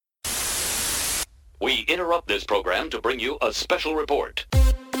We interrupt this program to bring you a special report.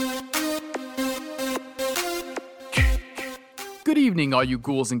 Good evening, all you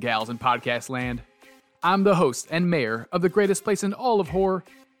ghouls and gals in podcast land. I'm the host and mayor of the greatest place in all of horror,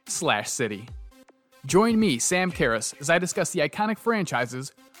 Slash City. Join me, Sam Karras, as I discuss the iconic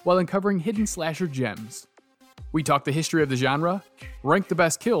franchises while uncovering hidden slasher gems. We talk the history of the genre, rank the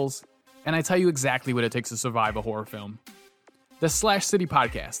best kills, and I tell you exactly what it takes to survive a horror film. The Slash City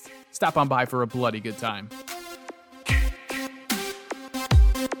Podcast. Stop on by for a bloody good time.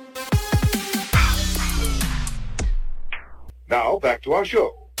 Now, back to our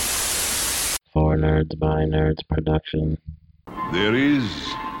show. For Nerds by Nerds production. There is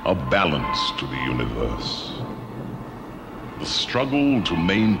a balance to the universe. The struggle to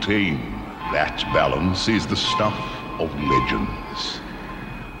maintain that balance is the stuff of legends.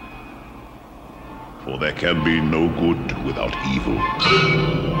 For there can be no good without evil,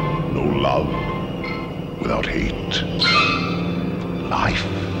 no love without hate. Life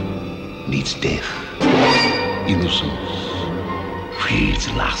needs death. Innocence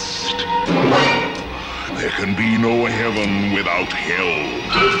feeds lust. There can be no heaven without hell,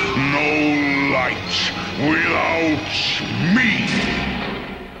 no light without me.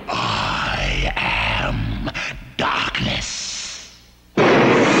 I am darkness.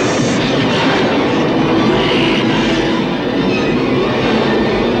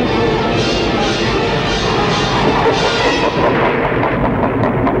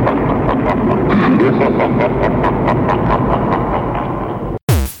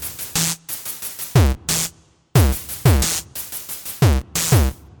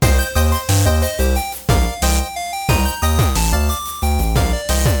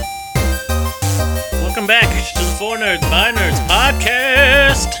 Welcome back to the For Nerds by Nerds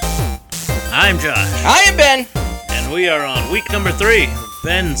podcast. I'm Josh. I am Ben. And we are on week number 3 of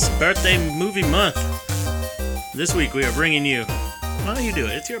Ben's birthday movie month. This week we are bringing you... Why don't you do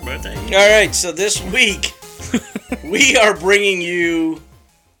it? It's your birthday. Alright, so this week we are bringing you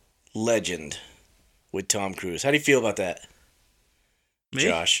Legend with Tom Cruise. How do you feel about that? Me?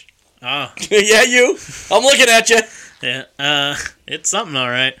 Josh. Oh. Yeah, you. I'm looking at you. Yeah, it's something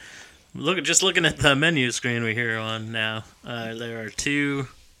alright. Just looking at the menu screen we hear on now, there are 2...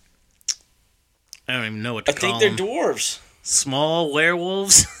 I don't even know what to call them. I think they're dwarves. Small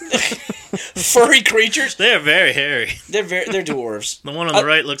werewolves. Furry creatures. They're very hairy. They're dwarves. The one on the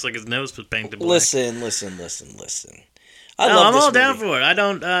right looks like his nose was painted black. Listen. I'm all down for it.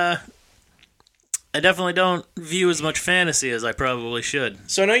 I definitely don't view as much fantasy as I probably should.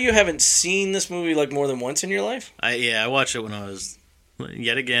 So I know you haven't seen this movie like more than once in your life? I watched it when I was,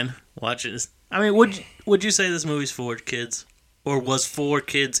 yet again, watching this. I mean, would you say this movie's for kids? Or was for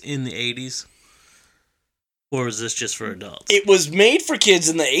kids in the 80s? Or was this just for adults? It was made for kids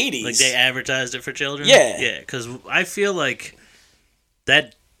in the 80s. Like they advertised it for children? Yeah. Yeah, because I feel like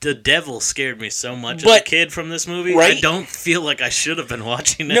that the devil scared me so much as a kid from this movie. Right? I don't feel like I should have been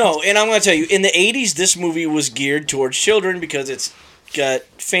watching it. No, and I'm going to tell you, in the 80s, this movie was geared towards children because it's got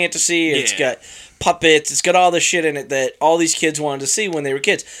fantasy, it's got puppets, it's got all the shit in it that all these kids wanted to see when they were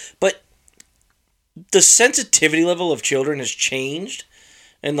kids. But the sensitivity level of children has changed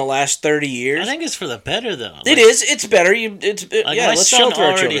in the last 30 years. I think it's for the better, though. It is. It's better. My let's son shelter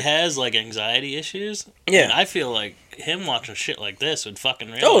our already children. has, anxiety issues. Yeah. And I feel like him watching shit like this would fucking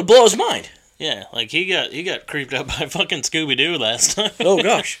really... Oh, it blows his mind. Yeah, he got creeped out by fucking Scooby-Doo last time. Oh,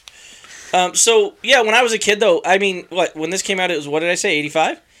 gosh. When I was a kid, though, I mean, when this came out, it was, what did I say,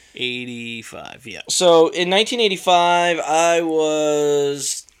 85? 85, yeah. So, in 1985, I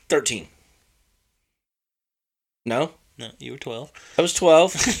was 13. No? No, you were 12. I was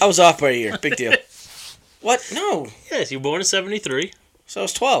 12. I was off by a year. Big deal. What? No. Yes, you were born in 73. So I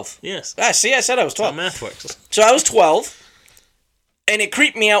was 12. Yes. See, I said I was 12. How math works. So I was 12, and it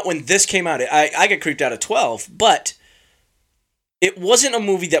creeped me out when this came out. I got creeped out at 12, but it wasn't a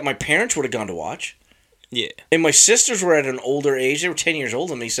movie that my parents would have gone to watch. Yeah. And my sisters were at an older age. They were 10 years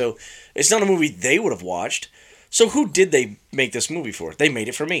older than me, so it's not a movie they would have watched. So who did they make this movie for? They made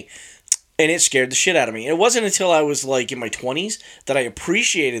it for me. And it scared the shit out of me. It wasn't until I was, in my 20s that I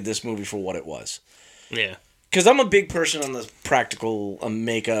appreciated this movie for what it was. Yeah. Because I'm a big person on the practical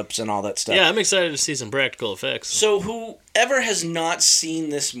makeups and all that stuff. Yeah, I'm excited to see some practical effects. So whoever has not seen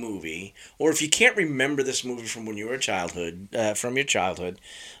this movie, or if you can't remember this movie from when you were from your childhood,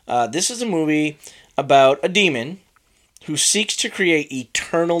 this is a movie about a demon who seeks to create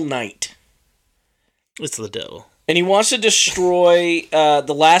eternal night. It's the devil. And he wants to destroy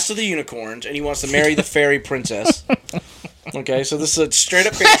the last of the unicorns, and he wants to marry the fairy princess. Okay, so this is a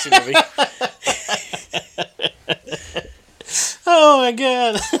straight-up fantasy movie. Oh, my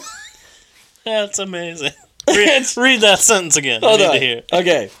God. That's amazing. Read that sentence again. Hold I on. need to hear.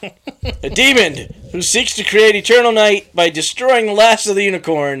 Okay. A demon who seeks to create eternal night by destroying the last of the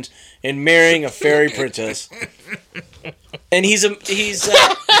unicorns and marrying a fairy princess. And he's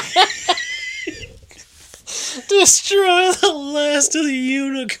Destroy the last of the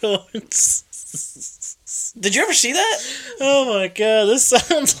unicorns. Did you ever see that? Oh my god, this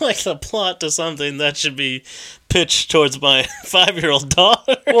sounds like the plot to something that should be pitched towards my 5-year-old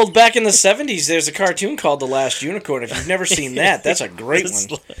daughter. Well, back in the 70s, there's a cartoon called The Last Unicorn. If you've never seen that, that's a great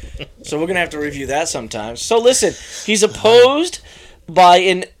one. So we're going to have to review that sometime. So listen, he's opposed by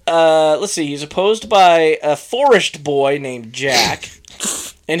he's opposed by a forest boy named Jack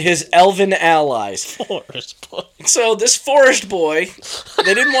and his elven allies. Forest boy. So this forest boy,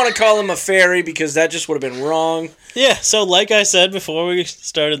 they didn't want to call him a fairy because that just would have been wrong. Yeah, so like I said before we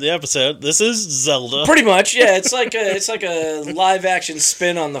started the episode, this is Zelda. Pretty much, yeah. It's like a live action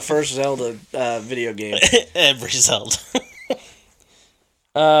spin on the first Zelda video game. Every Zelda.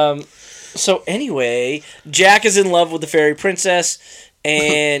 So anyway, Jack is in love with the fairy princess,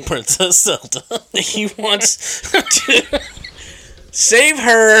 and Princess Zelda. he wants to save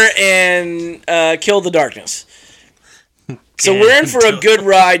her and kill the darkness. So we're in for a good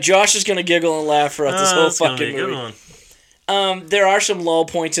ride. Josh is going to giggle and laugh throughout this whole fucking movie. There are some lull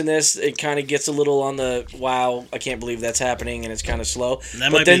points in this. It kind of gets a little on the, wow, I can't believe that's happening, and it's kind of slow. And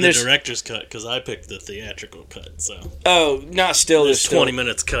that might be the director's cut, because I picked the theatrical cut, so. Oh, not still. There's 20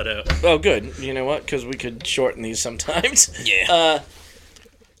 minutes cut out. Oh, good. You know what? Because we could shorten these sometimes. Yeah.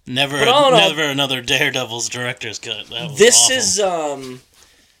 Never another Daredevil's director's cut. That was awful.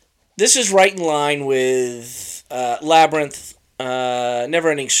 This is right in line with Labyrinth,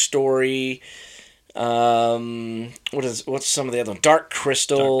 Neverending Story. What's some of the other ones? Dark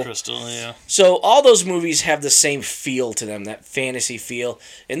Crystal. Dark Crystal, yeah. So all those movies have the same feel to them, that fantasy feel.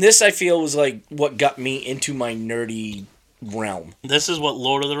 And this, I feel, was like what got me into my nerdy realm. This is what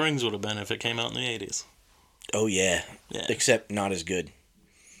Lord of the Rings would have been if it came out in the 80s. Oh, yeah. Yeah. Except not as good.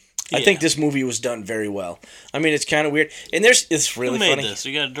 Yeah. I think this movie was done very well. I mean, it's kind of weird. And it's really funny. Who made this?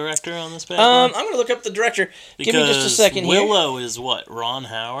 You got a director on this page? I'm going to look up the director. Give me just a second here. Willow is what? Ron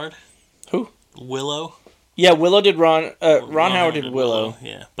Howard? Who? Willow? Yeah, Willow did Ron Howard did Willow.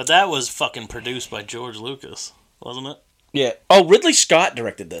 Yeah, but that was fucking produced by George Lucas, wasn't it? Yeah. Oh, Ridley Scott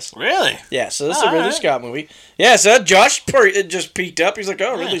directed this. Really? Yeah, so this is a Ridley Scott movie. Yeah, so Josh just peeked up. He's like,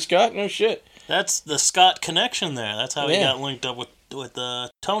 oh, Ridley Scott? No shit. That's the Scott connection there. That's how he got linked up with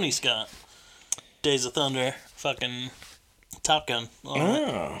Tony Scott. Days of Thunder, fucking Top Gun.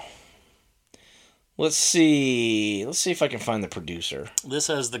 Oh. Let's see if I can find the producer. This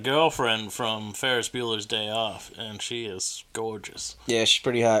has the girlfriend from Ferris Bueller's Day Off, and she is gorgeous. Yeah, she's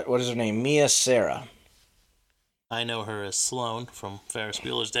pretty hot. What is her name? Mia Sara. I know her as Sloane from Ferris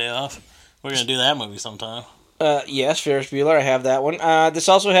Bueller's Day Off. We're going to do that movie sometime. Yes, Ferris Bueller. I have that one. This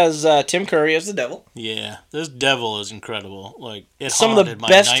also has Tim Curry as the devil. Yeah, this devil is incredible. Like, it some of the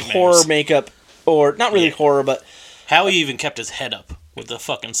best horror makeup, or not really horror, but how he even kept his head up with the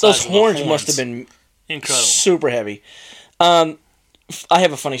fucking size those horns must have been incredible, super heavy. I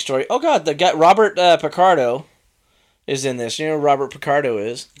have a funny story. Oh God, the guy Robert Picardo is in this. You know who Robert Picardo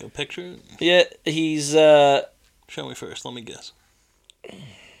is? Go picture it. Yeah, he's. Show me first. Let me guess.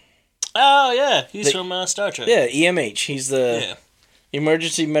 Oh yeah, he's from Star Trek. Yeah, EMH. He's the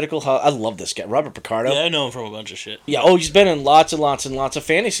emergency medical. I love this guy, Robert Picardo. Yeah, I know him from a bunch of shit. Yeah. Oh, he's been in lots and lots and lots of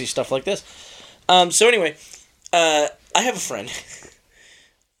fantasy stuff like this. So anyway, I have a friend.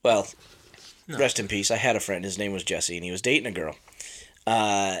 Well, rest in peace. I had a friend. His name was Jesse, and he was dating a girl.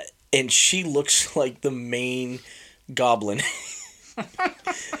 And she looks like the main goblin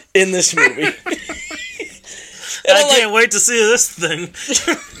in this movie. I can't wait to see this thing.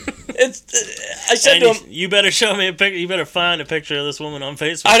 I said to him, "You better show me a picture. You better find a picture of this woman on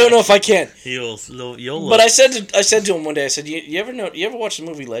Facebook." I don't know if I can. You'll look. But I said to him one day. I said, "You ever watch the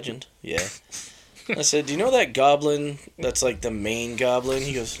movie Legend?" Yeah. I said, "Do you know that goblin that's like the main goblin?"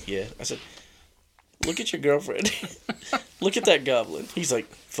 He goes, "Yeah." I said, "Look at your girlfriend. Look at that goblin." He's like,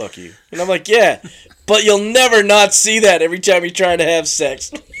 "Fuck you." And I'm like, "Yeah, but you'll never not see that every time you're trying to have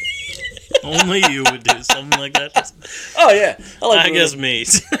sex." Only you would do something like that. Oh yeah, I guess me.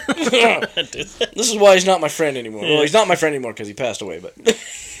 This is why he's not my friend anymore. Yeah. Well, he's not my friend anymore because he passed away. But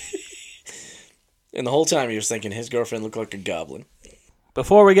and the whole time he was thinking his girlfriend looked like a goblin.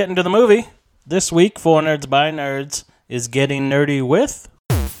 Before we get into the movie, this week For Nerds by Nerds is getting nerdy with.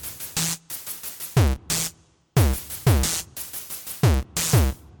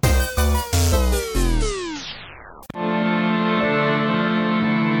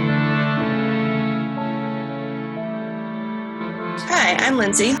 Hi, I'm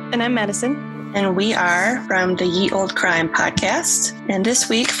Lindsay. And I'm Madison. And we are from the Ye Old Crime podcast. And this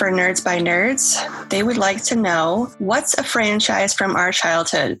week for Nerds by Nerds, they would like to know what's a franchise from our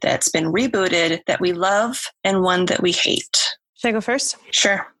childhood that's been rebooted that we love and one that we hate. Should I go first?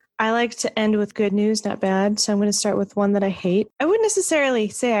 Sure. I like to end with good news, not bad. So I'm going to start with one that I hate. I wouldn't necessarily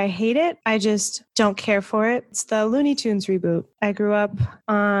say I hate it. I just don't care for it. It's the Looney Tunes reboot. I grew up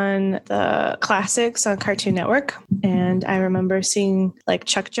on the classics on Cartoon Network. And I remember seeing like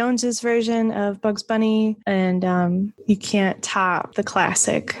Chuck Jones's version of Bugs Bunny. And you can't top the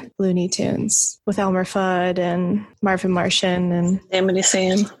classic Looney Tunes with Elmer Fudd and Marvin Martian and Amity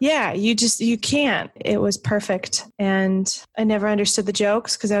Sam. Yeah, you can't. It was perfect. And I never understood the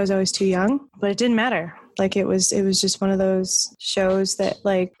jokes because I was always too young, but it didn't matter. Like it was just one of those shows that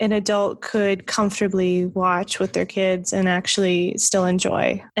like an adult could comfortably watch with their kids and actually still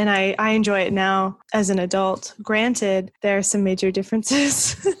enjoy. And I enjoy it now as an adult. Granted, there are some major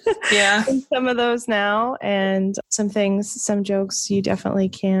differences Yeah. in some of those now, and some jokes you definitely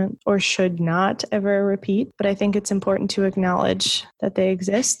can't or should not ever repeat. But I think it's important to acknowledge that they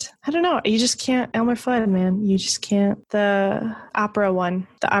exist. I don't know. You just can't. Elmer Fudd, man. You just can't. The opera one,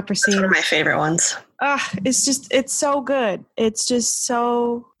 the opera scene. One of my favorite ones. It's so good. It's just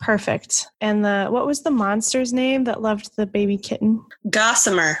so perfect. And what was the monster's name that loved the baby kitten?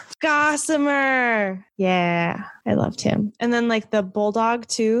 Gossamer. Gossamer. Yeah, I loved him. And then like the bulldog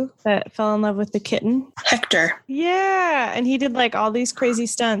too, that fell in love with the kitten. Hector. Yeah, and he did like all these crazy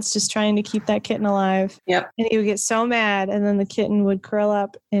stunts just trying to keep that kitten alive. Yep. And he would get so mad, and then the kitten would curl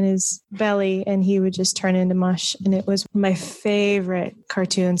up in his belly and he would just turn into mush. And it was my favorite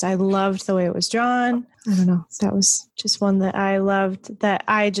cartoons. I loved the way it was drawn. I don't know. That was just one that I loved that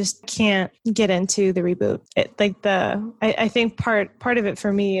I just can't get into the reboot. I think part of it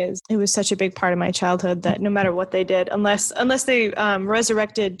for me is it was such a big part of my childhood that no matter what they did, unless they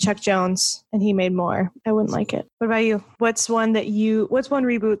resurrected Chuck Jones and he made more, I wouldn't like it. What about you? What's one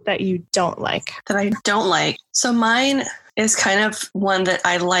reboot that you don't like? That I don't like. So mine is kind of one that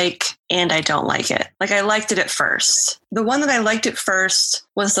I like and I don't like it. Like I liked it at first. The one that I liked at first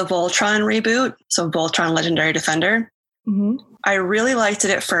was the Voltron reboot. So Voltron Legendary Defender. Mm-hmm. I really liked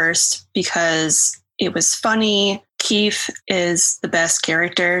it at first because it was funny. Keith is the best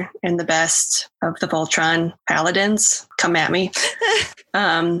character and the best of the Voltron paladins. Come at me.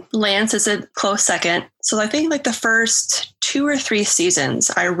 Lance is a close second. So I think like the first 2 or 3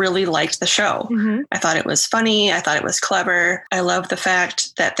 seasons, I really liked the show. Mm-hmm. I thought it was funny. I thought it was clever. I loved the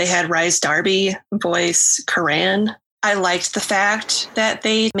fact that they had Rhys Darby voice Karan. I liked the fact that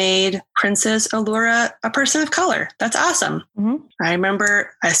they made Princess Allura a person of color. That's awesome. Mm-hmm. I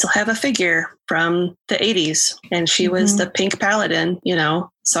remember I still have a figure from the 80s and she was the pink paladin,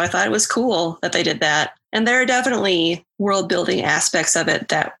 so I thought it was cool that they did that. And there are definitely world building aspects of it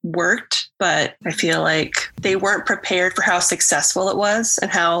that worked, but I feel like they weren't prepared for how successful it was and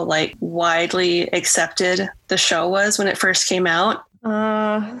how like widely accepted the show was when it first came out.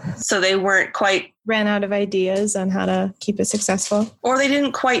 So they weren't quite ran out of ideas on how to keep it successful, or they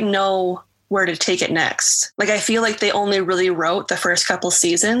didn't quite know where to take it next. Like I feel like they only really wrote the first couple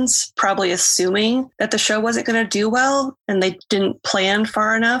seasons, probably assuming that the show wasn't going to do well, and they didn't plan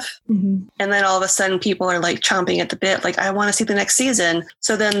far enough. Mm-hmm. And then all of a sudden people are like chomping at the bit, like I want to see the next season.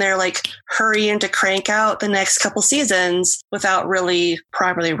 So then they're like hurrying to crank out the next couple seasons without really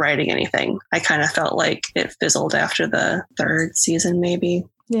properly writing anything. I kind of felt like it fizzled after the 3rd season, maybe.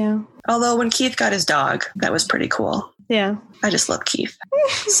 Yeah. Although when Keith got his dog, that was pretty cool. Yeah. I just love Keith.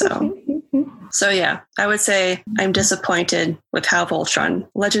 So yeah, I would say I'm disappointed with how Voltron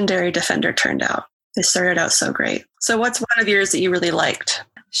Legendary Defender turned out. It started out so great. So what's one of yours that you really liked?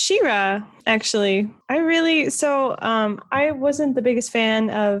 She-Ra, actually. I wasn't the biggest fan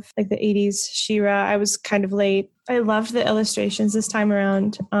of like the 80s She-Ra. I was kind of late. I loved the illustrations this time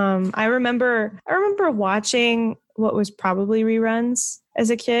around. I remember watching what was probably reruns as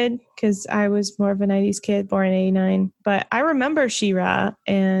a kid because I was more of a 90s kid, born in 89. But I remember She-Ra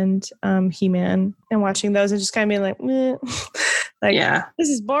and He-Man and watching those and just kind of being like, like, yeah, this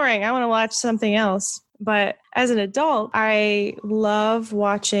is boring. I want to watch something else. But as an adult, I love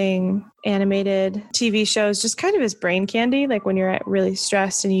watching animated TV shows just kind of as brain candy, like when you're really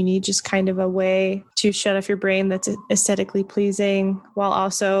stressed and you need just kind of a way to shut off your brain that's aesthetically pleasing while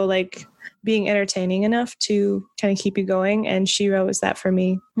also like being entertaining enough to kind of keep you going. And She-Ra was that for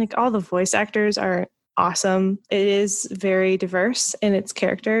me. Like all the voice actors are awesome. It is very diverse in its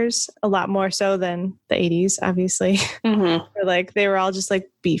characters, a lot more so than the 80s, obviously. Mm-hmm. Like they were all just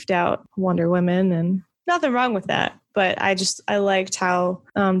like beefed out Wonder Women, and nothing wrong with that. But I liked how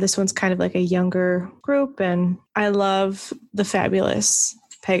this one's kind of like a younger group, and I love the fabulous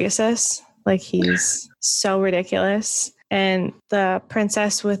Pegasus. Like, he's so ridiculous. And the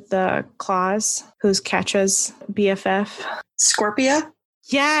princess with the claws, who's Ketra's BFF. Scorpia?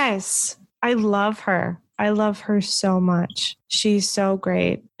 Yes. I love her. I love her so much. She's so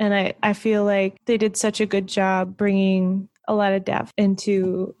great. And I feel like they did such a good job bringing a lot of depth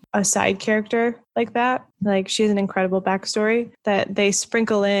into a side character like that. Like, she has an incredible backstory that they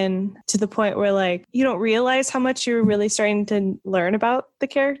sprinkle in to the point where, like, you don't realize how much you're really starting to learn about the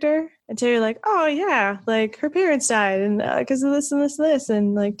character until you're like, oh yeah, like, her parents died and because of this and this and this,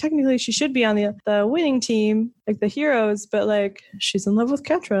 and like, technically she should be on the winning team, like the heroes, but like, she's in love with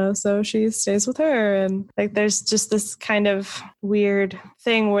Ketra, so she stays with her. And like, there's just this kind of weird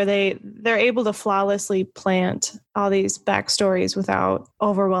thing where they're able to flawlessly plant all these backstories without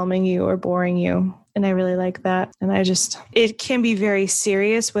overwhelming you or boring you. And I really like that. And it can be very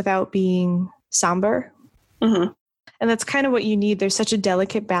serious without being somber. Mm-hmm. And that's kind of what you need. There's such a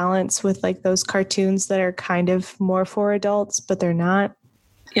delicate balance with like those cartoons that are kind of more for adults, but they're not.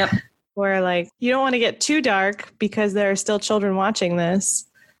 Yep. Where like, you don't want to get too dark because there are still children watching this.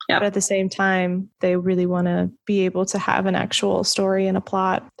 Yep. But at the same time, they really want to be able to have an actual story and a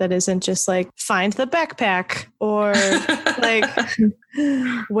plot that isn't just like, find the backpack, or like,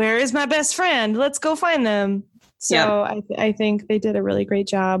 where is my best friend? Let's go find them. So I think they did a really great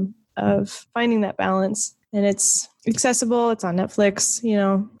job of finding that balance. And it's accessible. It's on Netflix. You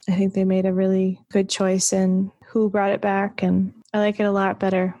know, I think they made a really good choice in who brought it back. And I like it a lot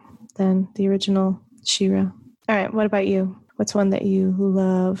better than the original She-Ra. All right. What about you? What's one that you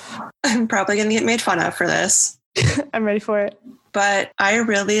love? I'm probably going to get made fun of for this. I'm ready for it. But I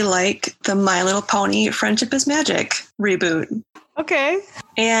really like the My Little Pony Friendship is Magic reboot. Okay.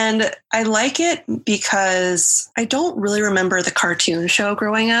 And I like it because I don't really remember the cartoon show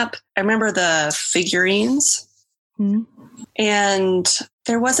growing up. I remember the figurines. Mm-hmm. And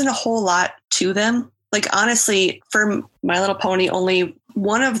there wasn't a whole lot to them. Like, honestly, for My Little Pony, only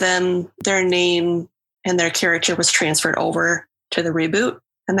one of them, their name and their character was transferred over to the reboot,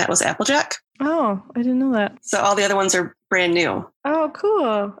 and that was Applejack. Oh, I didn't know that. So all the other ones are brand new. Oh,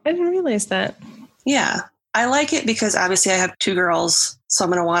 cool. I didn't realize that. Yeah. I like it because obviously I have 2 girls, so I'm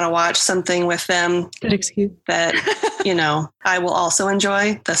going to want to watch something with them. Good excuse. That, you know, I will also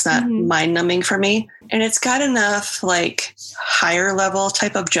enjoy. That's not mind numbing for me. And it's got enough like higher level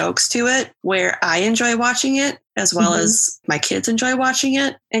type of jokes to it where I enjoy watching it as well as my kids enjoy watching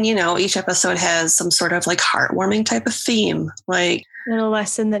it. And, you know, each episode has some sort of like heartwarming type of theme, like and a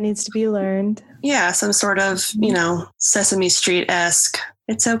lesson that needs to be learned. Yeah, some sort of, you know, Sesame Street-esque.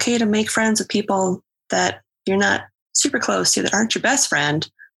 It's okay to make friends with people that you're not super close to, that aren't your best friend.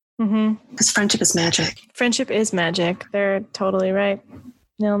 Because friendship is magic. Friendship is magic. They're totally right.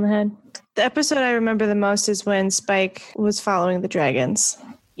 Nail on the head. The episode I remember the most is when Spike was following the dragons.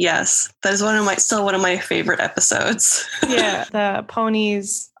 Yes, that is still one of my favorite episodes. Yeah, the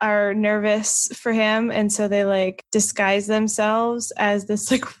ponies are nervous for him, and so they like disguise themselves as this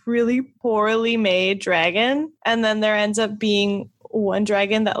like really poorly made dragon, and then there ends up being one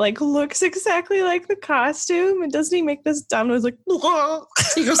dragon that like looks exactly like the costume, and doesn't he make this dumb noise like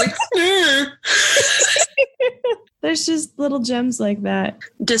he goes like There's just little gems like that.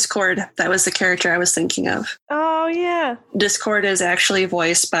 Discord, that was the character I was thinking of. Oh yeah. Discord is actually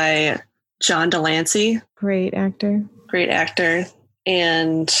voiced by John Delancey. Great actor.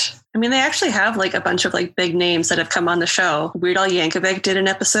 And I mean, they actually have like a bunch of like big names that have come on the show. Weird Al Yankovic did an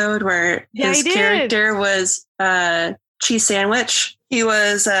episode where his character was Cheese Sandwich. He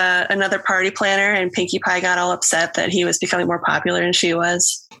was another party planner, and Pinkie Pie got all upset that he was becoming more popular than she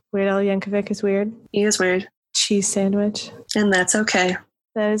was. Weird Al Yankovic is weird. He is weird. Cheese Sandwich. And that's okay.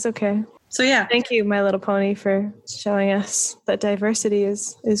 That is okay. So yeah. Thank you, My Little Pony, for showing us that diversity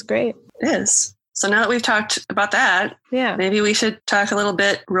is great. It is. So now that we've talked about that, maybe we should talk a little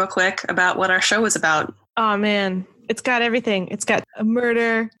bit real quick about what our show is about. Oh man, it's got everything. It's got a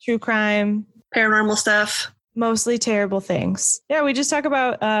murder, true crime, paranormal stuff. Mostly terrible things. Yeah, we just talk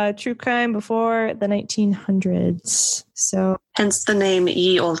about true crime before the 1900s. So hence the name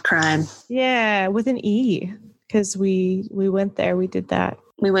Ye Old Crime. Yeah, with an E, because we went there. We did that.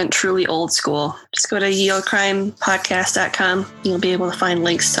 We went truly old school. Just go to yeoldcrimepodcast.com. You'll be able to find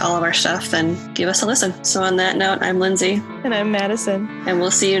links to all of our stuff and give us a listen. So on that note, I'm Lindsay. And I'm Madison. And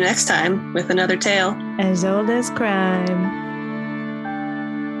we'll see you next time with another tale as old as crime.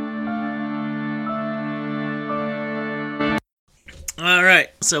 All right,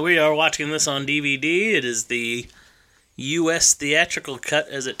 so we are watching this on DVD. It is the U.S. theatrical cut,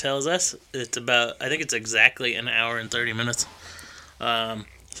 as it tells us. It's about, I think it's exactly an hour and 30 minutes.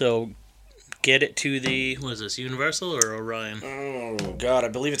 So get it to the, what is this, Universal or Orion? Oh, God, I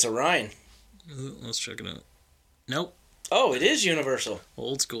believe it's Orion. Let's check it out. Nope. Oh, it is Universal.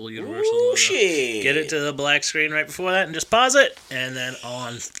 Old school Universal Ooh, logo. shit. Get it to the black screen right before that and just pause it. And then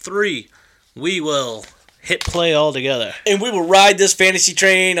on 3, we will hit play all together. And we will ride this fantasy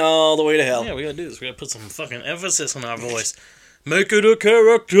train all the way to hell. Yeah, we gotta do this. We gotta put some fucking emphasis on our voice. Make it a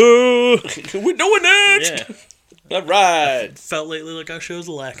character! We're doing it! Yeah. All right. Felt lately like our show's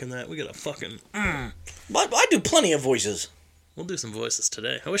lacking that. We gotta fucking... I do plenty of voices. We'll do some voices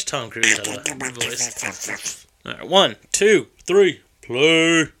today. I wish Tom Cruise had a voice. Alright, 1, 2, 3,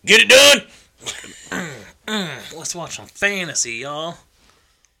 play. Get it done! Let's watch some fantasy, y'all.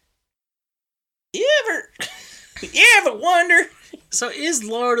 You ever wonder? So is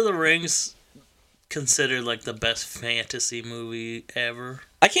Lord of the Rings considered like the best fantasy movie ever?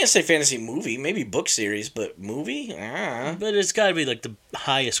 I can't say fantasy movie, maybe book series, but movie? But it's gotta be like the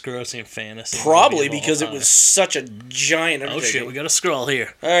highest grossing fantasy Probably movie of all because it time. was such a giant Oh undertaking. shit, we gotta scroll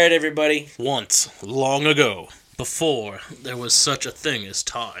here. Alright, everybody. Once, long ago, before there was such a thing as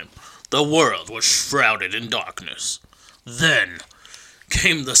time, the world was shrouded in darkness. Then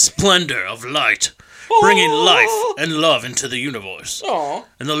came the splendor of light, bringing life and love into the universe. Aw.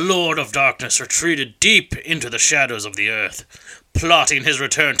 And the Lord of Darkness retreated deep into the shadows of the earth, plotting his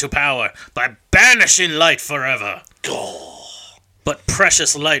return to power by banishing light forever. But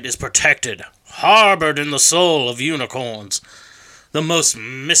precious light is protected, harbored in the soul of unicorns, the most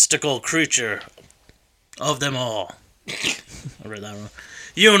mystical creature of them all. I read that wrong.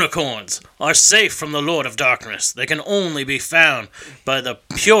 Unicorns are safe from the Lord of Darkness. They can only be found by the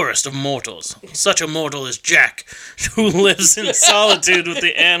purest of mortals. Such a mortal is Jack, who lives in solitude with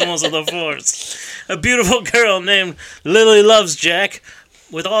the animals of the forest. A beautiful girl named Lily loves Jack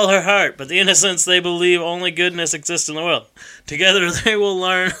with all her heart, but the innocents they believe only goodness exists in the world. Together they will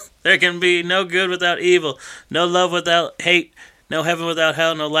learn there can be no good without evil, no love without hate, no heaven without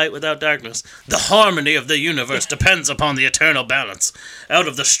hell, no light without darkness. The harmony of the universe depends upon the eternal balance. Out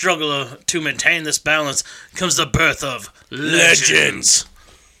of the struggle to maintain this balance comes the birth of legends.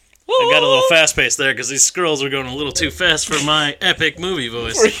 I got a little fast-paced there because these scrolls were going a little too fast for my epic movie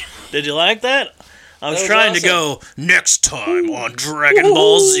voice. Did you like that? I was trying to go next time on Dragon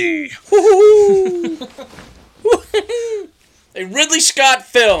Ball Z. A Ridley Scott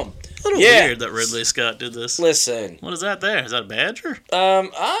film. A little weird that Ridley Scott did this. Listen. What is that there? Is that a badger?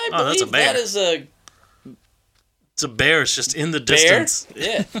 I believe that's a bear. that is a... It's a bear. It's just in the distance.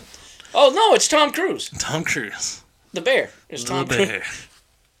 Yeah. Oh, no, it's Tom Cruise. Tom Cruise. The bear is Tom The Cruise. bear.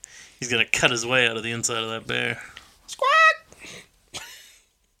 He's going to cut his way out of the inside of that bear. Squawk!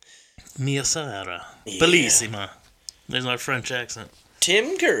 Mia Sara. Yeah. Bellissima. There's my French accent.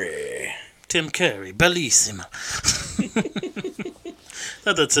 Tim Curry. Tim Curry. Bellissima. I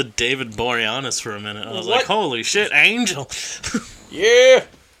thought that said David Boreanaz for a minute. I was like, holy shit, Angel. Yeah.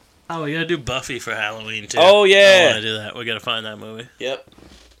 Oh, we gotta do Buffy for Halloween, too. Oh, yeah. I want to do that. We gotta find that movie. Yep.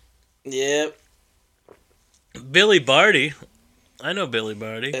 Billy Barty. I know Billy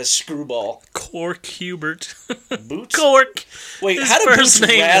Barty. A screwball. Cork Hubert. Boots? Cork. Wait, His how did first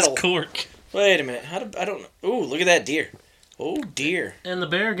Boots name rattle? is Cork. Wait a minute. I don't know. Ooh, look at that deer. Oh, dear. And the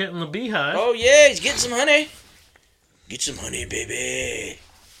bear getting the beehive. Oh, yeah, he's getting some honey. Get some honey, baby.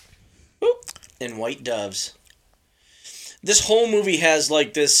 Oop. And white doves. This whole movie has,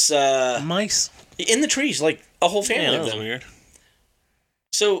 like, this, mice. In the trees, like, a whole family Yeah, that of was them. weird.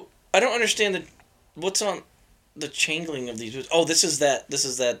 So, I don't understand what's on the changling of these. Oh, this is that,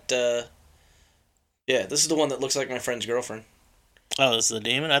 yeah, this is the one that looks like my friend's girlfriend. Oh, this is the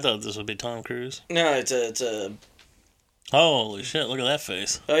demon? I thought this would be Tom Cruise. No, it's a... Holy shit, look at that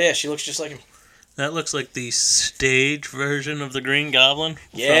face. Oh, yeah, she looks just like him. That looks like the stage version of the Green Goblin.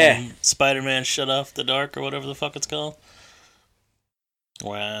 Yeah. From Spider-Man Shut Off the Dark or whatever the fuck it's called.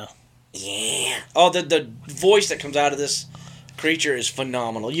 Wow. Yeah. Oh, the voice that comes out of this creature is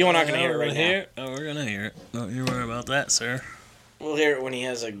phenomenal. You are not going to hear it right now. Oh, we're going to hear it. Don't you worry about that, sir. We'll hear it when he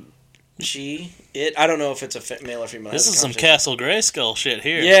has a it. I don't know if it's a male or female. This is some Castle Grayskull shit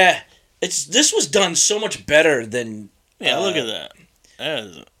here. Yeah. This was done so much better than... Yeah, look at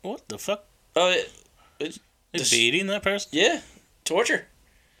that. What the fuck? Oh, He's beating that person? Yeah. Torture.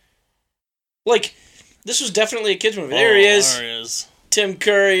 Like, this was definitely a kid's movie. There he is. There he is. Tim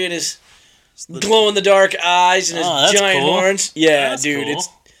Curry and his glow-in-the-dark eyes and his giant horns. Yeah, that's dude. cool.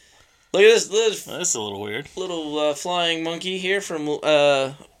 Look at this. That's a little weird. Little flying monkey here from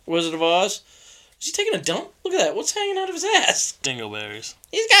Wizard of Oz. Is he taking a dump? Look at that. What's hanging out of his ass? Dingleberries.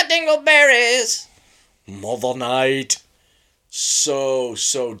 He's got dingleberries. Mother Night. So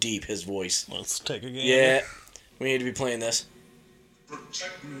deep, his voice. Let's take a game. Yeah. We need to be playing this.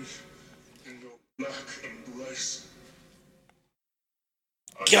 Protect me in your black embrace.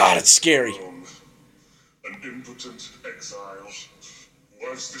 God, it's scary. Alone, an impotent exile,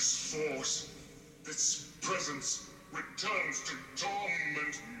 who as this force, this presence, returns to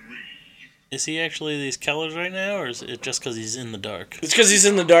torment me. Is he actually these colors right now, or is it just because he's in the dark? It's because he's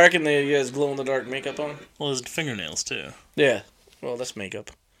in the dark and he has glow-in-the-dark makeup on. Well, his fingernails, too. Yeah. Well, that's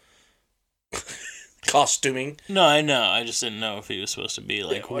makeup. Costuming. No, I know. I just didn't know if he was supposed to be,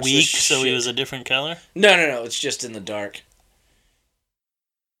 like, watch weak, this so he shit. was a different color. No. It's just in the dark.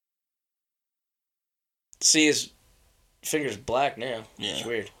 See, his finger's black now. Yeah. It's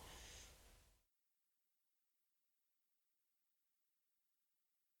weird.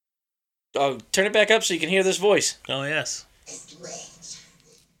 Oh, turn it back up so you can hear this voice. Oh, yes.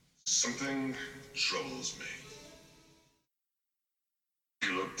 Something troubles me.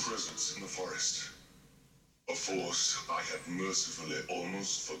 Feel a presence in the forest. A force I had mercifully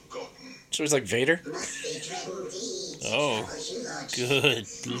almost forgotten. So he's like Vader? Oh, good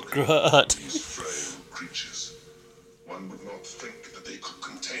God. These frail creatures. One would not think that they could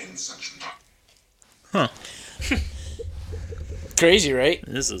contain such power. Huh. Crazy, right?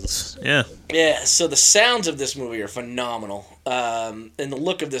 This is, yeah. Yeah, so the sounds of this movie are phenomenal. And the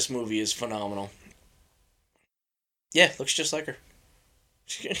look of this movie is phenomenal. Yeah, looks just like her.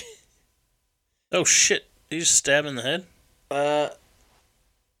 Oh, shit. He's stabbed in the head?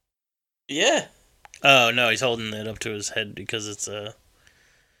 Yeah. Oh, no, he's holding it up to his head because it's,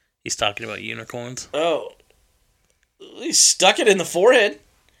 he's talking about unicorns. Oh. He stuck it in the forehead.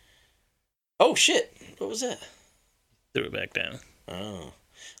 Oh, shit. What was that? Threw it back down. Oh.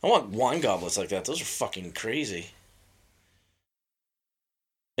 I want wine goblets like that. Those are fucking crazy.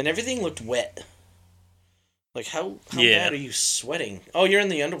 And everything looked wet. Like, how bad are you sweating? Oh, you're in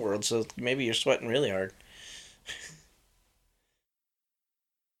the underworld, so maybe you're sweating really hard.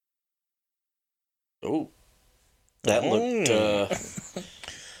 Oh. That looked,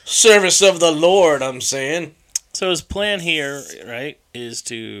 service of the Lord, I'm saying. So his plan here, right, is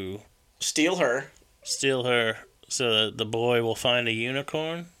to steal her so that the boy will find a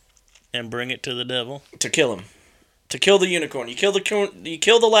unicorn and bring it to the devil. To kill him. To kill the unicorn. You kill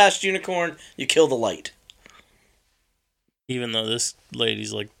the last unicorn, you kill the light. Even though this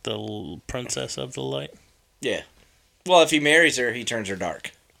lady's like the princess of the light? Yeah. Well, if he marries her, he turns her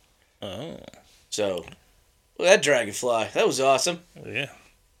dark. Oh. So, well, that dragonfly, that was awesome. Yeah.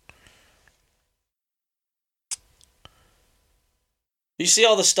 You see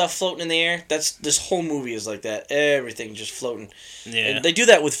all the stuff floating in the air? This whole movie is like that. Everything just floating. Yeah. And they do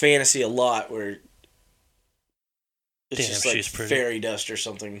that with fantasy a lot, where it's just like she's pretty. fairy dust or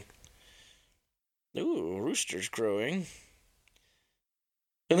something. Ooh, a rooster's crowing.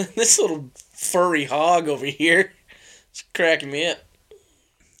 And then this little furry hog over here, it's cracking me up.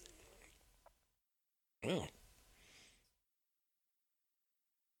 Oh.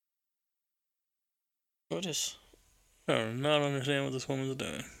 What is? I do not understand what this woman's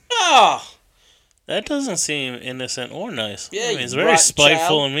doing. Oh! That doesn't seem innocent or nice. Yeah, I mean, you it's very rotten spiteful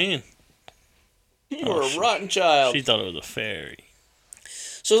child. and mean. You are a rotten child. She thought it was a fairy.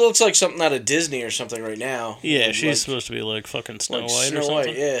 So it looks like something out of Disney or something right now. Yeah, Like- she's supposed to be like fucking Snow like White Snow or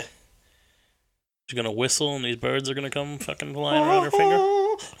something. White, yeah. She's gonna whistle and these birds are gonna come fucking flying around her finger.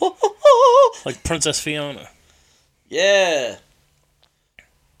 Like Princess Fiona. Yeah.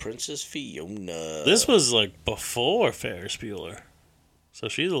 Princess Fiona. This was like before Ferris Bueller. So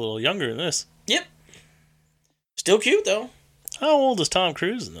she's a little younger in this. Yep. Still cute, though. How old is Tom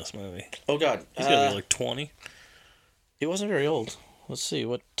Cruise in this movie? Oh, God. He's gotta be like 20. He wasn't very old. Let's see.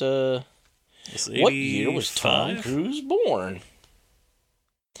 What It's year was Tom 85? Cruise born?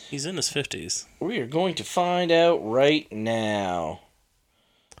 He's in his 50s. We are going to find out right now.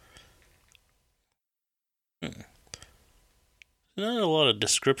 Not a lot of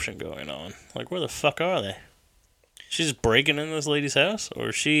description going on. Like, where the fuck are they? She's just breaking in this lady's house? Or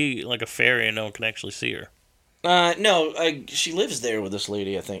is she like a fairy and no one can actually see her? No, she lives there with this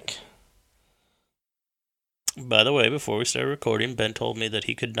lady, I think. By the way, before we started recording, Ben told me that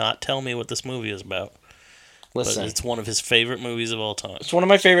he could not tell me what this movie is about. Listen. But it's one of his favorite movies of all time. It's one of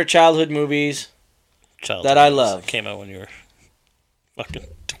my favorite childhood movies. Childhood that I movies. love. It came out when you were fucking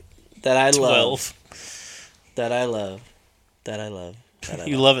that I 12. love. That I love. That I love. That I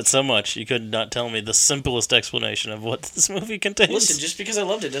You love it so much, you could not tell me the simplest explanation of what this movie contains. Listen, just because I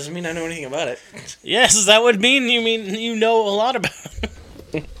loved it doesn't mean I know anything about it. Yes, that would mean you know a lot about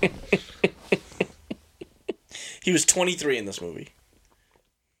it. He was 23 in this movie.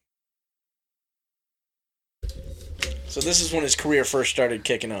 So this is when his career first started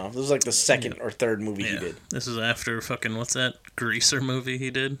kicking off. This was like the second or third movie he did. This is after fucking, what's that Greaser movie he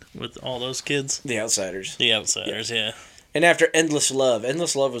did with all those kids? The Outsiders. The Outsiders, yeah. And after Endless Love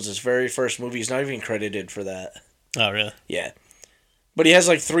was his very first movie. He's not even credited for that. Oh, really? Yeah. But he has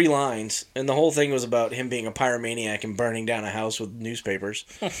like 3 lines, and the whole thing was about him being a pyromaniac and burning down a house with newspapers.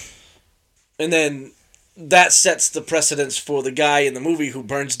 And then that sets the precedence for the guy in the movie who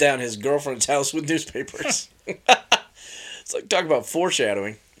burns down his girlfriend's house with newspapers. It's like, talk about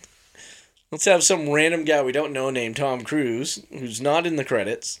foreshadowing. Let's have some random guy we don't know named Tom Cruise, who's not in the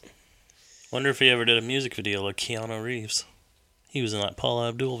credits. Wonder if he ever did a music video like Keanu Reeves. He was in that Paula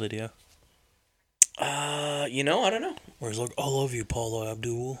Abdul video. I don't know. Where he's like, I love you, Paula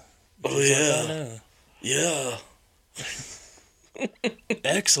Abdul. Oh, He's yeah. Yeah.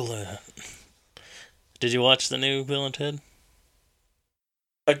 Excellent. Did you watch the new Bill and Ted?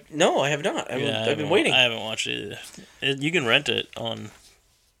 No, I have not. I've been waiting. I haven't watched it either. You can rent it on,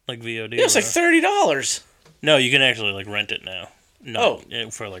 like, VOD. Yeah, it's like $30. No, you can actually, like, rent it now. No,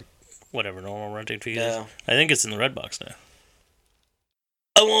 for, like, whatever normal renting fees. No. I think it's in the Redbox now.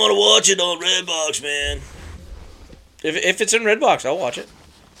 I want to watch it on Redbox, man. If it's in Redbox, I'll watch it.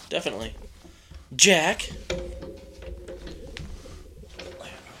 Definitely. Jack.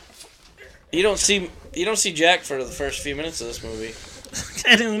 You don't see Jack for the first few minutes of this movie.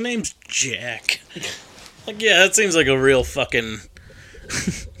 And his name's Jack. Like, yeah, that seems like a real fucking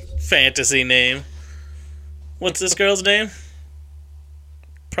fantasy name. What's this girl's name?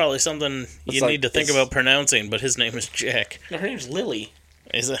 Probably something you need to think about pronouncing, but his name is Jack. No, her name's Lily.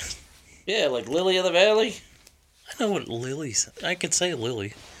 Is it? Yeah, like Lily of the Valley. I know what Lily's. I can say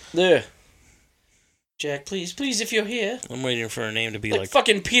Lily. Yeah. Jack, please, if you're here. I'm waiting for her name to be like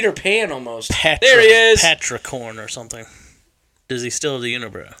fucking Peter Pan almost. There he is. Patricorn or something. Does he still have the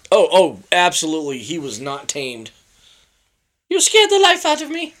unibrow? Oh, absolutely. He was not tamed. You scared the life out of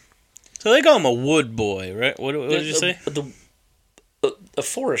me. So they call him a wood boy, right? What did you say? A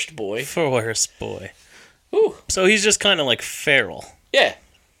forest boy. Forest boy. Ooh. So he's just kind of like feral. Yeah.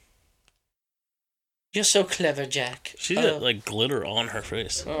 You're so clever, Jack. She's got like glitter on her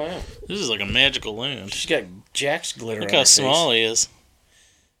face. Oh, yeah. This is like a magical land. She's got Jack's glitter on her face. Look how small he is.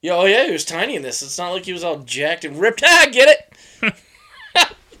 Yeah, oh yeah, he was tiny in this. It's not like he was all jacked and ripped. Ah, get it?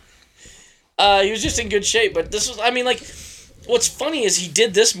 He was just in good shape, but this was, I mean, like, what's funny is he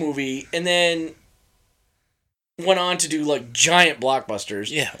did this movie and then went on to do, like, giant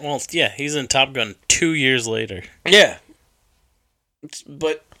blockbusters. Yeah, well, yeah, he's in Top Gun 2 years later. Yeah.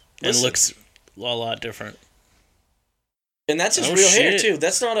 But, and looks a lot different. And that's his real hair, too.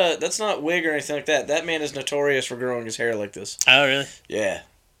 That's not wig or anything like that. That man is notorious for growing his hair like this. Oh, really? Yeah.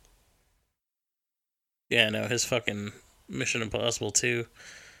 Yeah, no, his fucking Mission Impossible 2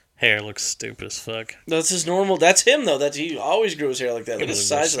 hair looks stupid as fuck. That's his normal. That's him though. He always grew his hair like that. Look at the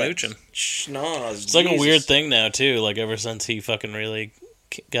size of that schnoz. It's like a weird thing now too. Like ever since he fucking really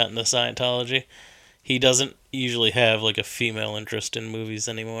got into Scientology, he doesn't usually have like a female interest in movies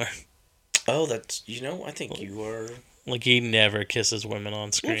anymore. Oh, that's I think you are. Like he never kisses women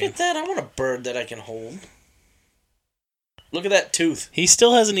on screen. Look at that! I want a bird that I can hold. Look at that tooth. He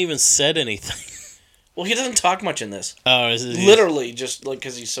still hasn't even said anything. Well, he doesn't talk much in this. Oh, literally just like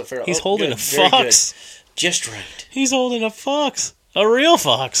because he's so feral. He's holding a fox. Just right. He's holding a fox, a real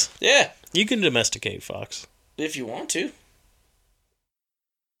fox. Yeah. You can domesticate fox if you want to.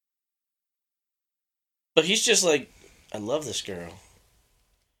 But he's just like, I love this girl.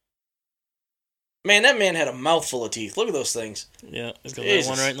 Man, that man had a mouthful of teeth. Look at those things. Yeah, he's got that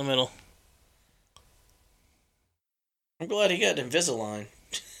one right in the middle. I'm glad he got Invisalign.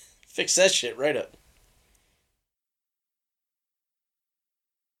 Fix that shit right up.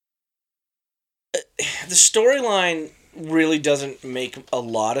 The storyline really doesn't make a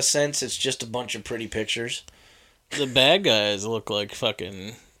lot of sense. It's just a bunch of pretty pictures. The bad guys look like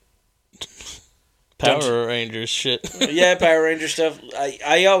fucking Power Rangers shit. Yeah, Power Ranger stuff.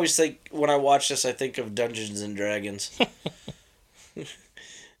 I always think, when I watch this, I think of Dungeons and Dragons. And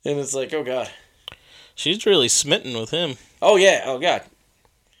it's like, oh god. She's really smitten with him. Oh yeah, oh god.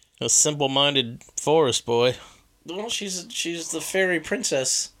 A simple-minded forest boy. Well, she's the fairy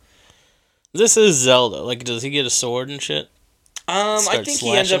princess. This is Zelda. Like, does he get a sword and shit? I think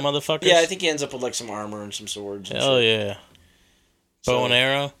he ends up motherfuckers? Yeah, I think he ends up with like some armor and some swords. And Hell shit. Yeah. Bow and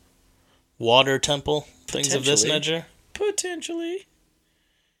arrow, water temple, things of this nature. Potentially.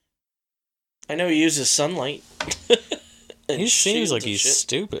 I know he uses sunlight. He seems like he's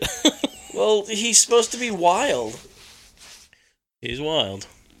stupid. Well, he's supposed to be wild. He's wild.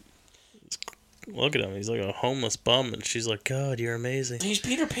 Look at him. He's like a homeless bum, and she's like, God, you're amazing. He's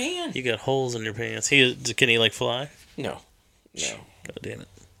Peter Pan. You got holes in your pants. Can he, like, fly? No. God damn it.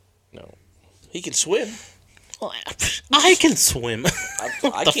 No. He can swim. I can swim.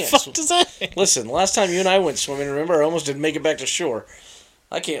 What I the can't fuck swim. does that mean? Listen, last time you and I went swimming, remember, I almost didn't make it back to shore.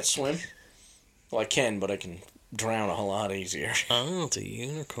 I can't swim. Well, I can, but I can drown a whole lot easier. Oh, it's a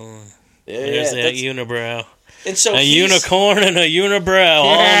unicorn. Yeah, There's yeah, that unibrow. And so A unicorn and a unibrow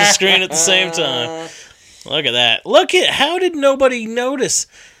all on the screen at the same time. Look at that. Look at, how did nobody notice?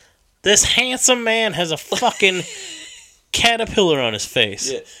 This handsome man has a fucking caterpillar on his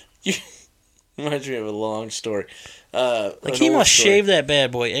face. Yeah. Reminds me of a long story. Like, he must shave that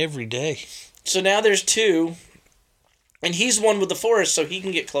bad boy every day. So now there's two, and he's one with the forest, so he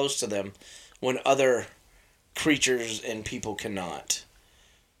can get close to them when other creatures and people cannot.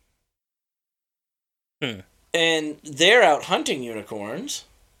 And they're out hunting unicorns.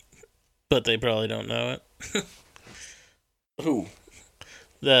 But they probably don't know it. Who?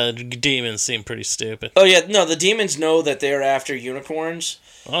 The demons seem pretty stupid. Oh, yeah, no, the demons know that they're after unicorns.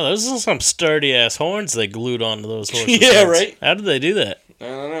 Oh, those are some sturdy-ass horns they glued onto those horses' Yeah, heads. right? How did they do that? I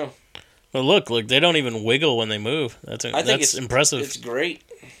don't know. Well, look, they don't even wiggle when they move. I think that's it's impressive. It's great.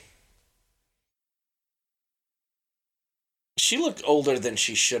 She looked older than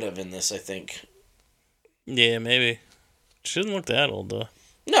she should have in this, I think. Yeah, maybe. She doesn't look that old, though.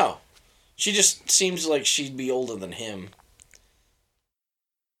 No. She just seems like she'd be older than him.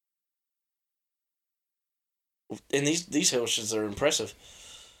 And these horses are impressive.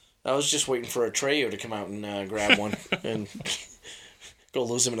 I was just waiting for Atreyu to come out and grab one and go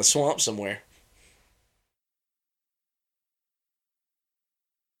lose him in a swamp somewhere.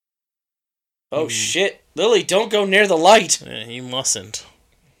 Oh, shit. Lily, don't go near the light. Yeah, you mustn't.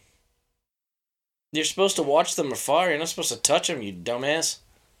 You're supposed to watch them afar. You're not supposed to touch them, you dumbass.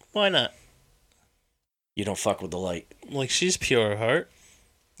 Why not? You don't fuck with the light. Like, she's pure of heart.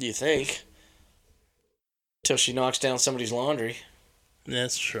 You think. Till she knocks down somebody's laundry.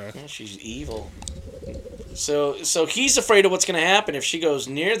 That's true. Well, she's evil. So he's afraid of what's going to happen if she goes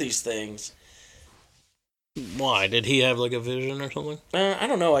near these things. Why? Did he have, like, a vision or something? I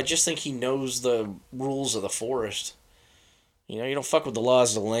don't know. I just think he knows the rules of the forest. You know, you don't fuck with the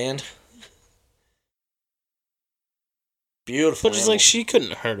laws of the land. Beautiful. But it's like, she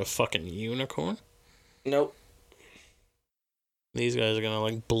couldn't hurt a fucking unicorn. Nope. These guys are gonna,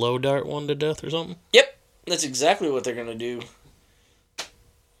 like, blow dart one to death or something? Yep. That's exactly what they're gonna do.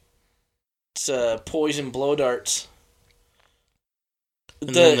 It's poison blow darts. And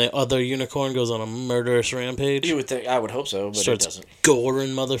then the other unicorn goes on a murderous rampage. You would think, I would hope so, but starts it doesn't. Goring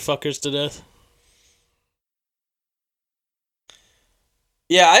motherfuckers to death.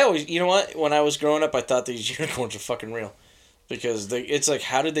 Yeah, I always, you know what? When I was growing up, I thought these unicorns were fucking real, because it's like,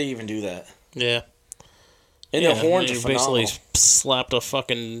 how did they even do that? Yeah. And the horns are phenomenal. Basically slapped a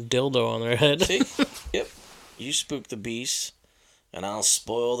fucking dildo on their head. See? Yep. You spook the beast, and I'll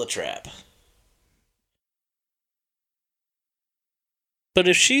spoil the trap. But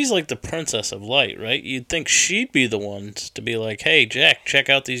if she's like the Princess of Light, right? You'd think she'd be the one to be like, hey, Jack, check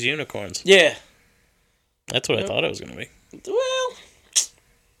out these unicorns. Yeah. That's what I thought it was going to be. Well,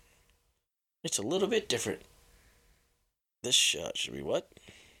 it's a little bit different. This shot should be what?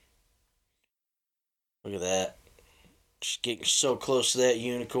 Look at that. Just getting so close to that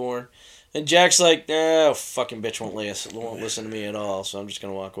unicorn. And Jack's like, oh, fucking bitch won't listen to me at all, so I'm just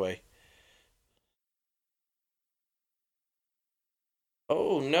going to walk away.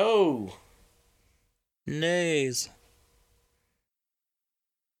 Oh, no. Nays.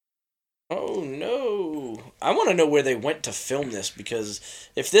 Oh, no. I want to know where they went to film this, because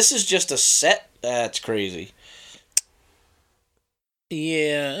if this is just a set, that's crazy.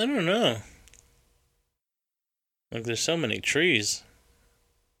 Yeah, I don't know. Like, there's so many trees.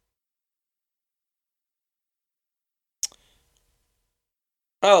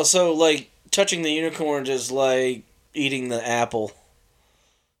 Oh, so, like, touching the unicorns is like eating the apple.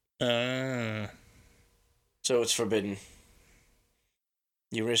 So it's forbidden.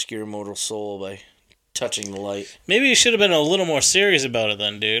 You risk your immortal soul by touching the light. Maybe you should have been a little more serious about it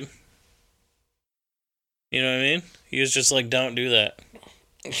then, dude. You know what I mean? He was just like, don't do that.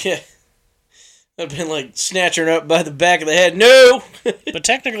 Yeah. I've been like, snatch her up by the back of the head. No! But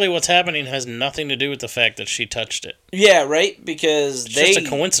technically what's happening has nothing to do with the fact that she touched it. Yeah, right? Because it's just a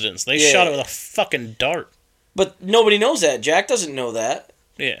coincidence. They shot it with a fucking dart. But nobody knows that. Jack doesn't know that.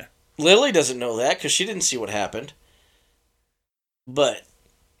 Yeah. Lily doesn't know that because she didn't see what happened. But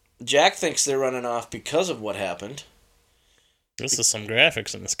Jack thinks they're running off because of what happened. This is some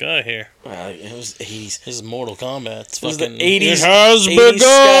graphics in the sky here. It was 80s. This is Mortal Kombat. It's fucking the 80s. It has 80s begun!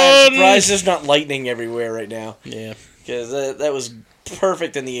 Sky. I'm surprised there's not lightning everywhere right now. Yeah. Because that was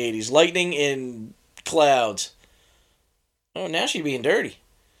perfect in the 80s. Lightning in clouds. Oh, now she's being dirty.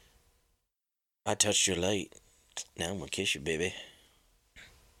 I touched your light. Now I'm gonna kiss you, baby.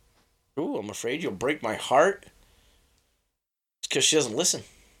 Ooh, I'm afraid you'll break my heart. It's because she doesn't listen.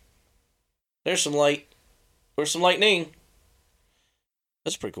 There's some light. There's some lightning.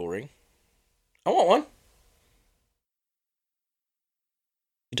 That's a pretty cool ring. I want one.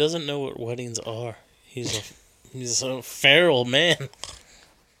 He doesn't know what weddings are. He's a feral man.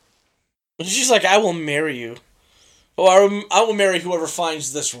 She's like, I will marry you. Oh, I will marry whoever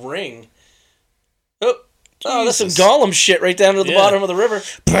finds this ring. Oh, that's some Gollum shit right down to the bottom of the river.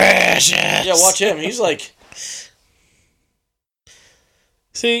 Precious! Yeah, watch him. He's like...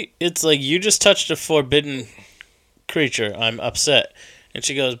 See, it's like, you just touched a forbidden creature. I'm upset. And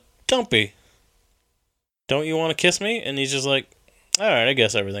she goes, don't be. Don't you want to kiss me? And he's just like, alright, I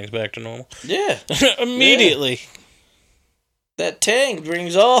guess everything's back to normal. Yeah. Immediately. Yeah. That tang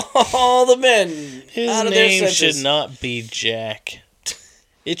brings all the men out of their senses. His name should not be Jack.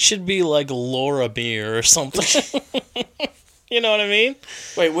 It should be like Loramir or something. You know what I mean?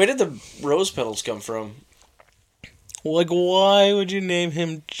 Wait, where did the rose petals come from? Like, why would you name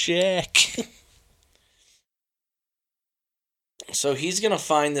him Jack? So he's gonna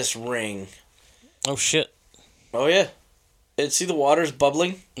find this ring. Oh, shit. Oh, yeah. And see the water's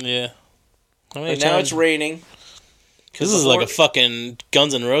bubbling? Yeah. And now it's raining. This is like a fucking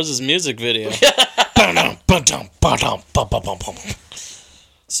Guns N' Roses music video.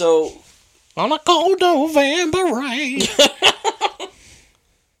 So, on a cold November rain.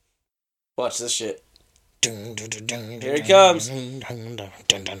 Watch this shit. Here he comes.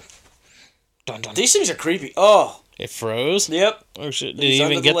 These things are creepy. Oh. It froze? Yep. Oh shit. Did he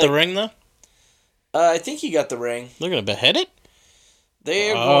even get the ring though? I think he got the ring. They're gonna behead it?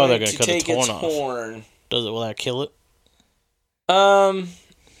 They're going to cut take its off. horn. Will that kill it?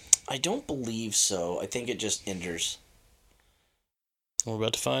 I don't believe so. I think it just injures. We're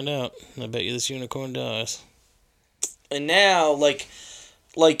about to find out. I bet you this unicorn dies. And now, like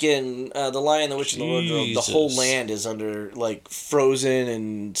in The Lion, the Witch, and the Wardrobe, the whole land is under, like, frozen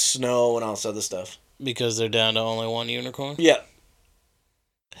and snow and all this other stuff. Because they're down to only one unicorn? Yeah.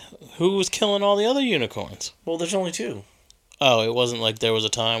 Who was killing all the other unicorns? Well, there's only 2. Oh, it wasn't like there was a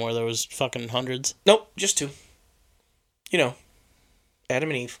time where there was fucking hundreds? Nope, just 2. You know, Adam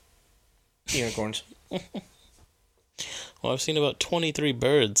and Eve. Unicorns. Well, I've seen about 23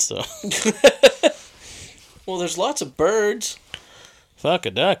 birds, so... Well, there's lots of birds. Fuck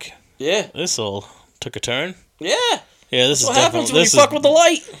a duck. Yeah. This all took a turn. Yeah. Yeah, this is what definitely... happens when you fuck with the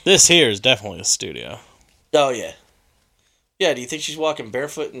light. This here is definitely a studio. Oh, yeah. Yeah, do you think she's walking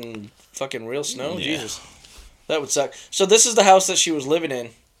barefoot in fucking real snow? Yeah. Jesus. That would suck. So this is the house that she was living in.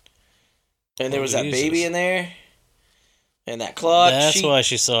 And there was that baby in there. And that clock. That's why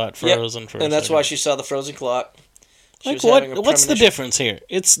she saw it frozen for a And that's second. why she saw the frozen clock. Like, what's the difference here?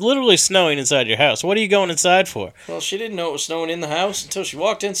 It's literally snowing inside your house. What are you going inside for? Well, she didn't know it was snowing in the house until she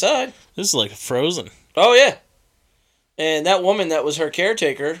walked inside. This is like frozen. Oh, yeah. And that woman that was her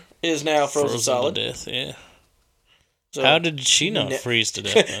caretaker is now frozen solid. To death, yeah. So, how did she not freeze to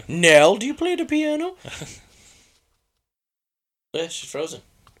death, then? Nell, do you play the piano? Yeah, she's frozen.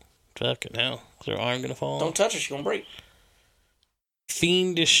 Fucking hell. Is her arm gonna fall? Don't touch her, she's gonna break.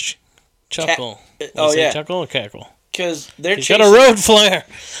 Fiendish chuckle. Chuckle or cackle? Because they're She's got a road flare.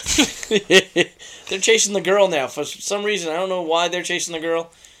 They're chasing the girl now. For some reason, I don't know why they're chasing the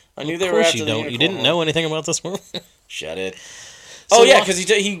girl. I knew they were after the unicorn. You didn't know anything about this movie? Shut it. So yeah, because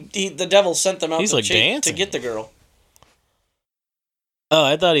the devil sent them out to get the girl. Oh,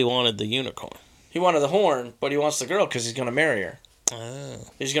 I thought he wanted the unicorn. He wanted the horn, but he wants the girl because he's going to marry her. Oh.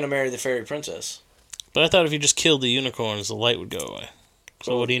 He's going to marry the fairy princess. But I thought if you just killed the unicorns, the light would go away.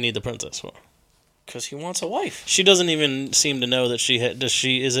 So what do you need the princess for? Because he wants a wife. She doesn't even seem to know that she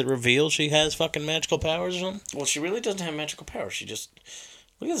is it revealed she has fucking magical powers or something? Well, she really doesn't have magical powers. She just...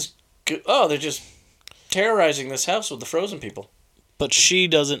 Look at this... Oh, they're just terrorizing this house with the frozen people. But she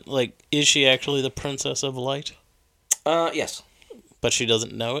doesn't, like... Is she actually the Princess of Light? Yes. But she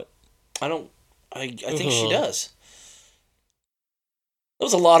doesn't know it? I think she does. That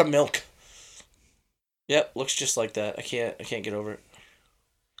was a lot of milk. Yep, looks just like that. I can't get over it.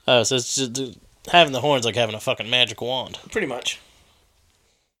 Oh, so it's just... Having the horn's like having a fucking magic wand. Pretty much.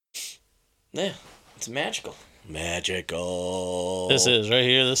 Yeah, it's magical. Magical. This is, right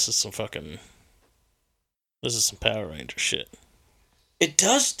here, this is some fucking... This is some Power Ranger shit. It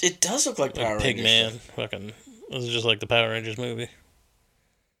does look like Power Rangers. Pigman, fucking... This is just like the Power Rangers movie.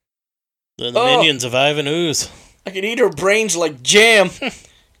 The minions of Ivan Ooze. I can eat her brains like jam.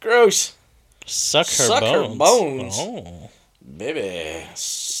 Gross. Suck her bones. Oh. Baby,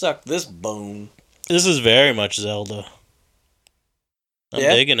 suck this bone. This is very much Zelda. I'm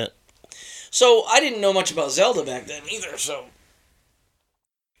digging it. So I didn't know much about Zelda back then either, so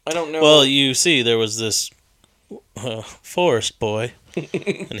I don't know. Well, you see, there was this forest boy,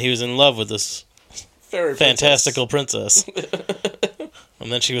 and he was in love with this Fairy fantastical princess.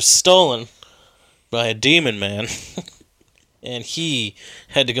 And then she was stolen by a demon man, and he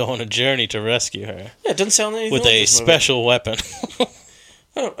had to go on a journey to rescue her. Yeah, it doesn't sound anything with like a this movie. special weapon.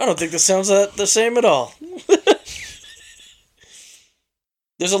 I don't think this sounds the same at all.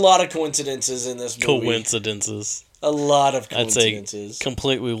 There's a lot of coincidences in this movie. Coincidences. A lot of I'd say coincidences.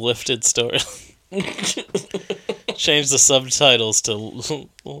 completely lifted story. Change the subtitles to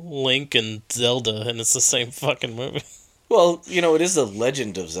Link and Zelda, and it's the same fucking movie. Well, it is the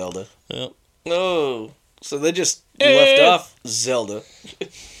Legend of Zelda. Yep. Oh, so they just left off Zelda.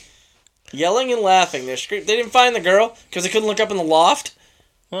 Yelling and laughing. They didn't find the girl because they couldn't look up in the loft.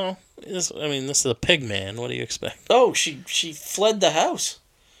 Well, this is a pig man. What do you expect? Oh, she fled the house.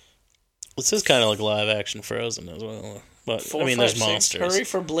 This is kind of like live action Frozen as well. But, 4, 5, there's 6, monsters. Hurry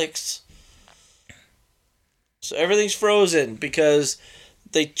for Blix. So everything's frozen because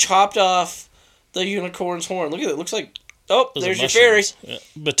they chopped off the unicorn's horn. Look at it. It looks like... Oh, Those there's are your fairy. mushrooms. Yeah.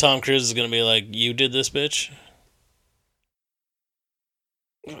 But Tom Cruise is going to be like, you did this, bitch?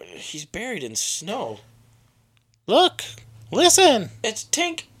 He's buried in snow. Look! Listen! It's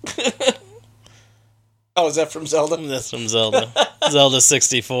Tink. Oh, is that from Zelda? That's from Zelda. Zelda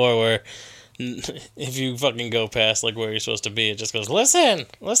 64, where if you fucking go past like where you're supposed to be, it just goes, listen,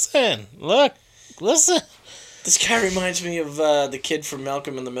 look, listen. This guy reminds me of the kid from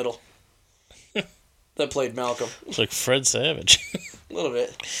Malcolm in the Middle that played Malcolm. It's like Fred Savage. A little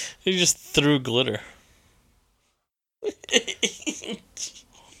bit. He just threw glitter.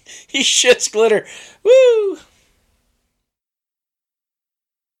 He shits glitter. Woo!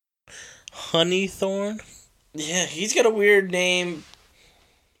 Honeythorn? Yeah, he's got a weird name.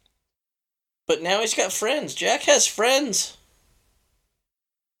 But now he's got friends. Jack has friends.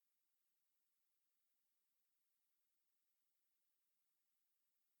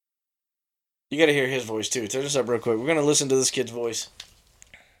 You gotta hear his voice too. Turn this up real quick. We're gonna listen to this kid's voice.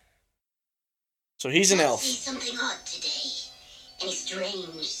 So he's an I elf. see something odd today. Any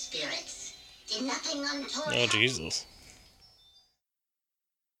strange spirits? Did nothing untoward Oh, happen? Jesus.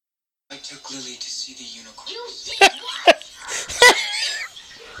 I took Lily to see the unicorn. You did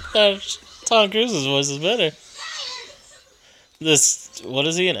what? Tom Cruise's voice is better. What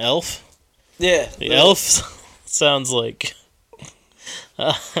is he, an elf? Yeah. The elf sounds like,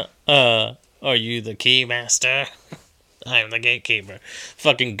 are you the keymaster? I'm the gatekeeper.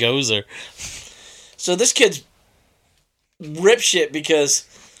 Fucking Gozer. So this kid's rip shit because,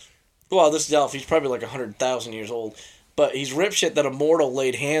 well, this is elf. He's probably like 100,000 years old, but he's rip shit that a mortal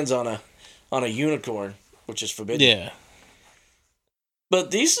laid hands on a unicorn, which is forbidden. Yeah. But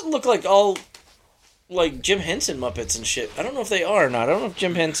these look like all like Jim Henson Muppets and shit. I don't know if they are or not. I don't know if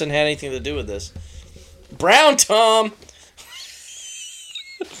Jim Henson had anything to do with this. Brown Tom.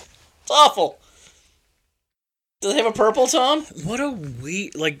 It's awful. Do they have a purple Tom? What a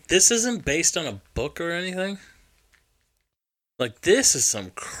this isn't based on a book or anything? Like, this is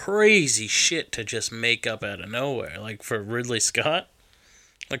some crazy shit to just make up out of nowhere. Like, for Ridley Scott?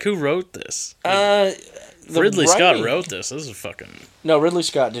 Like, who wrote this? Ridley Scott wrote this. This is fucking... No, Ridley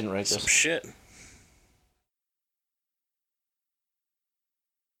Scott didn't write this. Some shit.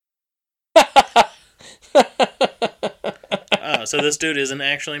 So this dude isn't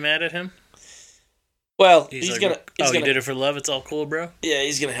actually mad at him? Well, he's you gonna... you did it for love? It's all cool, bro? Yeah,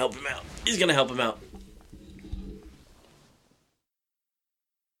 he's gonna help him out. He's gonna help him out.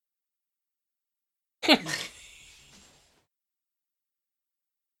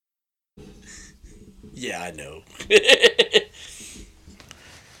 Yeah, I know.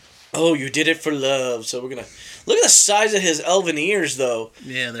 Oh, you did it for love. So we're gonna look at the size of his elven ears, though.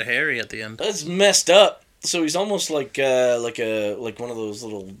 Yeah, they're hairy at the end. That's messed up. So he's almost like one of those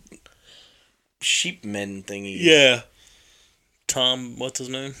little sheep men thingies. Yeah. Tom, what's his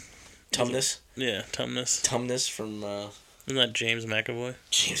name? Tumnus. Yeah, Tumnus. Tumnus from. Isn't that James McAvoy?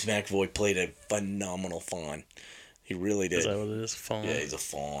 James McAvoy played a phenomenal fawn. He really did. Is that what it is? Fawn? Yeah, he's a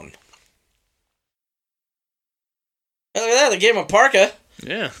fawn. Hey, look at that. They gave him a parka.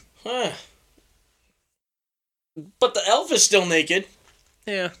 Yeah. Huh. But the elf is still naked.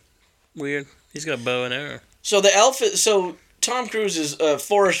 Yeah. Weird. He's got a bow and arrow. So the elf is... So Tom Cruise is a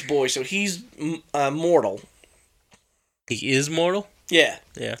forest boy, so he's mortal. He is mortal? Yeah.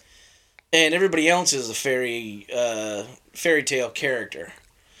 Yeah. And everybody else is a fairy tale character.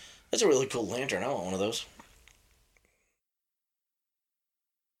 That's a really cool lantern. I want one of those.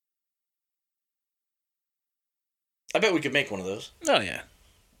 I bet we could make one of those. Oh, yeah.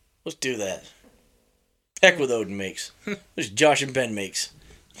 Let's do that. Heck with Odin makes. Which Josh and Ben makes.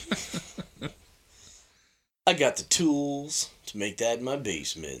 I got the tools to make that in my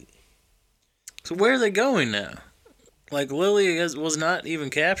basement. So where are they going now? Like, Lily was not even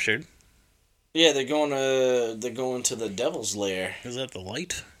captured. Yeah, they're going to the Devil's Lair. Is that the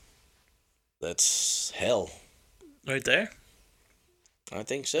light? That's hell. Right there? I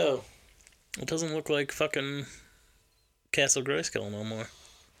think so. It doesn't look like fucking Castle Grayskull no more.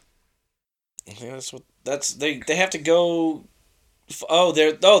 I think they have to go.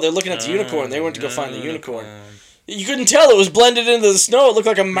 They're looking at the unicorn. They went to go find the unicorn. You couldn't tell it was blended into the snow. It looked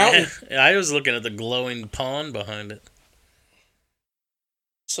like a mountain. Yeah, I was looking at the glowing pond behind it.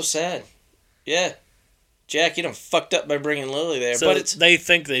 So sad. Yeah. Jack, you done fucked up by bringing Lily there. So but they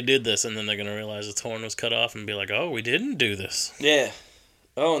think they did this, and then they're going to realize its horn was cut off and be like, oh, we didn't do this. Yeah.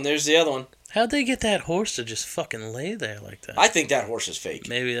 Oh, and there's the other one. How'd they get that horse to just fucking lay there like that? I think that horse is fake.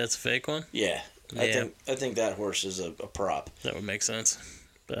 Maybe that's a fake one? Yeah. I think that horse is a prop. That would make sense.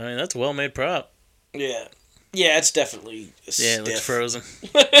 But, I mean, that's a well-made prop. Yeah. Yeah, it's definitely stiff. It looks frozen.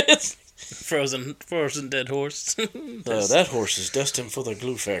 Frozen dead horse. That horse is destined for the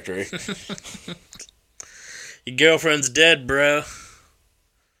glue factory. Your girlfriend's dead, bro.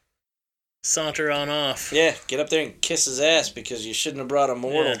 Saunter on off. Yeah, get up there and kiss his ass because you shouldn't have brought a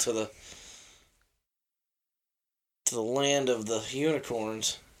mortal to the land of the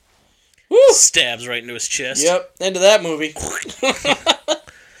unicorns. Woo! Stabs right into his chest. Yep, end of that movie.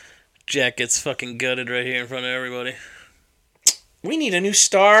 Jack gets fucking gutted right here in front of everybody. We need a new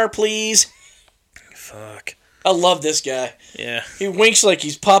star, please. Fuck. I love this guy. Yeah. He winks like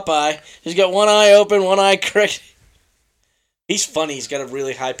he's Popeye. He's got one eye open, one eye correct. He's funny. He's got a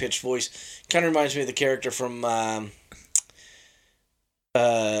really high-pitched voice. Kind of reminds me of the character from the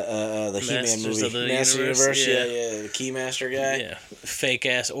He-Man movie. Of the Master Universe. Yeah, the Keymaster guy. Yeah.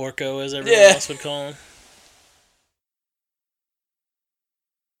 Fake-ass Orko, as everyone else would call him.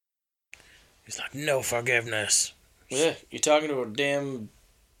 He's like, no forgiveness. Yeah, you're talking to a damn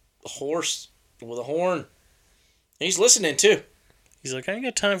horse with a horn. He's listening, too. He's like, I ain't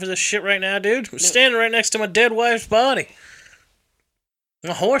got time for this shit right now, dude. I'm standing right next to my dead wife's body.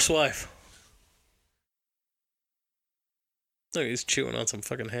 My horse wife. Look, he's chewing on some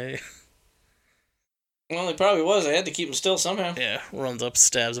fucking hay. Well, he probably was. I had to keep him still somehow. Yeah, runs up,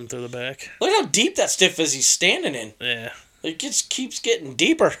 stabs him through the back. Look how deep that stiff is he's standing in. Yeah. It just keeps getting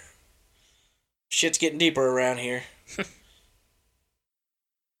deeper. Shit's getting deeper around here.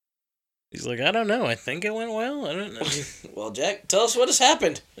 He's like, I don't know. I think it went well. I don't know. Well, Jack, tell us what has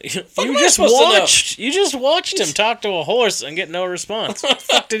happened. You just watched him talk to a horse and get no response. What the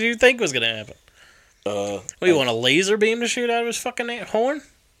fuck did you think was gonna happen? You want a laser beam to shoot out of his fucking horn?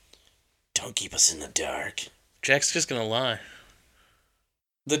 Don't keep us in the dark. Jack's just gonna lie.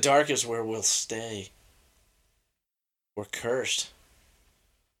 The dark is where we'll stay. We're cursed.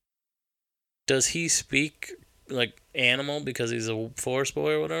 Does he speak like animal because he's a forest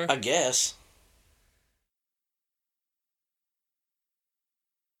boy or whatever? I guess.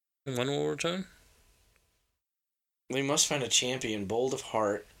 And when will we return? We must find a champion, bold of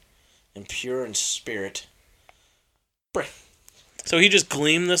heart and pure in spirit. So he just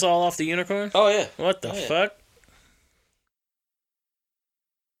gleamed this all off the unicorn? Oh, yeah. What the fuck?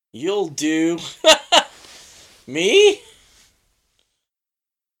 You'll do. Me?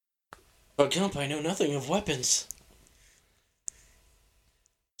 But Gump, I know nothing of weapons.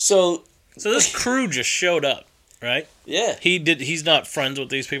 So this crew just showed up, right? Yeah. He's not friends with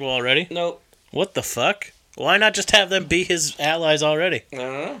these people already? Nope. What the fuck? Why not just have them be his allies already? I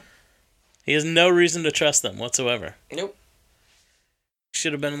don't know. He has no reason to trust them whatsoever. Nope.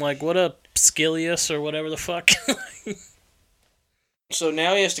 Should have been like, what up, Skilius, or whatever the fuck? So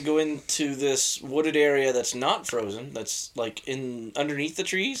now he has to go into this wooded area that's not frozen, that's like in underneath the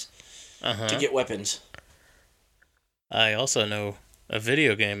trees, to get weapons. I also know a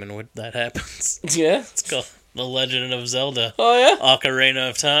video game in which that happens. Yeah? It's called The Legend of Zelda. Oh, yeah? Ocarina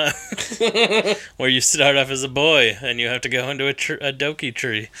of Time. Where you start off as a boy, and you have to go into a Doki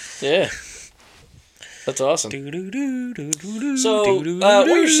tree. Yeah. That's awesome. So, what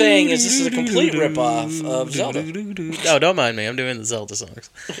you're saying is this is a complete ripoff of Zelda. Oh, don't mind me. I'm doing the Zelda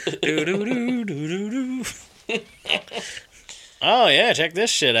songs. Oh, yeah. Check this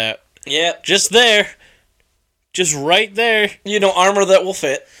shit out. Yeah. Just there. Just right there. You know, armor that will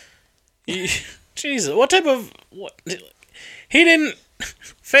fit. Jesus. What type of... He didn't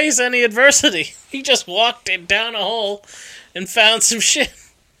face any adversity. He just walked down a hole and found some shit.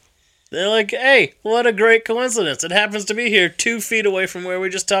 They're like, hey, what a great coincidence. It happens to be here 2 feet away from where we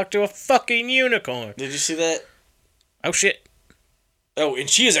just talked to a fucking unicorn. Did you see that? Oh, shit. Oh, and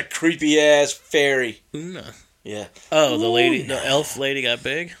she is a creepy ass fairy. Una. Yeah. Oh, the elf lady got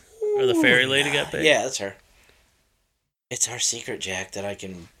big? Or the fairy lady got big? Yeah, that's her. It's our secret, Jack, that I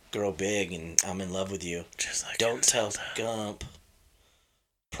can grow big and I'm in love with you. Just like Don't tell Gump.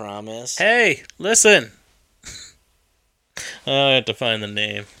 Promise. Hey, listen. I have to find the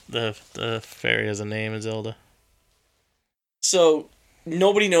name. The fairy has a name in Zelda. So,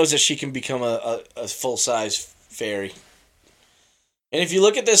 nobody knows that she can become a full-size fairy. And if you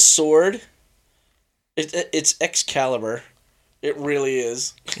look at this sword, it's Excalibur. It really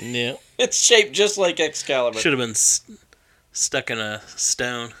is. Yeah. It's shaped just like Excalibur. Should have been stuck in a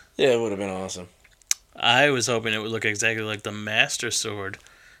stone. Yeah, it would have been awesome. I was hoping it would look exactly like the Master Sword,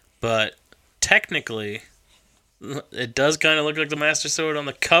 but technically, it does kind of look like the Master Sword on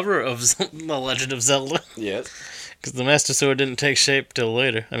the cover of The Legend of Zelda. Yes. Because the Master Sword didn't take shape till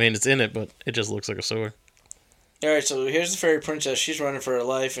later. I mean, it's in it, but it just looks like a sword. Alright, so here's the fairy princess. She's running for her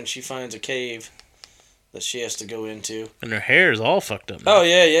life, and she finds a cave that she has to go into. And her hair is all fucked up now. Oh,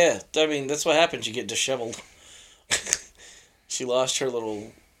 yeah. I mean, that's what happens. You get disheveled. She lost her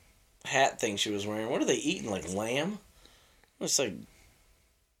little hat thing she was wearing. What are they eating, like lamb? It's like...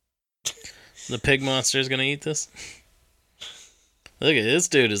 The pig monster is going to eat this? Look at this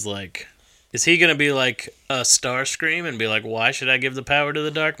dude is like... Is he going to be like a Starscream and be like, why should I give the power to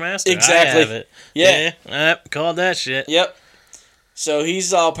the Dark Master? Exactly. I have it. Yeah. Called that shit. Yep. So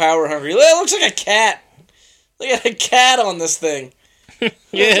he's all power hungry. It looks like a cat. Look at a cat on this thing. Yeah,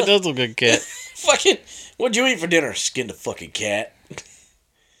 it does look like a cat. Fucking, what'd you eat for dinner? Skinned a fucking cat.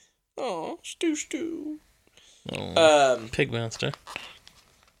 Oh, stew. Oh, pig monster.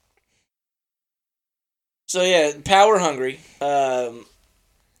 So yeah, power hungry.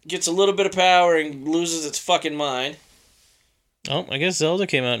 Gets a little bit of power and loses its fucking mind. Oh, I guess Zelda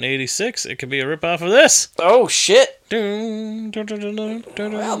came out in 86. It could be a ripoff of this. Oh, shit. Well,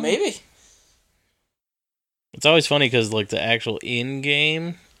 Well, maybe. It's always funny because, like, the actual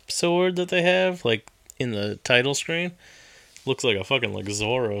in-game sword that they have, like, in the title screen, looks like a fucking, like,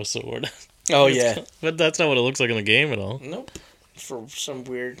 Zorro sword. Oh, yeah. But that's not what it looks like in the game at all. Nope. For some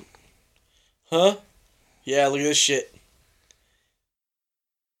weird... Huh? Yeah, look at this shit.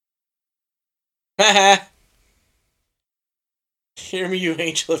 Haha. Hear me, you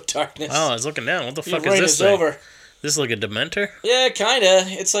angel of darkness. Oh, I was looking down. What the fuck Your is reign this is thing? over. This is like a Dementor? Yeah, kinda.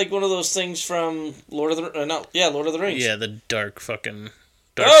 It's like one of those things from Lord of the Rings. Yeah, the dark fucking...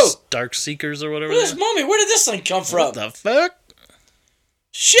 Dark Seekers or whatever. Look at this mummy. Where did this thing come from? What the fuck?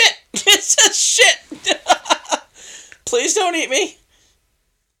 Shit! It says shit! Please don't eat me.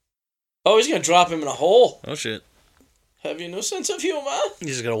 Oh, he's gonna drop him in a hole. Oh, shit. Have you no sense of humor? He's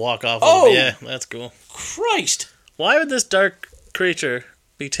just gonna walk off. Oh! Yeah, that's cool. Christ! Why would this dark creature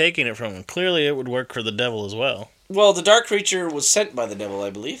be taking it from him? Clearly it would work for the devil as well. Well, the dark creature was sent by the devil, I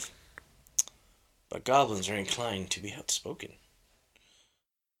believe. But goblins are inclined to be outspoken.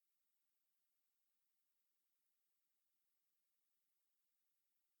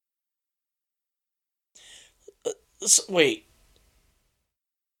 Wait.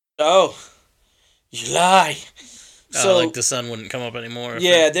 Oh. You lie. So, like the sun wouldn't come up anymore.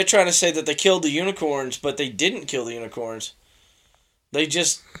 Yeah, they're trying to say that they killed the unicorns, but they didn't kill the unicorns. They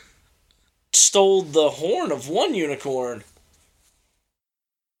just stole the horn of one unicorn.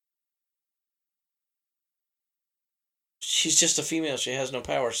 She's just a female. She has no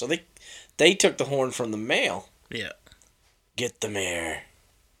power. So they took the horn from the male. Yeah. Get the mare.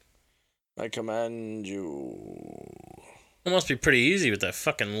 I command you. It must be pretty easy with that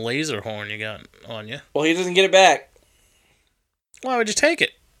fucking laser horn you got on you. Well, he doesn't get it back. Why would you take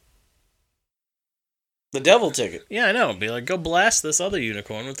it? The devil took it. Yeah, I know. It'd be like, go blast this other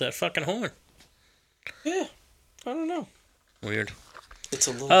unicorn with that fucking horn. Yeah. I don't know. Weird. It's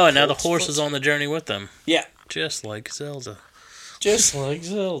a little. Oh, and now the horse is on the journey with them. Yeah. Just like Zelda. Just like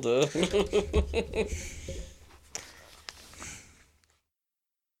Zelda.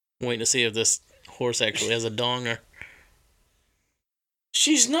 Waiting to see if this horse actually has a donger.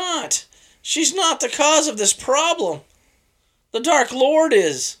 She's not. She's not the cause of this problem. The Dark Lord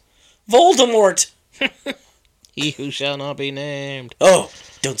is. Voldemort. He who shall not be named. Oh,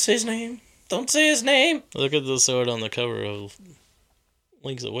 don't say his name. Don't say his name. Look at the sword on the cover of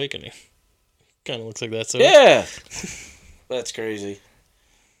Link's Awakening. Kind of looks like that sword. Yeah. That's crazy.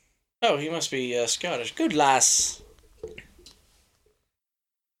 Oh, he must be Scottish. Good lass.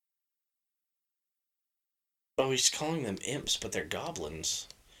 Oh, he's calling them imps, but they're goblins.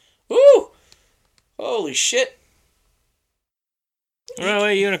 Woo! Holy shit. Run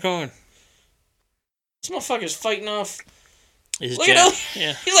away, unicorn. This motherfucker's fighting off. Look at him.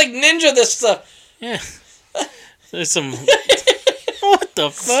 Yeah. He like ninja this stuff. Yeah. There's some What the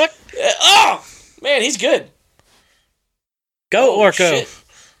fuck? Oh! Man, he's good. Go, Oh, Orko. shit.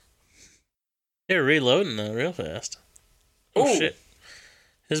 They're reloading though real fast. Oh, Ooh. shit.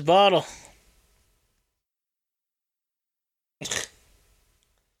 His bottle.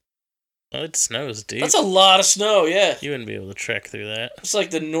 Oh, it snows deep. That's a lot of snow, yeah. You wouldn't be able to trek through that. It's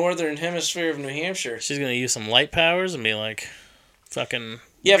like the northern hemisphere of New Hampshire. She's gonna use some light powers and be like, fucking...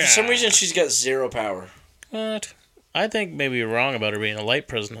 Yeah, for some reason she's got zero power. What? I think maybe you're wrong about her being a light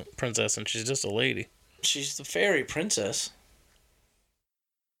princess and she's just a lady. She's the fairy princess.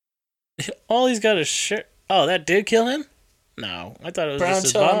 All he's got is shirt. Oh, that did kill him? No, I thought it was Brown just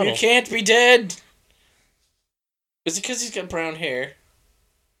his Tom, bottle. you can't be dead. Is it because he's got brown hair?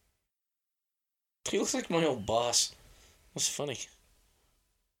 He looks like my old boss. That's funny.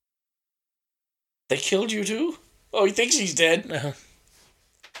 They killed you too? Oh, he thinks he's dead. No.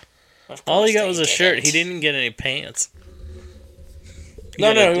 Of All he course got was they a shirt. didn't. He didn't get any pants.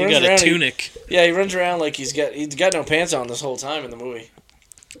 No, he You runs got a around, tunic. Yeah, he runs around like he's got no pants on this whole time in the movie.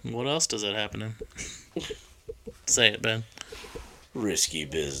 What else does that happen in? Say it, Ben. Risky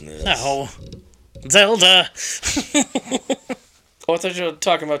business. Oh, Zelda. Oh, I thought you were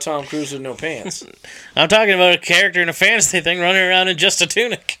talking about Tom Cruise with no pants. I'm talking about a character in a fantasy thing running around in just a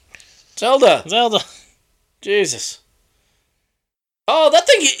tunic. Zelda. Zelda. Jesus. Oh, that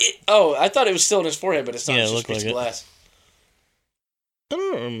thing. Oh, I thought it was still in his forehead, but it's not. Yeah, It's it just looked piece of like it. glass. I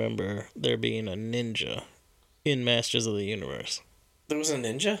don't remember there being a ninja in Masters of the Universe. There was a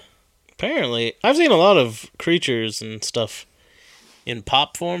ninja? Apparently, I've seen a lot of creatures and stuff in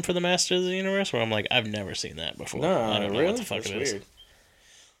pop form for the Masters of the Universe where I'm like, I've never seen that before. No, I don't know really? what the fuck That's it is. weird.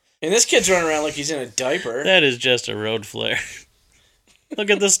 And this kid's running around like he's in a diaper. That is just a road flare. Look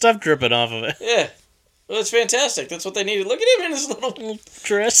at the stuff dripping off of it. Yeah. Well, it's fantastic. That's what they needed. Look at him in his little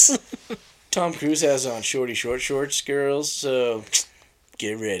dress. Tom Cruise has on shorty short shorts, girls, so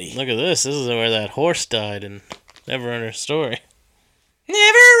get ready. Look at this. This is where that horse died in Neverending Story.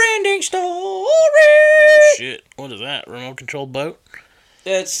 Never-ending story! Oh, shit. What is that? Remote controlled boat?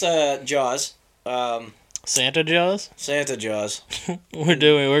 That's Jaws. Santa Jaws? Santa Jaws. We're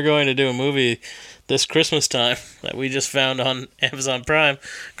going to do a movie this Christmas time that we just found on Amazon Prime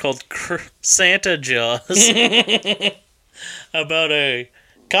called Santa Jaws about a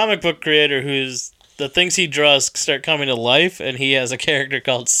comic book creator who's the things he draws start coming to life, and he has a character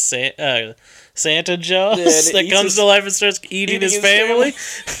called Santa Jaws that comes to life and starts eating his family.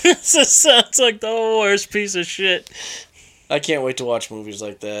 This sounds like the worst piece of shit. I can't wait to watch movies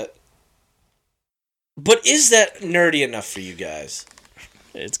like that. But is that nerdy enough for you guys?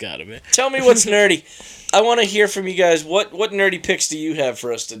 It's gotta be. Tell me what's nerdy. I want to hear from you guys. What nerdy picks do you have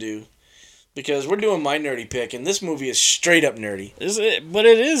for us to do? Because we're doing my nerdy pick, and this movie is straight up nerdy. Is it? But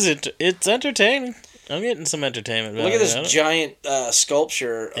it is. It's entertaining. I'm getting some entertainment value. Look at this giant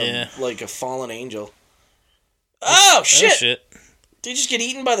sculpture of like a fallen angel. Oh shit! Did you just get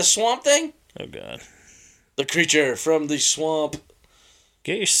eaten by the swamp thing? Oh god! The creature from the swamp.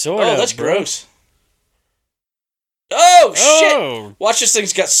 Get your sword out, that's bro. gross. Oh shit! Oh. Watch, this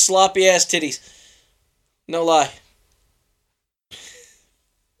thing's got sloppy ass titties. No lie.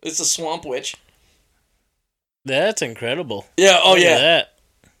 It's a swamp witch. That's incredible. Yeah. Oh Look yeah. At that.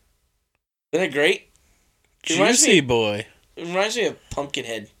 Isn't it great? It reminds Juicy me- boy. It reminds me of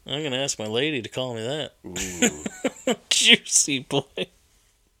Pumpkinhead. I'm gonna ask my lady to call me that. Juicy boy.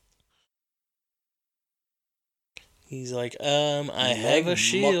 He's like, I have a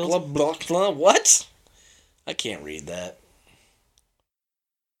shield. What? I can't read that.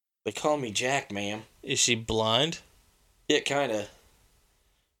 They call me Jack, ma'am. Is she blind? Yeah, kinda.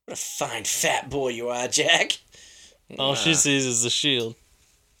 What a fine fat boy you are, Jack. All she sees is the shield.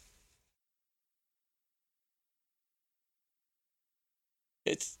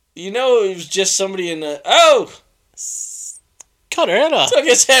 It's, you know, it was just somebody in the... Oh! Cut her head off. Took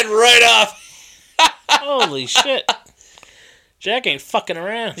his head right off. Holy shit. Jack ain't fucking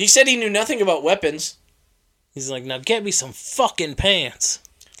around. He said he knew nothing about weapons. He's like, now get me some fucking pants.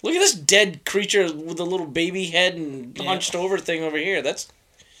 Look at this dead creature with a little baby head and hunched over thing over here. That's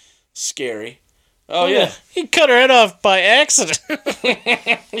scary. Oh, yeah. He cut her head off by accident.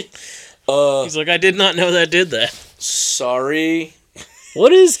 He's like, I did not know that did that. Sorry.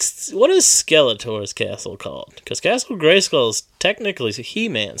 What is Skeletor's castle called? Because Castle Grayskull is technically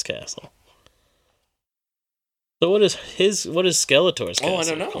He-Man's castle. So what is Skeletor's castle I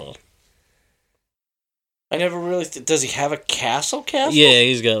don't know. called? I never really... does he have a castle? Yeah,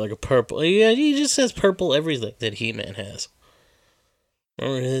 he's got like a purple... Yeah, he just has purple everything that He-Man has.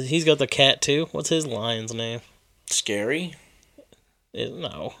 Remember, he's got the cat too. What's his lion's name? Scary?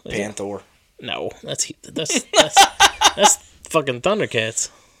 No. Panther. No, that's fucking Thundercats.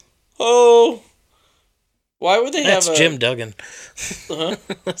 Oh. Why would they That's have Jim Duggan. Uh-huh.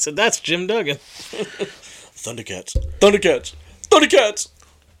 I said, that's Jim Duggan. Thundercats. Thundercats. Thundercats.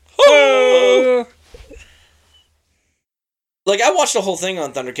 Oh! Like, I watched the whole thing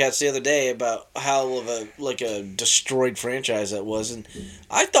on Thundercats the other day about how of a destroyed franchise that was, and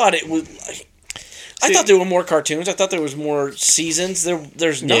I thought it was... I thought there were more cartoons. I thought there was more seasons.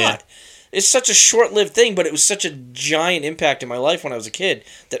 There's not. Yeah. It's such a short-lived thing, but it was such a giant impact in my life when I was a kid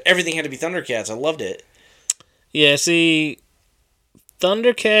that everything had to be Thundercats. I loved it. Yeah, see,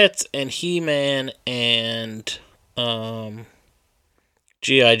 Thundercats and He-Man and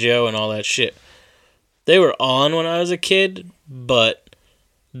G.I. Joe and all that shit, they were on when I was a kid, but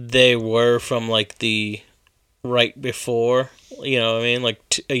they were from, like, the right before, you know what I mean? Like,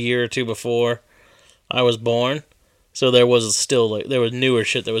 a year or two before I was born. So there was still, like, there was newer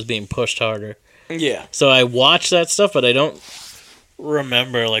shit that was being pushed harder. Yeah. So I watched that stuff, but I don't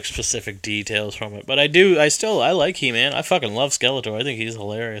remember, like, specific details from it. But I like He-Man. I fucking love Skeletor. I think he's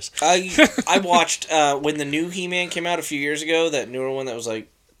hilarious. I watched when the new He-Man came out a few years ago, that newer one that was, like,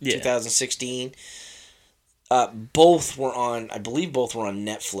 2016. I believe both were on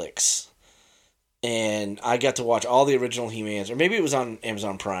Netflix. And I got to watch all the original He-Mans, or maybe it was on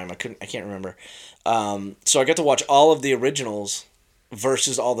Amazon Prime. I can't remember. So I got to watch all of the originals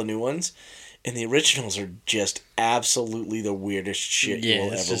versus all the new ones, and the originals are just absolutely the weirdest shit you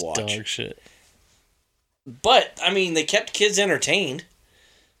will ever watch. Dog shit. But I mean, they kept kids entertained,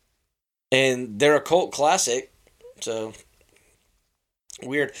 and they're a cult classic. So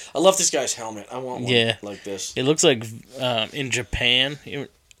weird. I love this guy's helmet. I want one like this. It looks like in Japan.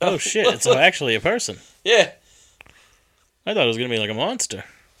 Oh shit! It's actually a person. Yeah. I thought it was gonna be like a monster.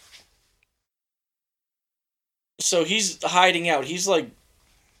 So he's hiding out. He's like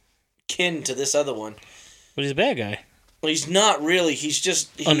kin to this other one. But he's a bad guy. Well, he's not really. He's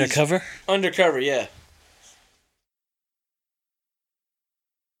undercover. Undercover, yeah.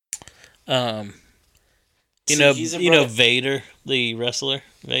 You know Vader, the wrestler,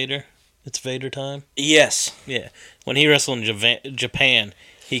 Vader. It's Vader time. Yes. Yeah. When he wrestled in Japan,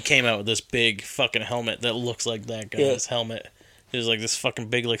 he came out with this big fucking helmet that looks like that guy's helmet. It was like this fucking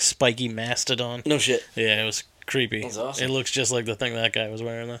big, like, spiky mastodon. No shit. Yeah, it was creepy. That's awesome. It looks just like the thing that guy was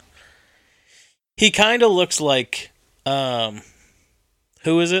wearing, though. He kind of looks like,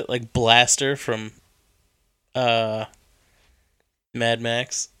 who is it? Like Blaster from, Mad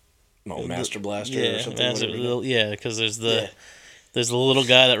Max. Oh, Master Blaster or something. Because there's the little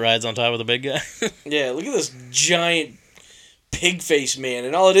guy that rides on top of the big guy. Yeah, look at this giant pig face man,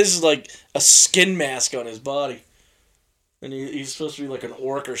 and all it is like a skin mask on his body. And he's supposed to be like an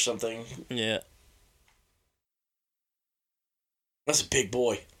orc or something. Yeah. That's a big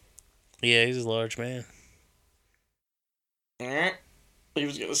boy. Yeah, he's a large man. He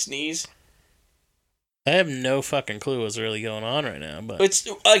was gonna sneeze. I have no fucking clue what's really going on right now, but it's,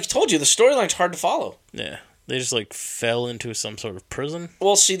 I told you, the storyline's hard to follow. Yeah. They just, like, fell into some sort of prison.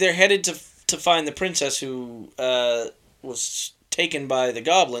 Well, see, they're headed to find the princess who was taken by the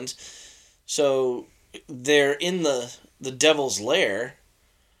goblins. So they're in the devil's lair.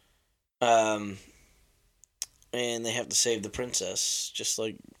 And they have to save the princess, just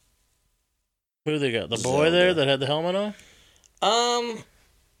like... Who they got? The boy there that had the helmet on?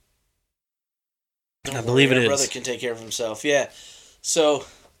 I believe it is. Brother can take care of himself, yeah. So...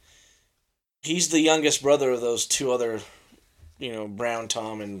 he's the youngest brother of those two other, Brown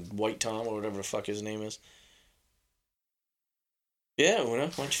Tom and White Tom, or whatever the fuck his name is. Yeah, Una, why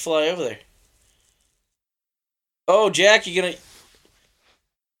don't you fly over there? Oh, Jack,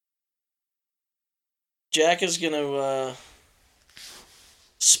 Jack is gonna,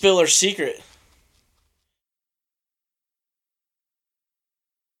 spill her secret.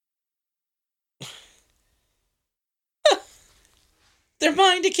 They're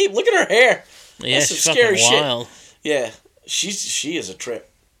mine to keep. Look at her hair. Yeah, that's she's some scary fucking wild. Shit. Yeah, she is a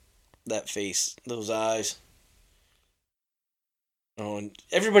trip. That face, those eyes. Oh, and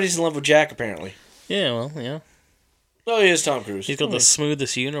everybody's in love with Jack apparently. Yeah, well, yeah. Oh, he is Tom Cruise. He's got the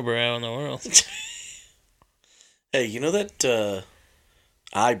smoothest unibrow in the world. Hey, you know that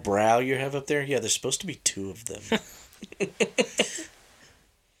eyebrow you have up there? Yeah, there's supposed to be two of them.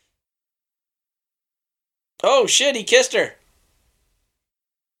 Oh shit! He kissed her.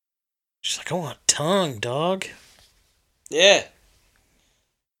 She's like, I want tongue, dog. Yeah.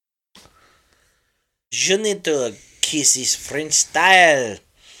 Je need to kiss his French style.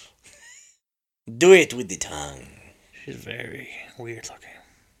 Do it with the tongue. She's very weird looking.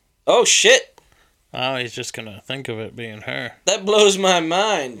 Oh, shit. Oh, he's just gonna think of it being her. That blows my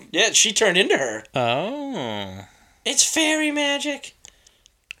mind. Yeah, she turned into her. Oh. It's fairy magic.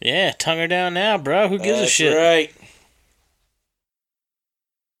 Yeah, tongue her down now, bro. Who gives a shit? That's right.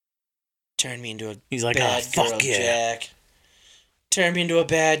 Turn me into a He's like, bad girl, fuck yeah. Jack. Turn me into a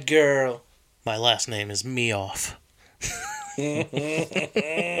bad girl. My last name is Meoff.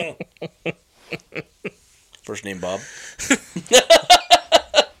 First name Bob.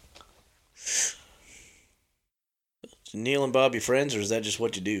 Is Neil and Bob your friends, or is that just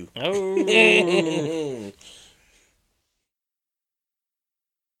what you do? Oh.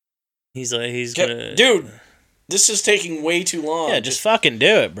 He's gonna... Dude, this is taking way too long. Yeah, just fucking do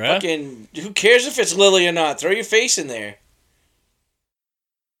it, bro. Fucking, who cares if it's Lily or not? Throw your face in there.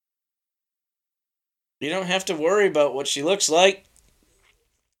 You don't have to worry about what she looks like.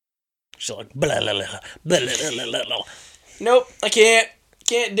 She's like, blah, blah, blah, blah, blah, blah, blah. Nope, I can't.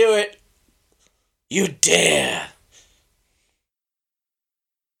 Can't do it. You dare.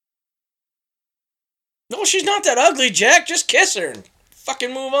 No, she's not that ugly, Jack. Just kiss her and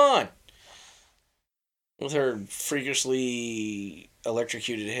fucking move on. With her freakishly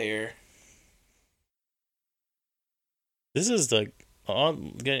electrocuted hair. This is like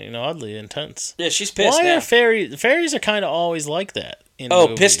getting oddly intense. Yeah, she's pissed. Why now. are fairies are kind of always like that in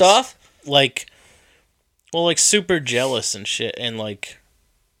movies. Pissed off? Like super jealous and shit, and like...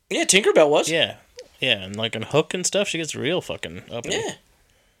 Yeah, Tinkerbell was. Yeah, and like in Hook and stuff, she gets real fucking uppity. Yeah.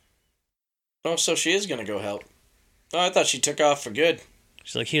 Oh, so she is gonna go help. Oh, I thought she took off for good.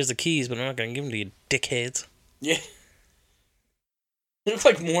 She's like, here's the keys, but I'm not gonna give them to you, dickheads. Yeah. You look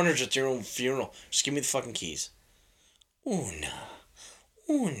like mourners at your own funeral. Just give me the fucking keys. Una.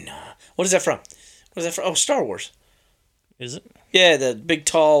 What is that from? Oh, Star Wars. Is it? Yeah, the big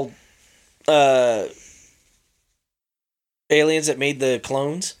tall aliens that made the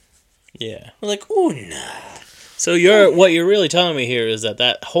clones. Yeah. We're like, Una. So what you're really telling me here is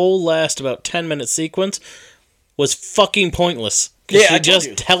that whole last about 10-minute sequence was fucking pointless. Yeah, she I told just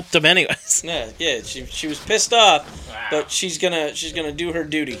you. helped them anyways. Yeah. She was pissed off, but she's gonna do her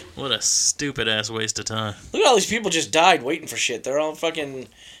duty. What a stupid ass waste of time. Look at all these people just died waiting for shit. They're all fucking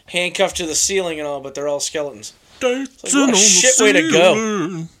handcuffed to the ceiling and all, but they're all skeletons. It's like, what a shit way to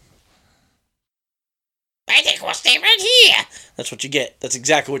go. I think we'll stay right here. That's what you get. That's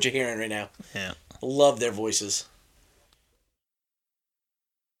exactly what you're hearing right now. Yeah. Love their voices.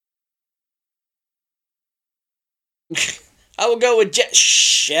 I will go with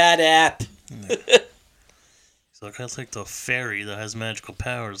Shut up. He's like, I like the fairy that has magical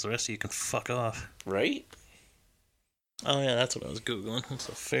powers. The rest of you can fuck off. Right? Oh, yeah, that's what I was Googling. What's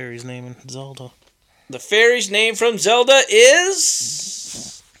the fairy's name in Zelda? The fairy's name from Zelda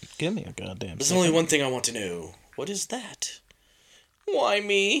is... Give me a goddamn There's second. only one thing I want to know. What is that? Why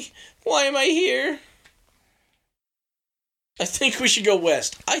me? Why am I here? I think we should go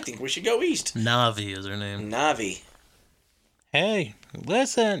west. I think we should go east. Navi is her name. Navi. Hey,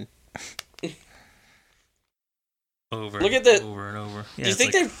 listen. Look at the... Over and over. Yeah, do you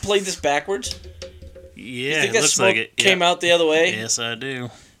think they played this backwards? Yeah, you think it that looks smoke like it. came out the other way? Yes, I do.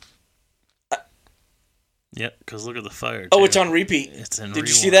 Yep, because look at the fire. Oh, too. it's on repeat. It's in Did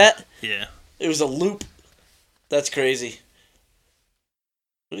you see rewind. that? Yeah. It was a loop. That's crazy.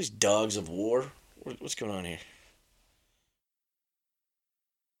 What are these dogs of war? What's going on here?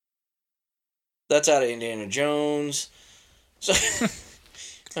 That's out of Indiana Jones. So,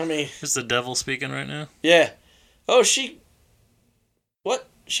 I mean... Is the devil speaking right now? Yeah. Oh, what?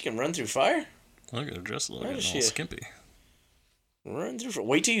 She can run through fire? Look at her dress looking all she? skimpy. Run through fire.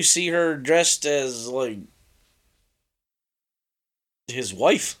 Wait till you see her dressed as, like... his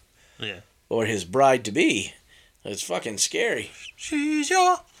wife. Yeah. Or his bride-to-be. It's fucking scary. She's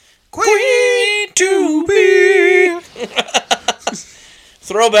your queen to be.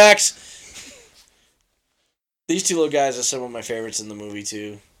 Throwbacks. These two little guys are some of my favorites in the movie,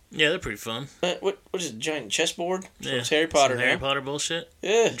 too. Yeah, they're pretty fun. What is it, giant chessboard? Yeah. It's Harry Potter Some Harry now. Potter bullshit.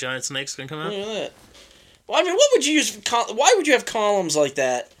 Yeah. Giant snakes can come out. Look at that. Well, I mean, what would you use... why would you have columns like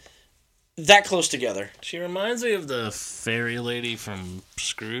that close together? She reminds me of the fairy lady from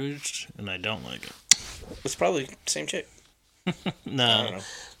Scrooge, and I don't like it. It's probably the same chick. No. I don't know.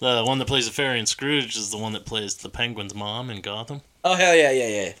 The one that plays the fairy in Scrooge is the one that plays the Penguin's mom in Gotham. Oh, hell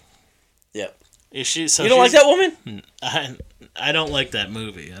yeah. Yep. Is she? So you don't like that woman? I don't like that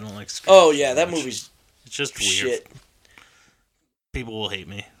movie. I don't like Scrooge. Oh, yeah, that movie's... It's just weird. Shit. People will hate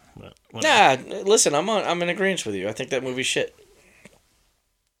me. But whatever. Nah, listen, I'm in agreement with you. I think that movie's shit.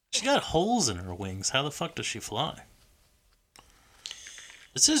 She got holes in her wings. How the fuck does she fly?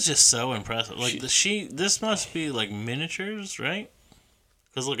 This is just so impressive. Like this must be like miniatures, right?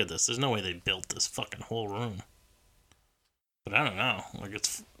 Because look at this. There's no way they built this fucking whole room. But I don't know. Like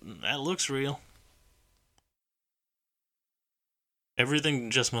that looks real. Everything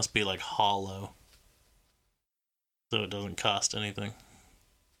just must be like hollow. So it doesn't cost anything.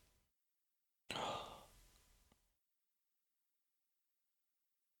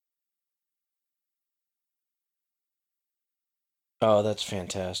 Oh, that's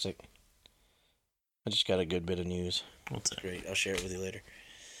fantastic. I just got a good bit of news. What's that? Great. I'll share it with you later.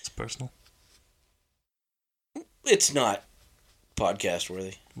 It's personal. It's not podcast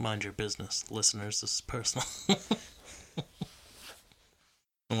worthy. Mind your business, listeners. This is personal.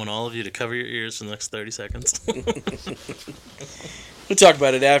 I want all of you to cover your ears for the next 30 seconds. We'll talk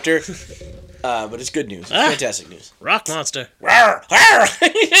about it after. But it's good news. It's fantastic news. Rock monster. Rawr, rawr.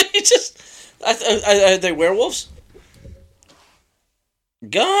 It's just... Are they werewolves?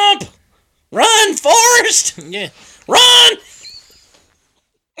 Gump! Run, Forrest! Yeah. Run!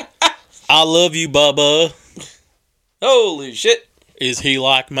 I love you, Bubba. Holy shit. Is he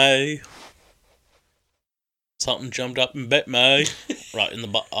like me? Something jumped up and bit me. Right in the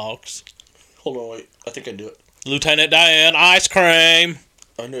buttocks. Hold on, wait. I think I do it. Lieutenant Dan, ice cream.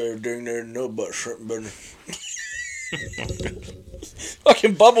 I never dang there no butt shrimp burner.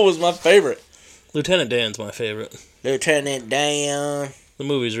 Fucking Bubba was my favorite. Lieutenant Dan's my favorite. Lieutenant Dan. The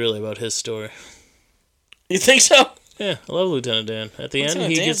movie's really about his story. You think so? Yeah, I love Lieutenant Dan. At the end,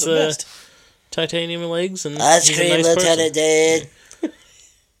 he Dan's gets the best. titanium legs and Ice he's a cream, nice Lieutenant person. Dan.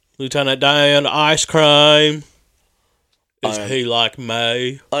 Lieutenant Dan, ice cream. Is I am- he like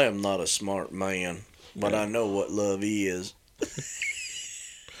me? I am not a smart man, but I know what love is.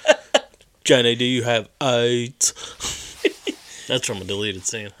 Jenny, do you have AIDS? That's from a deleted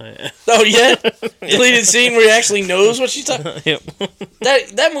scene. Oh, yeah? Deleted scene where he actually knows what she's talking about? Yep.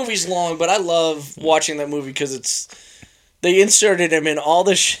 That movie's long, but I love watching that movie because they inserted him in all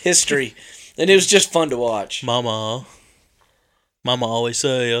this history, and it was just fun to watch. Mama always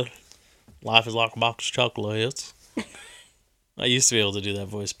said, life is like a box of chocolates. I used to be able to do that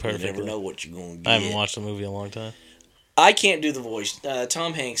voice perfectly. You never know what you're going to get. I haven't watched the movie in a long time. I can't do the voice.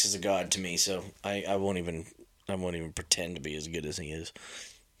 Tom Hanks is a god to me, so I won't even pretend to be as good as he is.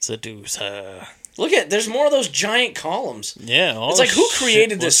 Seducer. Look at, there's more of those giant columns. Yeah, it's like, who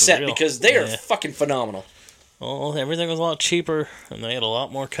created this set? Real. Because they are fucking phenomenal. Well, everything was a lot cheaper, and they had a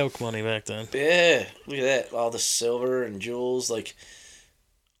lot more Coke money back then. Yeah, look at that. All the silver and jewels. Like,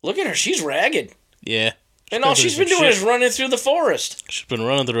 look at her. She's ragged. Yeah. And all she's been doing is running through the forest. She's been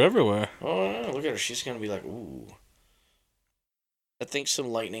running through everywhere. Oh, yeah, look at her. She's going to be like, ooh. I think some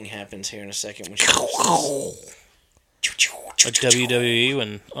lightning happens here in a second. When she Like WWE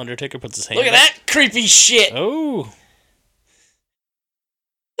when Undertaker puts his hand Look at up. that creepy shit. Oh.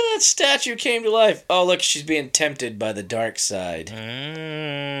 That statue came to life. Oh, look, she's being tempted by the dark side.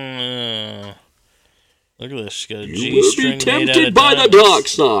 Look at this. She's got a You will G-string be tempted made out of by the diamonds. dark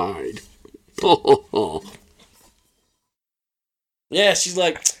side. Yeah, she's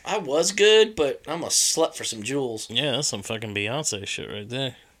like, I was good, but I'm a slut for some jewels. Yeah, that's some fucking Beyonce shit right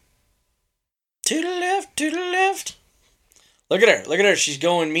there. To the left, to the left. Look at her. Look at her. She's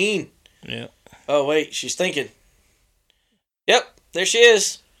going mean. Yeah. Oh, wait. She's thinking. Yep. There she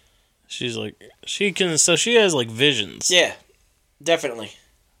is. She's like, she has like visions. Yeah. Definitely.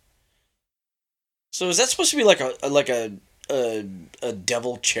 So is that supposed to be like a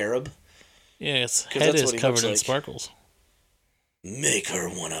devil cherub? Yeah, its 'Cause head that's is what he covered looks in like. sparkles. Make her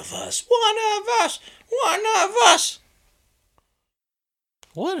one of us. One of us. One of us.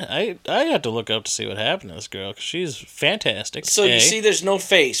 What? I have to look up to see what happened to this girl, because she's fantastic. So you see there's no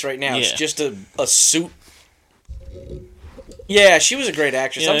face right now. It's Yeah. just a suit. Yeah, she was a great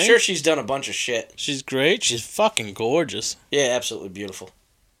actress. I'm Yeah. sure she's done a bunch of shit. She's great. She's fucking gorgeous. Yeah, absolutely beautiful.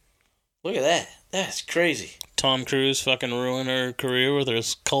 Look at that. That's crazy. Tom Cruise fucking ruined her career with her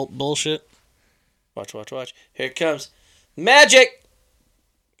cult bullshit. Watch, watch, watch. Here it comes. Magic!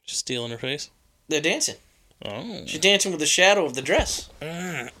 She's stealing her face. They're dancing. Oh. She's dancing with the shadow of the dress.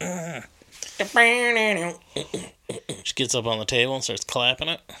 She gets up on the table and starts clapping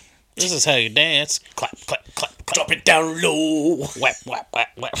it. This is how you dance. Clap, clap, clap, clap. Drop it down low. Whap, whap,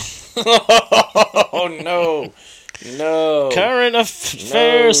 whap, whap. Oh, no. No. Current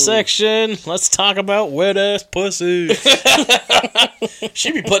affairs section. Let's talk about wet ass pussy.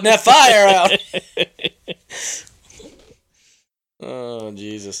 She be putting that fire out. Oh,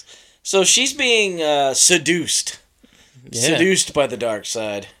 Jesus. So she's being seduced. Yeah. Seduced by the dark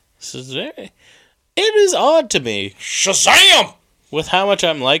side. It is odd to me. Shazam! With how much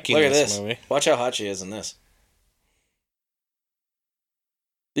I'm liking Look at this this. movie. Watch how hot she is in this.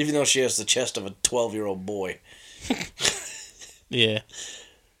 Even though she has the chest of a 12-year-old boy. Yeah.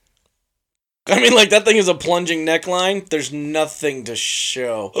 I mean, like, that thing is a plunging neckline. There's nothing to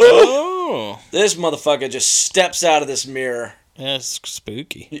show. Oh. This motherfucker just steps out of this mirror. Yeah, it's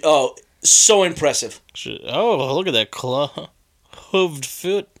spooky. Oh, so impressive. Oh, look at that hooved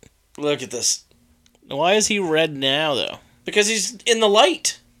foot. Look at this. Why is he red now, though? Because he's in the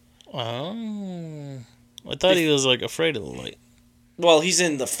light. Oh. I thought he was, like, afraid of the light. Well, he's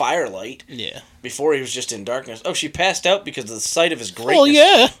in the firelight. Yeah. Before he was just in darkness. Oh, she passed out because of the sight of his greatness. Well,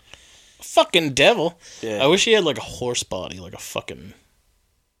 yeah. Fucking devil. Yeah. I wish he had, like, a horse body, like a fucking...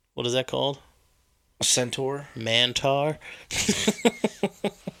 What is that called? A centaur? Mantar?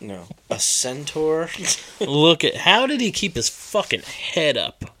 No. A centaur? Look at... How did he keep his fucking head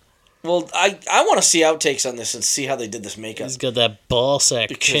up? Well, I want to see outtakes on this and see how they did this makeup. He's got that ball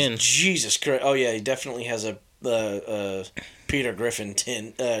sack chin. Jesus Christ. Oh, yeah, he definitely has a Peter Griffin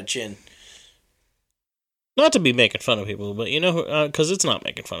chin. Not to be making fun of people, but you know, because it's not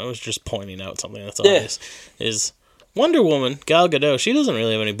making fun. I was just pointing out something that's obvious. Is Wonder Woman, Gal Gadot, she doesn't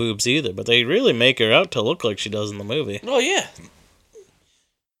really have any boobs either, but they really make her out to look like she does in the movie. Oh, yeah.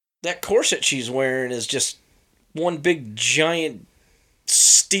 That corset she's wearing is just one big giant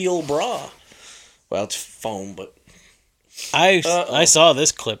steel bra. Well, it's foam, but... I saw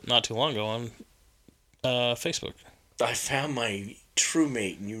this clip not too long ago on Facebook. I found my true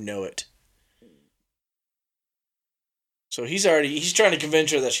mate, and you know it. So he's trying to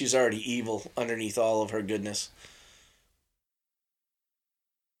convince her that she's already evil underneath all of her goodness.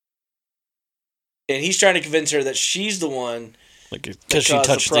 And he's trying to convince her that she's the one because she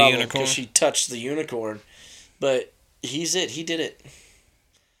touched the unicorn. Because she touched the unicorn. But he's it. He did it.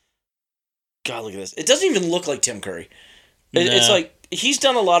 God, look at this. It doesn't even look like Tim Curry. It's like he's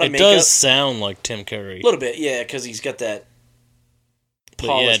done a lot of makeup. It does sound like Tim Curry. A little bit, yeah, because he's got that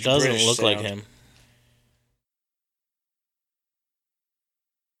polished it doesn't British look sound. like him.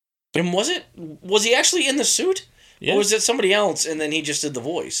 And was he actually in the suit? Yeah. Or was it somebody else and then he just did the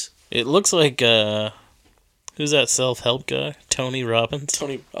voice? It looks like, who's that self-help guy? Tony Robbins?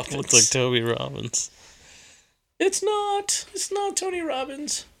 Tony Robbins. Looks like Toby Robbins. It's not Tony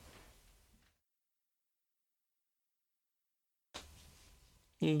Robbins.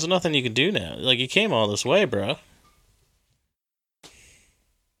 There's nothing you can do now. Like, you came all this way, bro.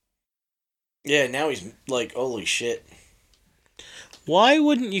 Yeah, now he's like, holy shit. Why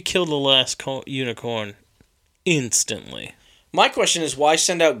wouldn't you kill the last unicorn instantly? My question is, why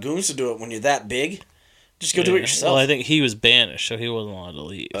send out goons to do it when you're that big? Just go do it yourself. Well, I think he was banished, so he wasn't allowed to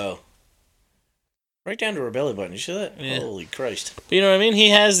leave. Oh. Right down to her belly button. You see that? Yeah. Holy Christ. But you know what I mean?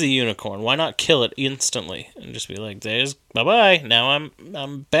 He has the unicorn. Why not kill it instantly and just be like, "There's bye-bye. Now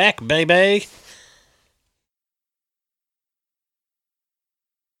I'm back, baby."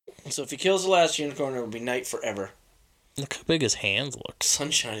 So if he kills the last unicorn, it will be night forever. Look how big his hands look.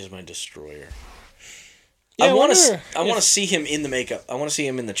 Sunshine is my destroyer. Yeah, I want to see him in the makeup. I want to see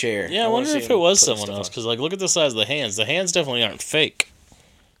him in the chair. Yeah, I wonder if it was someone else. Because, like, look at the size of the hands. The hands definitely aren't fake.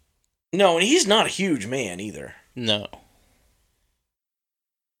 No, and he's not a huge man either. No.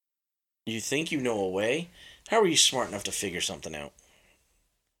 You think you know a way? How are you smart enough to figure something out?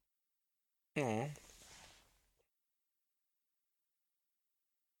 Aww.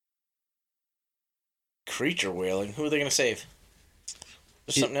 Creature whaling? Who are they going to save?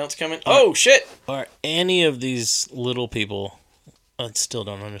 There's something else coming? Oh, shit! Are any of these little people... I still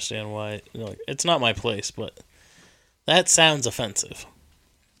don't understand why... Like, it's not my place, but... That sounds offensive.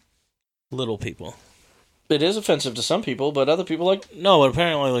 Little people. It is offensive to some people, but other people like... No, but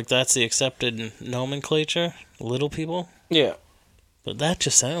apparently, like, that's the accepted nomenclature. Little people. Yeah. But that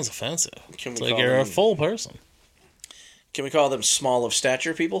just sounds offensive. Can we it's like call you're them... a full person. Can we call them small of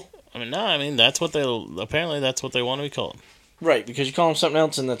stature people? I mean, that's what they... Apparently, that's what they want to be called. Right, because you call them something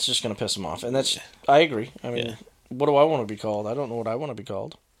else, and that's just going to piss them off. And that's... I agree. I mean, what do I want to be called? I don't know what I want to be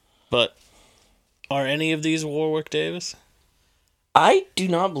called. But are any of these Warwick Davis? I do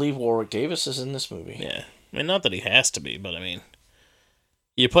not believe Warwick Davis is in this movie. Yeah. I mean, not that he has to be, but I mean...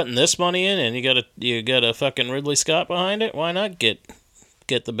 You're putting this money in, and you got a fucking Ridley Scott behind it? Why not get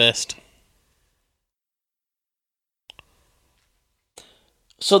the best?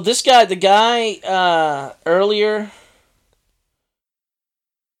 So this guy, the guy earlier...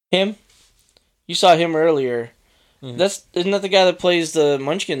 Him? You saw him earlier. Mm-hmm. Isn't that the guy that plays the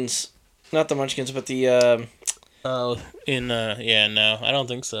Munchkins? Not the Munchkins, but the... yeah, no, I don't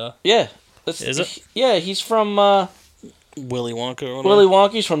think so. Yeah. Is it? Yeah, he's from... Willy Wonka or whatever? Willy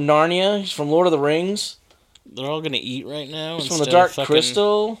Wonka, he's from Narnia, he's from Lord of the Rings. They're all gonna eat right now? He's from the Dark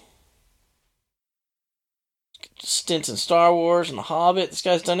Crystal. Stints in Star Wars and The Hobbit. This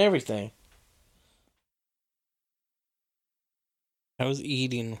guy's done everything. I was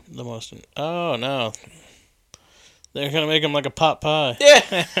eating the most... Oh, no. They're gonna make him like a pot pie.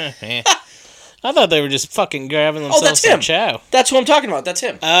 Yeah! I thought they were just fucking grabbing themselves that's him. some chow. That's who I'm talking about. That's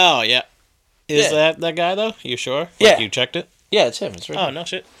him. Oh, yeah. Is that guy, though? You sure? Yeah. You checked it? Yeah, it's him. It's right Oh, there. no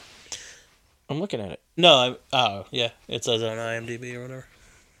shit. I'm looking at it. No, yeah. It says on IMDb or whatever.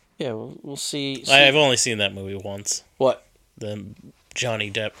 Yeah, we'll see. I've only seen that movie once. What? The Johnny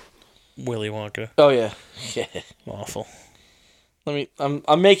Depp, Willy Wonka. Oh, yeah. Yeah. Awful.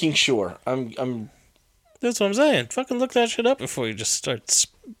 I'm making sure. I'm That's what I'm saying. Fucking look that shit up before you just start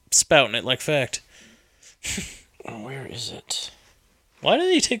spouting it like fact. Where is it? Why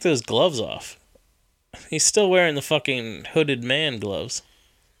did he take those gloves off? He's still wearing the fucking hooded man gloves.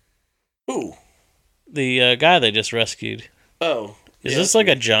 Who? The guy they just rescued. Oh. Is this like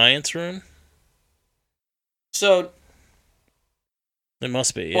a giant's room? So... It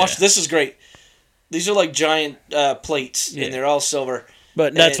must be, yeah. Watch, this is great. These are like giant plates, and they're all silver.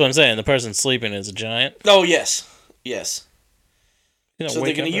 But that's what I'm saying. The person sleeping is a giant. Oh, yes. Yes. So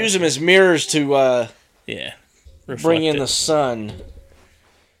they're going to use them as mirrors to bring in the sun.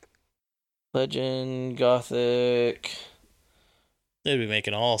 Legend, Gothic. They'd be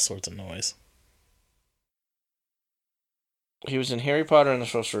making all sorts of noise. He was in Harry Potter and the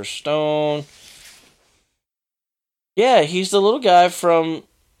Sorcerer's Stone. Yeah, he's the little guy from...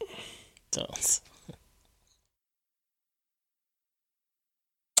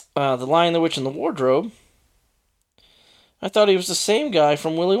 The Lion, the Witch, and the Wardrobe. I thought he was the same guy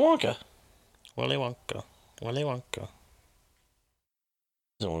from Willy Wonka. Willy Wonka. Willy Wonka.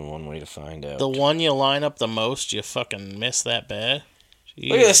 There's only one way to find out. The one you line up the most, you fucking miss that bad? Jeez.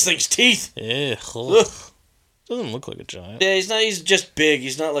 Look at this thing's teeth. Yeah. Doesn't look like a giant. Yeah, he's just big.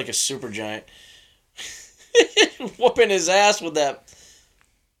 He's not like a super giant. Whooping his ass with that.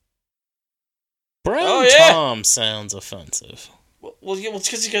 Brown Tom sounds offensive. Well, it's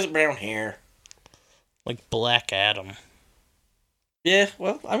because he has brown hair. Like Black Adam. Yeah,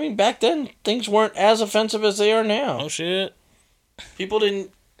 well, I mean, back then, things weren't as offensive as they are now. Oh, shit. People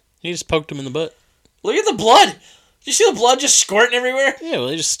didn't... He just poked him in the butt. Look at the blood! You see the blood just squirting everywhere? Yeah, well,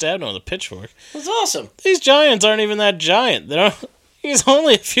 they just stabbed him with a pitchfork. That's awesome. These giants aren't even that giant. They don't... He's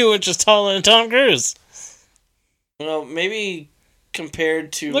only a few inches taller than Tom Cruise. Well, maybe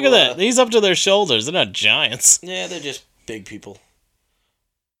compared to... Look at that. He's up to their shoulders. They're not giants. Yeah, they're just big people.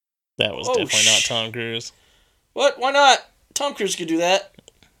 That was definitely not Tom Cruise. What? Why not? Tom Cruise could do that.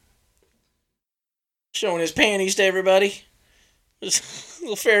 Showing his panties to everybody. His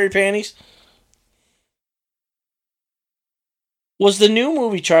little fairy panties. Was the new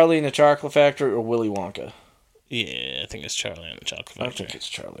movie Charlie and the Chocolate Factory or Willy Wonka? Yeah, I think it's Charlie and the Chocolate Factory. I think it's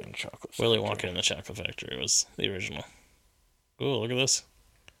Charlie and the Chocolate Factory. Willy Wonka and the Chocolate Factory was the original. Ooh, look at this.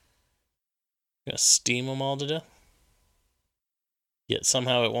 Gonna steam them all to death. Yet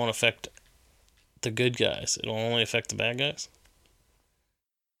somehow it won't affect the good guys. It'll only affect the bad guys.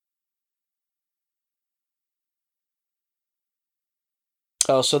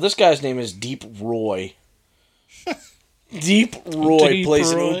 Oh, so this guy's name is Deep Roy. Deep Roy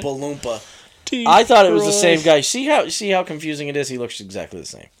plays an Oompa Loompa. I thought it was the same guy. See how confusing it is? He looks exactly the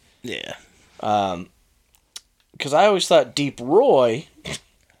same. Yeah. Because I always thought Deep Roy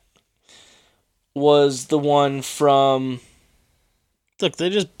was the one from... Look, they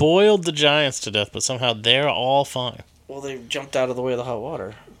just boiled the giants to death, but somehow they're all fine. Well, they jumped out of the way of the hot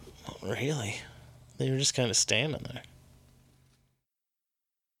water. Not really. They were just kind of standing there.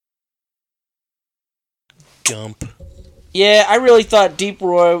 Gump. Yeah, I really thought Deep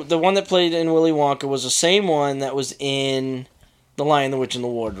Roy, the one that played in Willy Wonka, was the same one that was in The Lion, the Witch, and the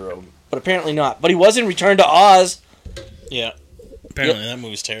Wardrobe. But apparently not. But he was in Return to Oz. Yeah. Apparently that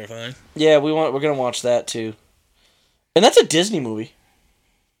movie's terrifying. Yeah, we're gonna watch that too. And that's a Disney movie.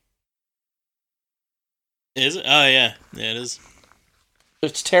 Is it? Oh, yeah. Yeah, it is.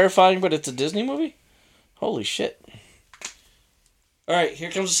 It's terrifying, but it's a Disney movie? Holy shit. Alright,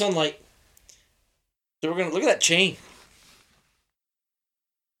 here comes the sunlight. So we're gonna look at that chain.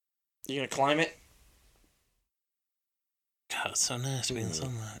 You gonna climb it? God, it's so nice to be in the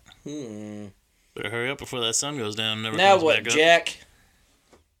sunlight. Better hurry up before that sun goes down and never now comes what, back up. Jack?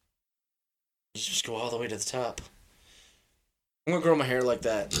 Let's just go all the way to the top. I'm gonna grow my hair like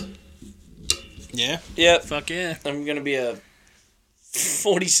that. Yeah? Yep. Fuck yeah. I'm gonna be a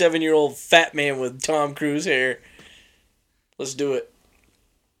 47-year-old fat man with Tom Cruise hair. Let's do it.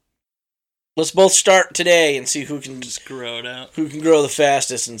 Let's both start today and see who can just grow it out. Who can grow the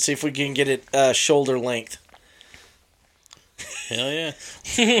fastest, and see if we can get it shoulder length. Hell yeah.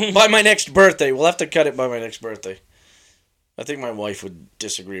 By my next birthday. We'll have to cut it by my next birthday. I think my wife would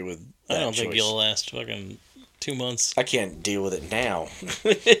disagree with that I don't think choice. you'll last fucking 2 months. I can't deal with it now.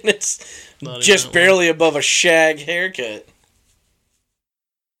 It's Not just barely above a shag haircut.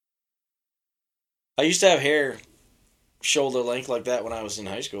 I used to have hair shoulder length like that when I was in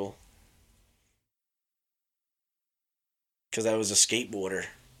high school. Because I was a skateboarder.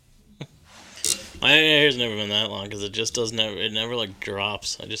 My hair's never been that long because it just doesn't it never like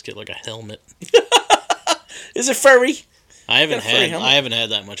drops. I just get like a helmet. Is it furry? I haven't had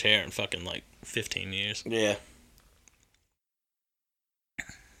that much hair in fucking like 15 years. Yeah.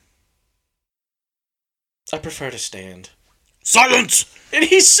 I prefer to stand. Silence! And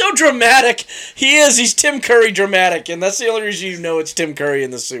he's so dramatic. He is. He's Tim Curry dramatic, and that's the only reason you know it's Tim Curry in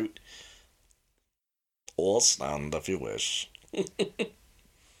the suit. Or stand if you wish.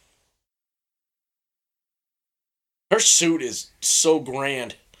 Her suit is so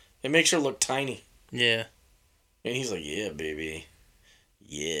grand. It makes her look tiny. Yeah. And he's like, yeah, baby.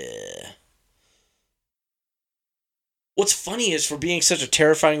 Yeah. What's funny is for being such a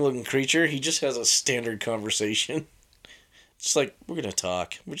terrifying looking creature, he just has a standard conversation. It's like, we're gonna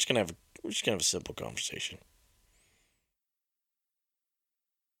talk. We're just gonna have a simple conversation.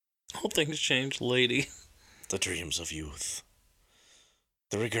 All things change, lady. The dreams of youth.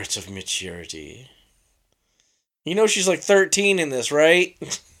 The regrets of maturity. You know she's like 13 in this, right?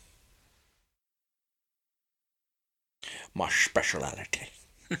 My speciality.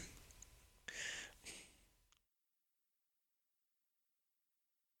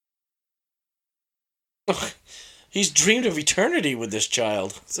 He's dreamed of eternity with this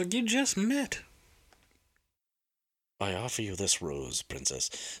child. It's like you just met. I offer you this rose, princess.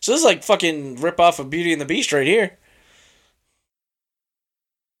 So this is like fucking rip-off of Beauty and the Beast right here.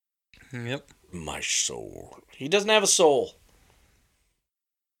 Yep. My soul. He doesn't have a soul.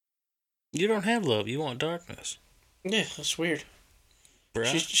 You don't have love. You want darkness. Yeah, that's weird.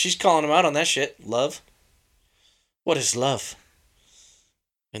 Bruh. She's calling him out on that shit. Love? What is love?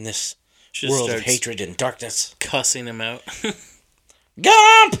 In this world of hatred and darkness. Cussing him out.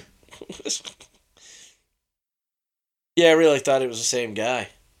 Gump! Yeah, I really thought it was the same guy.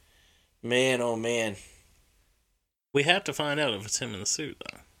 Man, oh man. We have to find out if it's him in the suit,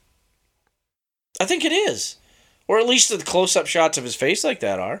 though. I think it is. Or at least the close-up shots of his face like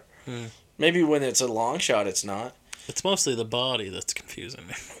that are. Maybe when it's a long shot, it's not. It's mostly the body that's confusing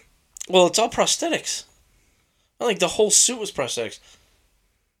me. Well, it's all prosthetics. I think the whole suit was prosthetics.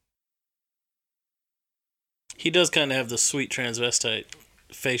 He does kind of have the sweet transvestite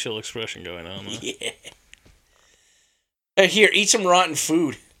facial expression going on, though. Yeah. Here, eat some rotten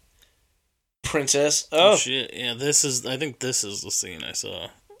food, princess. Oh shit! Yeah, I think this is the scene I saw.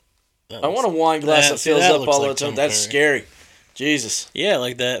 I want a wine glass that fills up all the time. That's scary. Jesus. Yeah,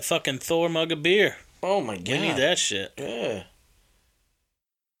 like that fucking Thor mug of beer. Oh my god. We need that shit. Yeah.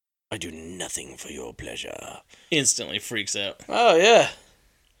 I do nothing for your pleasure. Instantly freaks out. Oh yeah.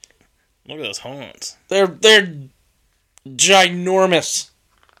 Look at those horns. They're ginormous.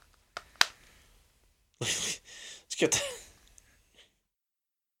 Let's get that.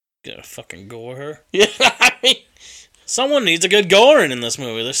 Gotta fucking gore her. Yeah, I mean, someone needs a good goring in this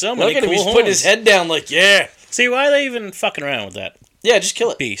movie. There's so many look at cool him. He's horns. putting his head down like, yeah. See, why are they even fucking around with that? Yeah, just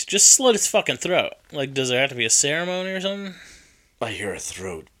kill it. Beast. Just slit its fucking throat. Like, does there have to be a ceremony or something? I hear a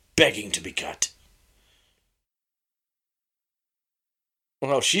throat begging to be cut.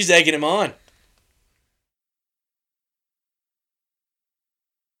 Oh, she's egging him on.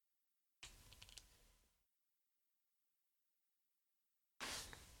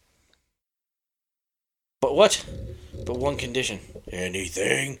 But what? But one condition.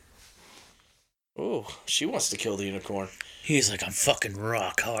 Anything? Oh, she wants to kill the unicorn. He's like, I'm fucking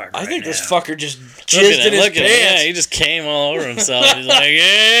rock hard. I think now. this fucker just jizzed in his pants. Yeah, he just came all over himself. He's like,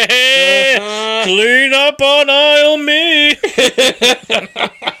 yeah, clean up on aisle me.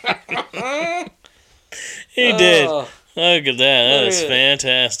 He did. Look at that. That is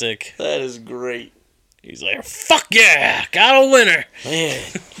fantastic. That is great. He's like, fuck yeah, got a winner. Man,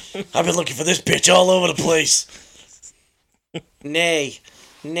 I've been looking for this bitch all over the place. Nay.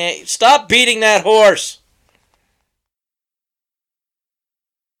 Stop beating that horse.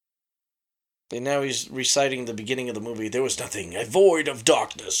 And now he's reciting the beginning of the movie. There was nothing, a void of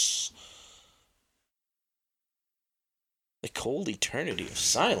darkness. The cold eternity of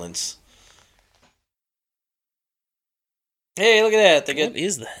silence. Hey, look at that. They get what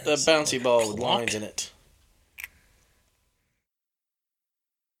is that? The bouncy ball with lines in it.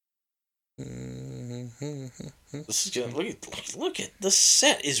 This is gonna look at the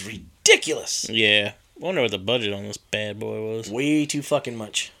set is ridiculous. Yeah. I wonder what the budget on this bad boy was. Way too fucking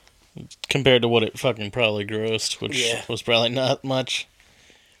much. Compared to what it fucking probably grossed, which was probably not much.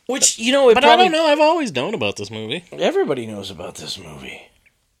 Which, you know, but I don't know. I've always known about this movie. Everybody knows about this movie.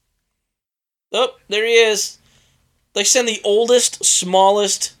 Oh, there he is. They send the oldest,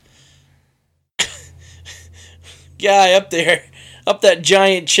 smallest, guy up there, up that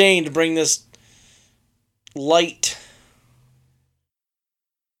giant chain to bring this light.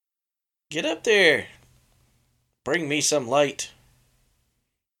 Get up there. Bring me some light.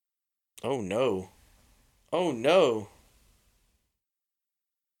 Oh no. Oh no.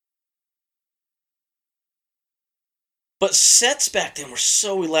 But sets back then were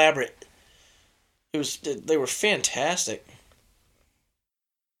so elaborate. They were fantastic.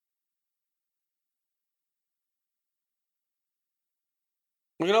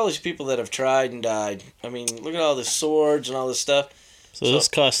 Look at all these people that have tried and died. I mean, look at all the swords and all this stuff. So this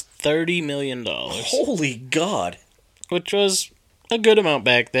cost $30 million. Holy God. Which was a good amount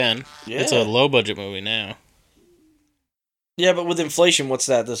back then. Yeah. It's a low-budget movie now. Yeah, but with inflation, what's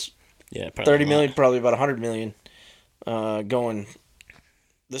that? Yeah, probably 30 million, probably about 100 million going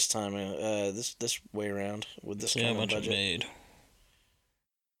this time, this way around with this kind of budget. Made.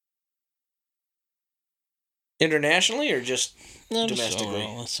 Internationally or just No, domestically? Just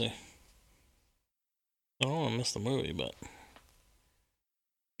overall, let's see. I don't want to miss the movie, but...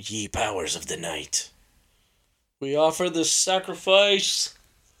 Ye powers of the night, we offer this sacrifice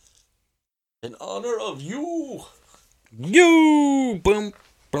in honor of you. You! Boom,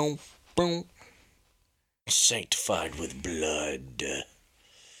 boom, boom. Sanctified with blood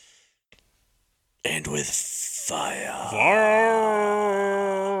and with fire.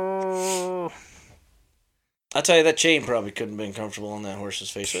 I'll tell you, that chain probably couldn't have been comfortable on that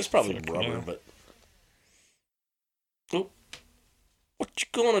horse's face. It's probably rubber, but... Oop. What you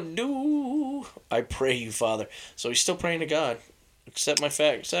gonna do? I pray you, Father. So he's still praying to God. Accept my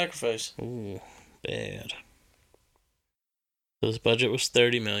sacrifice. Ooh, bad. This budget was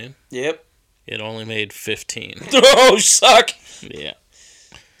 $30 million. Yep. It only made 15. Oh, suck! Yeah.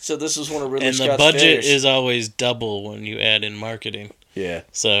 So this is one of Ridley And Scott's the budget failures. is always double when you add in marketing. Yeah.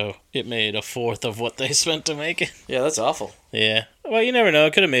 So it made a fourth of what they spent to make it. Yeah, that's awful. Yeah. Well, you never know.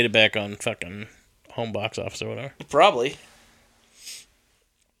 It could have made it back on fucking home box office or whatever. Probably.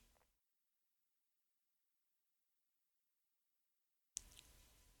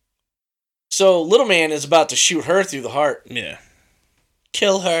 So Little Man is about to shoot her through the heart. Yeah.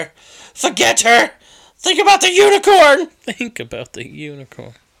 Kill her. Forget her. Think about the unicorn. Think about the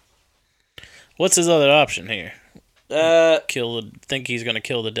unicorn. What's his other option here? Think he's gonna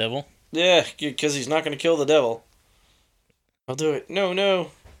kill the devil? Yeah, because he's not going to kill the devil. I'll do it. No,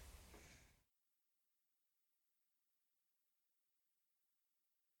 no.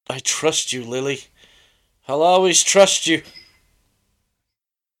 I trust you, Lily. I'll always trust you.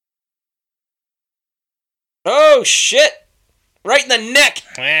 Oh, shit! Right in the neck!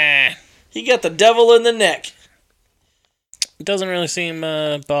 Ah. He got the devil in the neck. Doesn't really seem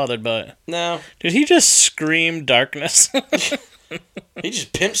bothered by it. No. Did he just scream darkness? He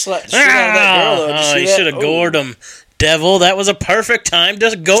just pimp slapped the shit out of that girl, though. Did you see he that? should have gored him. Devil, that was a perfect time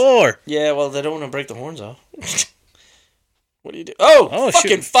to gore. Yeah, well, they don't want to break the horns off. What do you do? Oh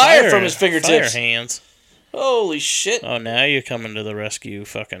fucking fire from his fingertips. Fire hands. Holy shit. Oh, now you're coming to the rescue,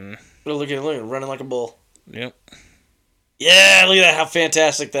 fucking... Oh, look at him, running like a bull. Yep. Yeah, look at that, how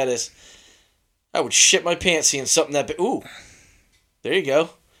fantastic that is. I would shit my pants seeing something that big. Ooh. There you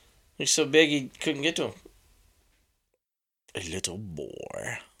go. He's so big he couldn't get to him. A little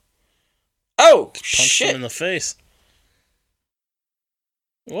more. Oh, Punched shit. him in the face.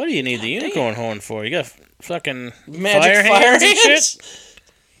 What do you need the unicorn horn for? You got fucking Magic fire hands and hands? shit?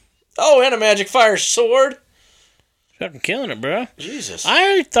 Oh, and a magic fire sword. Fucking killing it, bro. Jesus.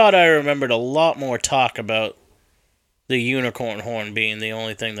 I thought I remembered a lot more talk about the unicorn horn being the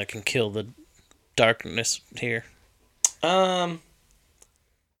only thing that can kill the darkness here.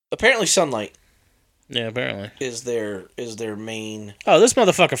 Apparently sunlight Yeah, apparently. is their main. Oh, this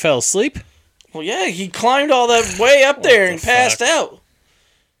motherfucker fell asleep? Well, yeah, he climbed all that way up there and passed fuck? out.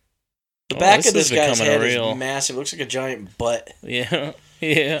 The Oh, back this of this is guy's becoming head real. is massive. It looks like a giant butt. Yeah.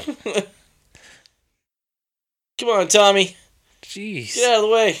 Yeah. Come on, Tommy. Jeez. Get out of the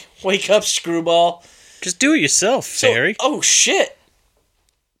way. Wake up, screwball. Just do it yourself, fairy. Oh, shit.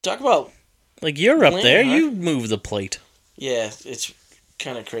 Talk about... Like, you're up Lame, there. huh? You move the plate. Yeah, it's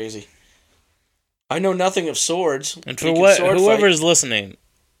kind of crazy. I know nothing of swords. And We for can what sword whoever's fight. listening,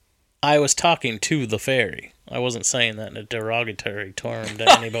 I was talking to the fairy. I wasn't saying that in a derogatory term to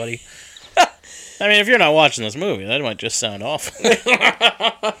anybody. I mean, if you're not watching this movie, that might just sound awful.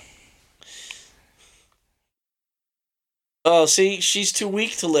 Oh, see, she's too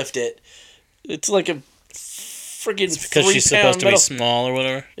weak to lift it. It's like a friggin' Because she's supposed to be metal. small or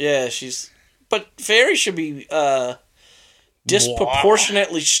whatever. Yeah, she's... But fairies should be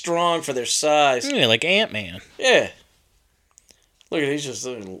disproportionately strong for their size. Yeah, like Ant-Man. Yeah. Look at he's just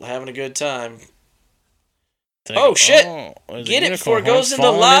having a good time. Oh, shit. There's a Get it unicorn before it horn goes into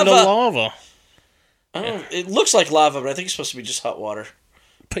falling lava. I don't know, it looks like lava, but I think it's supposed to be just hot water.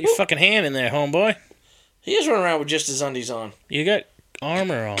 Put your fucking hand in there, homeboy. He is running around with just his undies on. You got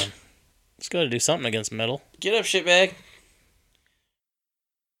armor on. It's got to do something against metal. Get up, shitbag.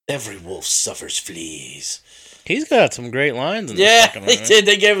 Every wolf suffers fleas. He's got some great lines in this Yeah, fucking they movie. did.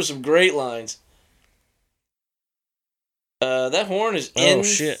 They gave us some great lines. That horn is in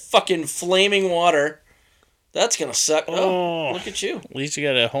fucking flaming water. That's gonna suck. Oh, look at you. At least you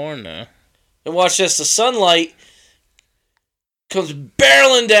got a horn now. And watch this. The sunlight comes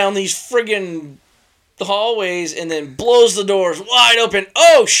barreling down these friggin' hallways and then blows the doors wide open.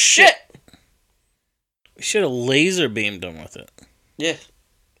 Oh, shit! We should have laser beamed him with it. Yeah.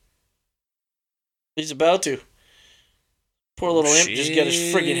 He's about to. Poor little imp just got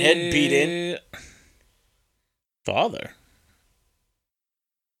his friggin' head beat in. Father.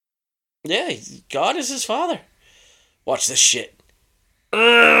 Yeah, God is his father. Watch this shit.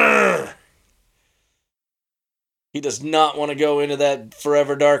 Urgh! He does not want to go into that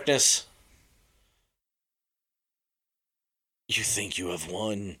forever darkness. You think you have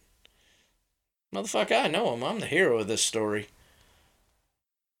won? Motherfucker, I know him. I'm the hero of this story.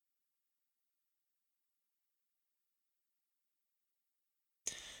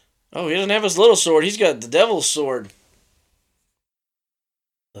 Oh, he doesn't have his little sword. He's got the devil's sword.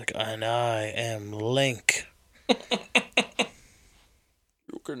 Like, and I am Link. You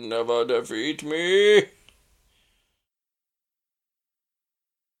can never defeat me.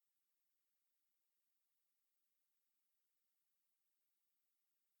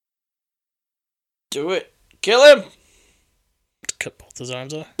 Do it. Kill him. Cut both his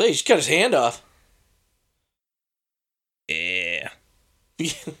arms off. Hey, he just cut his hand off. Yeah.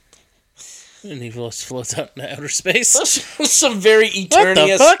 And he floats out into outer space. That's some very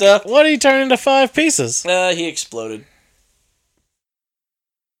Eternia Eternia stuff. What did he turn into 5 pieces? He exploded.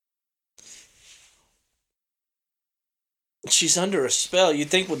 She's under a spell. You'd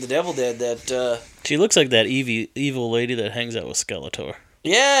think with the devil dead that... She looks like that evil lady that hangs out with Skeletor.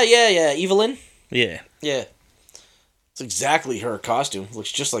 Yeah. Evelyn? Yeah. Yeah. It's exactly her costume.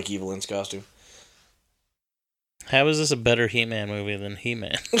 Looks just like Evelyn's costume. How is this a better He-Man movie than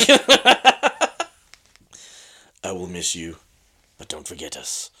He-Man? I will miss you, but don't forget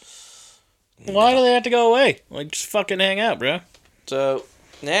us. Why do they have to go away? Like, just fucking hang out, bro. So,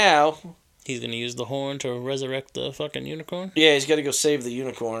 now... He's gonna use the horn to resurrect the fucking unicorn? Yeah, he's gotta go save the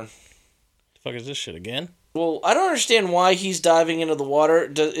unicorn. The fuck is this shit again? Well, I don't understand why he's diving into the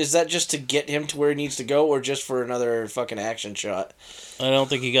water. Is that just to get him to where he needs to go, or just for another fucking action shot? I don't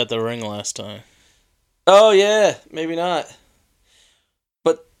think he got the ring last time. Oh, yeah. Maybe not.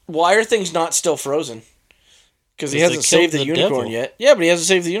 But why are things not still frozen? Because he hasn't saved the unicorn yet. Yeah, but he hasn't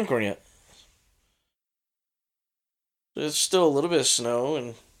saved the unicorn yet. There's still a little bit of snow.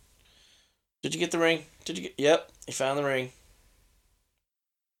 And did you get the ring? Yep, he found the ring.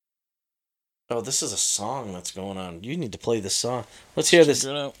 Oh, this is a song that's going on. You need to play this song. Let's hear this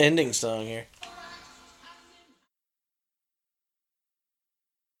ending song here.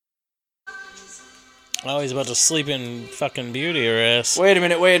 Oh, he's about to sleep in fucking Beauty, her ass. Wait a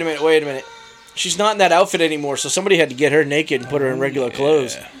minute. She's not in that outfit anymore, so somebody had to get her naked and put her in regular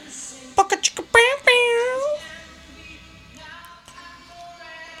clothes.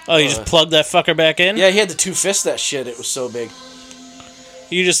 Oh, you just plugged that fucker back in? Yeah, he had to two-fist that shit. It was so big.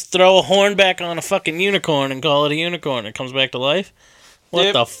 You just throw a horn back on a fucking unicorn and call it a unicorn. It comes back to life?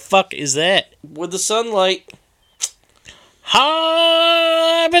 What the fuck is that? With the sunlight.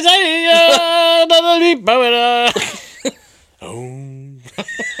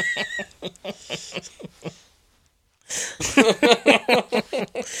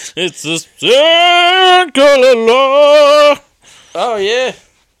 It's the circle of law. Oh, yeah.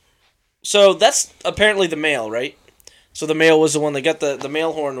 So that's apparently the male, right? So the male was the one that got the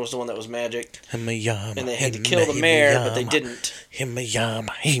male horn was the one that was magic. And they had to kill the mare, but they didn't. Oh my god.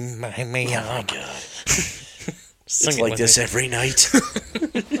 It's like this every night.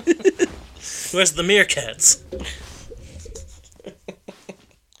 Where's the meerkats?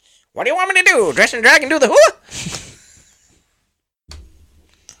 What do you want me to do? Dress and drag and do the hula?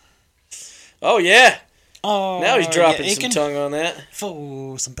 Oh, yeah. Oh, now he's dropping some tongue on that.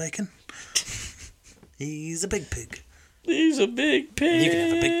 For some bacon. He's a big pig. He's a big pig. You can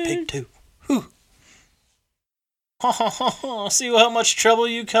have a big pig, too. Whew. See how much trouble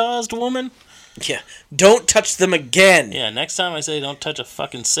you caused, woman? Yeah. Don't touch them again. Yeah, next time I say don't touch a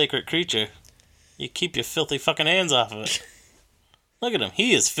fucking sacred creature, you keep your filthy fucking hands off of it. Look at him.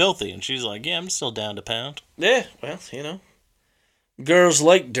 He is filthy. And she's like, yeah, I'm still down to pound. Yeah, well, you know. Girls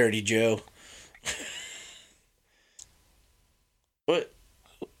like Dirty Joe. What?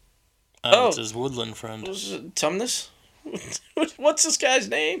 It's his woodland friend. Tumnus? What's this guy's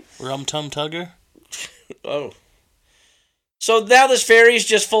name? Rum Tum Tugger? Oh. So now this fairy's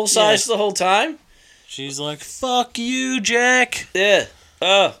just full size the whole time? She's like, fuck you, Jack. Yeah.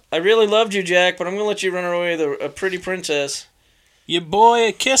 I really loved you, Jack, but I'm going to let you run away with a pretty princess. Your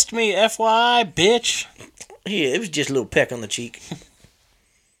boy kissed me, FYI, bitch. Yeah, it was just a little peck on the cheek.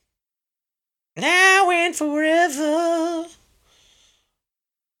 Now and forever.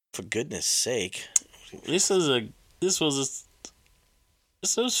 For goodness sake. This was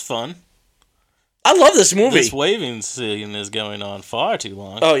fun. I love this movie. This waving scene is going on far too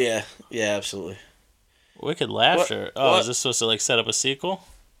long. Oh, yeah. Yeah, absolutely. Wicked laughter. Is this supposed to, like, set up a sequel?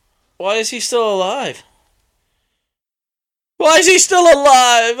 Why is he still alive? Why is he still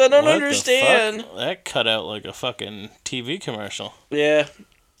alive? I don't understand. That cut out like a fucking TV commercial. Yeah,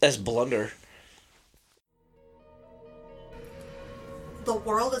 that's blunder. The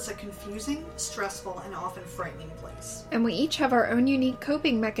world is a confusing, stressful, and often frightening place. And we each have our own unique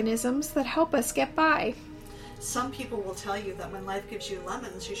coping mechanisms that help us get by. Some people will tell you that when life gives you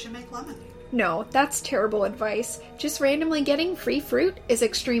lemons, you should make lemonade. No, that's terrible advice. Just randomly getting free fruit is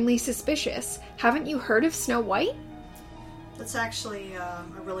extremely suspicious. Haven't you heard of Snow White? That's actually a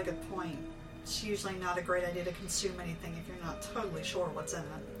really good point. It's usually not a great idea to consume anything if you're not totally sure what's in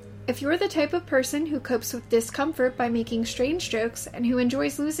it. If you're the type of person who copes with discomfort by making strange jokes and who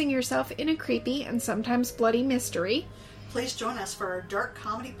enjoys losing yourself in a creepy and sometimes bloody mystery, please join us for our dark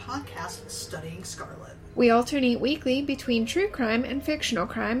comedy podcast, Studying Scarlet. We alternate weekly between true crime and fictional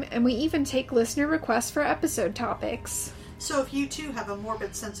crime, and we even take listener requests for episode topics. So if you too have a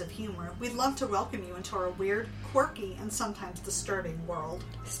morbid sense of humor, we'd love to welcome you into our weird, quirky, and sometimes disturbing world.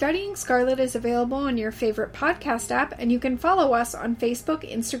 Studying Scarlet is available on your favorite podcast app, and you can follow us on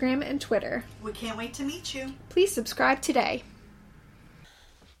Facebook, Instagram, and Twitter. We can't wait to meet you. Please subscribe today.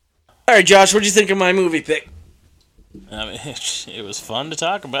 All right, Josh, what do you think of my movie pick? I mean, it was fun to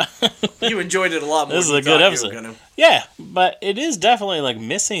talk about. You enjoyed it a lot more. This is a good episode. Yeah, but it is definitely like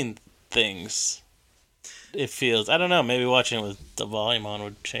missing things. It feels, I don't know, maybe watching it with the volume on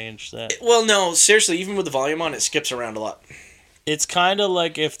would change that. Well, no, seriously, even with the volume on, it skips around a lot. It's kind of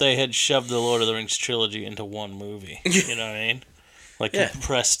like if they had shoved the Lord of the Rings trilogy into one movie. You know what I mean? Like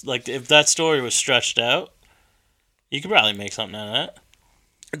compressed, like if that story was stretched out, you could probably make something out of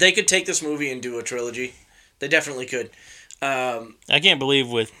that. They could take this movie and do a trilogy. They definitely could. I can't believe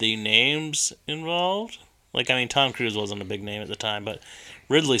with the names involved. Like, I mean, Tom Cruise wasn't a big name at the time, but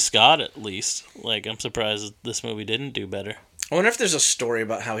Ridley Scott, at least. Like, I'm surprised this movie didn't do better. I wonder if there's a story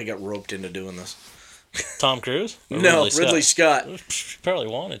about how he got roped into doing this. Tom Cruise? No, Ridley Scott. Probably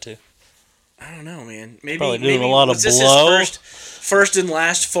wanted to. I don't know, man. Maybe probably doing a lot of blow. His first and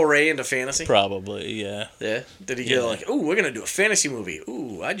last foray into fantasy? Probably, yeah. Yeah? Did he get like, ooh, we're going to do a fantasy movie.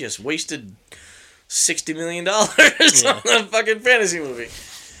 Ooh, I just wasted $60 million on a fucking fantasy movie.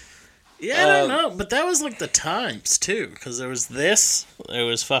 Yeah, I don't know, but that was like the times too, because there was this, there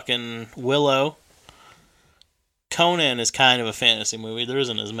was fucking Willow. Conan is kind of a fantasy movie. There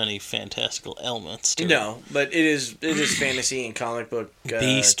isn't as many fantastical elements to it. No, but it is fantasy and comic book type.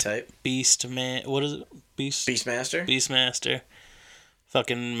 Beastmaster. Beastmaster. Beastmaster.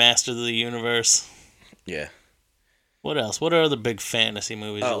 Fucking Master of the Universe. Yeah. What else? What are other big fantasy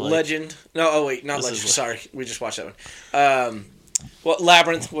movies? Legend. No, wait, not Legend. Sorry, we just watched that one.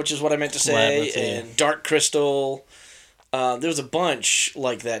 Labyrinth, which is what I meant to say, and Dark Crystal. There was a bunch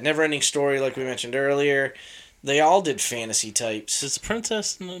like that. Neverending Story, like we mentioned earlier. They all did fantasy types. Is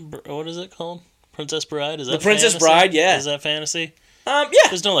Princess, what is it called? Princess Bride? Is that The Princess fantasy? Bride, yeah. Is that fantasy? Yeah.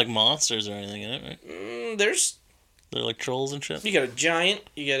 There's no like monsters or anything in it, right? They're like trolls and shit. You got a giant.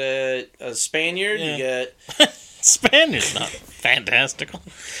 You got a Spaniard. Yeah. You got Spaniard's not fantastical.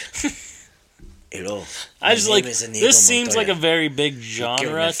 Hello. I just like this seems like a very big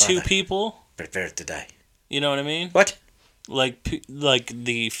genre to people. Prepare to die. You know what I mean? What? Like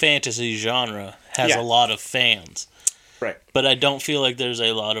the fantasy genre has a lot of fans. Right. But I don't feel like there's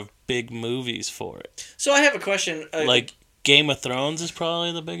a lot of big movies for it. So I have a question. Like Game of Thrones is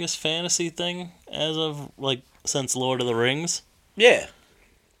probably the biggest fantasy thing as of since Lord of the Rings. Yeah.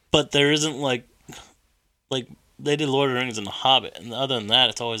 But there isn't like they did Lord of the Rings and The Hobbit, and other than that,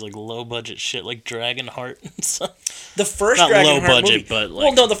 it's always like low budget shit like Dragonheart and stuff. The first not Dragonheart low budget, movie, but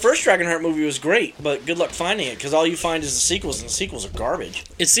well, no, the first Dragonheart movie was great, but good luck finding it because all you find is the sequels, and the sequels are garbage.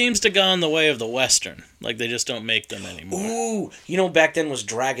 It seems to go on the way of the Western, like they just don't make them anymore. Ooh, you know, back then was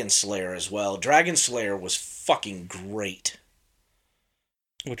Dragon Slayer as well. Dragon Slayer was fucking great.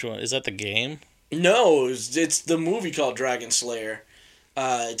 Which one is that? The game? No, it's the movie called Dragon Slayer.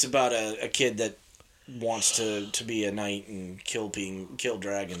 It's about a kid that wants to be a knight and kill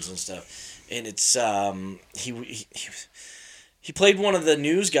dragons and stuff. And it's he played one of the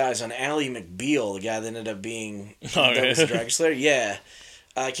news guys on Ally McBeal, the guy that ended up being that was the Dragon Slayer. Yeah,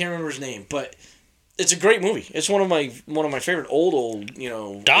 I can't remember his name, but it's a great movie. It's one of my favorite old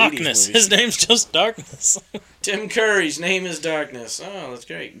Darkness. His name's just Darkness. Tim Curry's name is Darkness. Oh, that's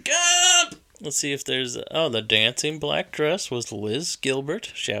great. Gump! Let's see if there's... Oh, the dancing black dress was Liz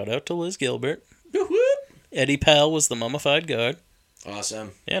Gilbert. Shout out to Liz Gilbert. Eddie Powell was the mummified guard.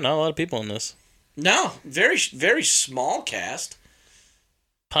 Awesome. Yeah, not a lot of people in this. No, very, very small cast.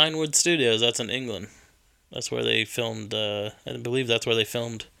 Pinewood Studios, that's in England. That's where they filmed... I believe that's where they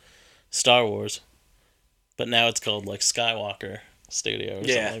filmed Star Wars. But now it's called, like, Skywalker Studio or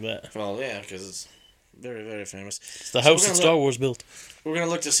something like that. Well, yeah, because it's very, very famous. It's the house that Star Wars built. We're going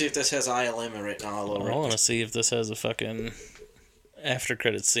to look to see if this has ILM written all over it. I want to see if this has a fucking after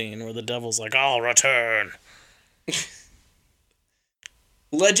credit scene where the devil's like, I'll return.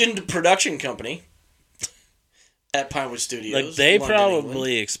 Legend Production Company at Pinewood Studios. Like, they London, probably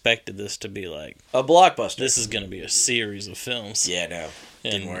England. expected this to be like a blockbuster. This is going to be a series of films. Yeah, no.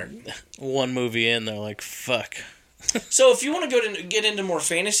 Didn't work. One movie in, they're like, fuck. So if you want to get into more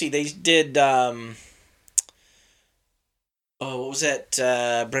fantasy, they did... what was that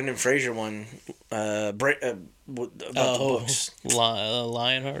Brendan Fraser one? About the books.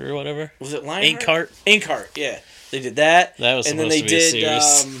 Lionheart or whatever? Was it Lionheart? Inkheart. Inkheart, yeah. They did that. That was supposed to be a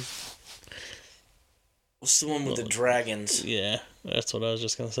series. What's the one with the dragons? Yeah, that's what I was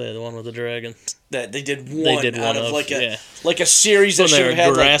just going to say. The one with the dragons. That they did one out of like a series that should have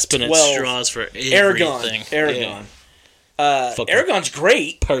had grasping like 12. at straws for everything. Aragon. Aragon's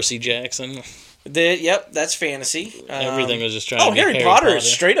great. Percy Jackson. That's fantasy. Everything was just trying to be Harry Potter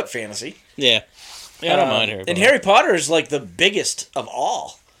is straight up fantasy. Yeah. Yeah, I don't mind Harry Potter. And Harry Potter is like the biggest of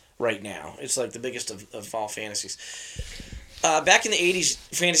all right now. It's like the biggest of all fantasies. Back in the 80s,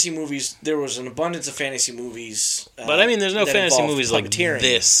 fantasy movies, there was an abundance of fantasy movies. But I mean, there's no fantasy movies like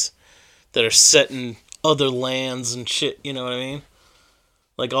this that are set in other lands and shit, you know what I mean?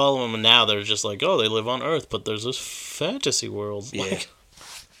 Like all of them now, they're just like, oh, they live on Earth, but there's this fantasy world. Yeah. Like,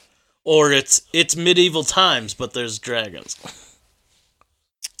 or it's medieval times, but there's dragons.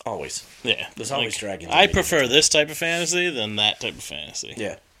 Always. Yeah. There's always dragons. I prefer this type of fantasy than that type of fantasy.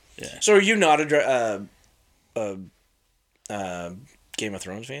 Yeah. Yeah. So are you not a Game of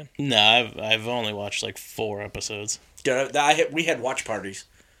Thrones fan? No, I've only watched like 4 episodes. We had watch parties.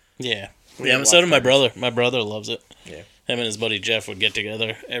 Yeah. So did my brother. My brother loves it. Yeah. Him and his buddy Jeff would get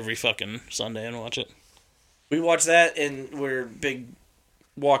together every fucking Sunday and watch it. We watched that, and we're big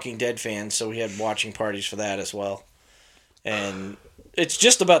Walking Dead fans, so we had watching parties for that as well. And it's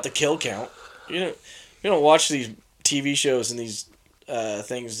just about the kill count. You don't watch these TV shows and these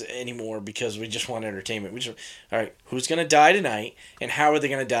things anymore because we just want entertainment. We just, all right, who's gonna die tonight, and how are they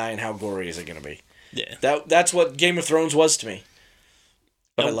gonna die, and how gory is it gonna be? Yeah. That's what Game of Thrones was to me.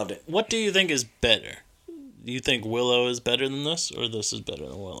 But I loved it. What do you think is better? Do you think Willow is better than this, or this is better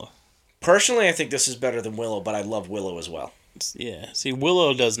than Willow? Personally, I think this is better than Willow, but I love Willow as well. Yeah. See,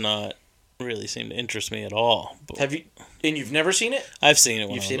 Willow does not really seem to interest me at all. But have you? And you've never seen it? I've seen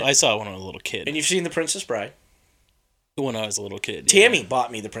it. I saw it when I was a little kid. And you've seen The Princess Bride? When I was a little kid. Tammy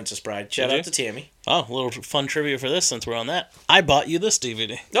bought me The Princess Bride. Shout out to Tammy. Oh, a little fun trivia for this since we're on that. I bought you this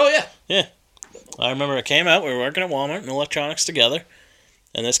DVD. Oh, yeah. Yeah. I remember it came out. We were working at Walmart and electronics together.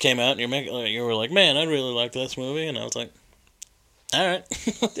 And this came out, and you were like, man, I'd really like this movie. And I was like, all right.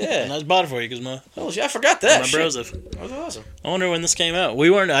 Yeah. And I just bought it for you because I forgot that. My bros have. That was awesome. I wonder when this came out.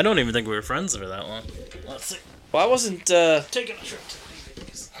 I don't even think we were friends for that long. Let's see. Well, I wasn't... taking a trip to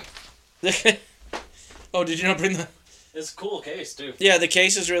DVDs. Oh, did you not bring the... It's a cool case, too. Yeah, the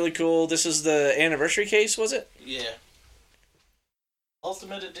case is really cool. This is the anniversary case, was it? Yeah.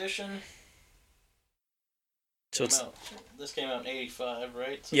 Ultimate Edition. So This came out in 85,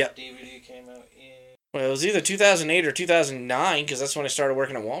 right? So yep. The DVD came out in... Well, it was either 2008 or 2009, because that's when I started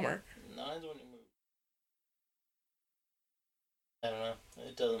working at Walmart. 9's when you moved. I don't know.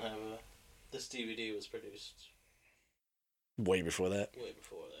 It doesn't have a... This DVD was produced... Way before that. Way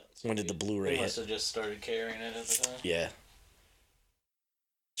before that. So when did the Blu-ray hit? We must have just started carrying it at the time. Yeah.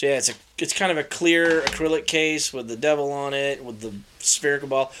 So yeah, it's kind of a clear acrylic case with the devil on it, with the spherical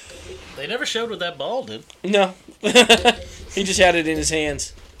ball. They never showed what that ball did. No. He just had it in his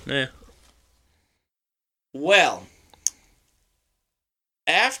hands. Yeah. Well,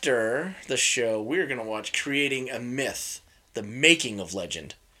 after the show, we're going to watch Creating a Myth, the making of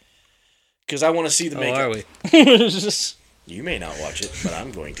Legend. Because I want to see the makeup. Are we? You may not watch it, but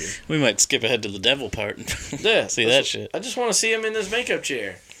I'm going to. We might skip ahead to the devil part and yeah, see that shit. I just want to see him in this makeup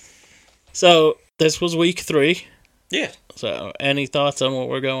chair. So, this was week 3. Yeah. So, any thoughts on what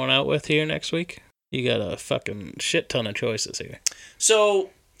we're going out with here next week? You got a fucking shit ton of choices here.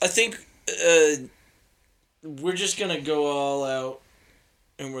 So, I think we're just going to go all out,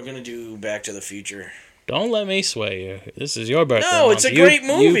 and we're going to do Back to the Future. Don't let me sway you. This is your birthday. No, it's a great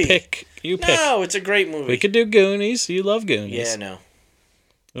movie. You pick. No, it's a great movie. We could do Goonies. You love Goonies. Yeah, no.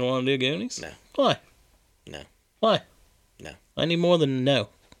 You don't want to do Goonies? No. Why? No. Why? No. I need more than no.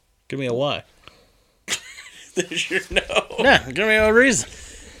 Give me a why. There's your no. Nah, give me a reason.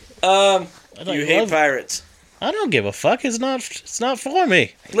 You hate pirates. I don't give a fuck. It's not for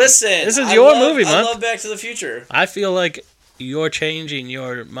me. Listen, this is your movie, man. I love Back to the Future. I feel like you're changing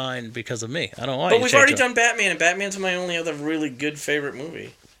your mind because of me. I don't want. But we've already done Batman, and Batman's my only other really good favorite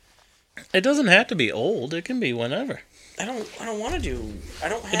movie. It doesn't have to be old. It can be whenever. I don't want to do. I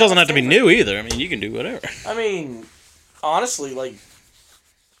don't. It doesn't have to be new either. I mean, you can do whatever. I mean, honestly, like,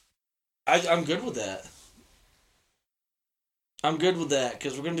 I'm good with that. I'm good with that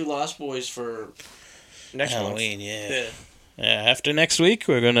because we're gonna do Lost Boys for next Halloween. month. Yeah. After next week,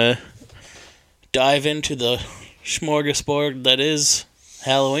 we're gonna dive into the smorgasbord that is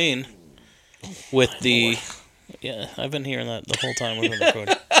Halloween with the. Yeah, I've been hearing that the whole time we've been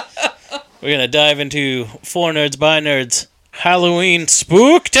recording. We're gonna dive into 4 Nerds by Nerds Halloween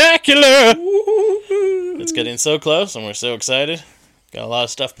Spooktacular. It's getting so close, and we're so excited. Got a lot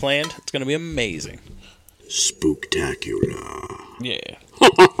of stuff planned. It's gonna be amazing. Spooktacular. Yeah.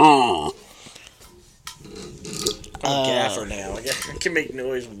 I'm a gaffer now. I can make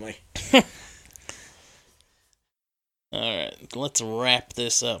noise with my. Alright, let's wrap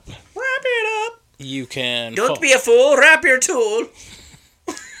this up. Wrap it up. You can. Don't be a fool. Wrap your tool.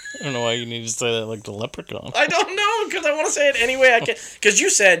 I don't know why you need to say that like the leprechaun. I don't know, because I want to say it any way I can. Because you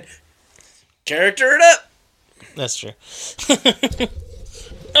said, character it up. That's true.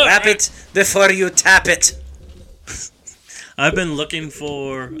 Wrap it before you tap it. I've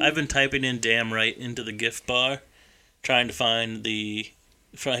been typing in "damn right" into the gift bar, trying to find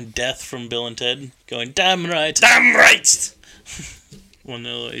Death from Bill and Ted, going "damn right, damn right." When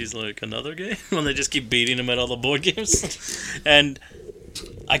he's like another game, when they just keep beating him at all the board games, and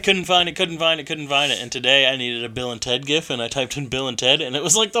I couldn't find it, and today I needed a Bill and Ted gif, and I typed in Bill and Ted, and it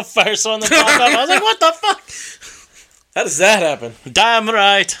was like the first one that popped up. I was like, what the fuck? How does that happen? Damn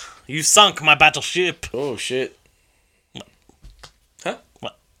right, you sunk my battleship. Oh shit. Huh?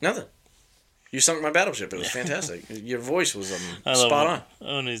 What? Nothing. You sunk my battleship. It was fantastic. Your voice was spot on.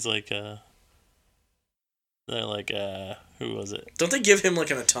 Oh, and he's like, they're like, who was it? Don't they give him like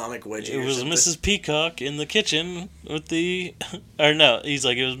an atomic wedgie? It was Mrs. Peacock in the kitchen with the, or no, he's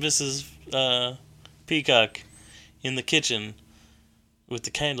like, it was Mrs. Peacock in the kitchen with the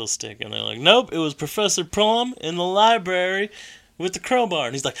candlestick, and they're like, nope, it was Professor Plum in the library with the crowbar,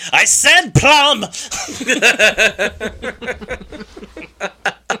 and he's like, I said Plum.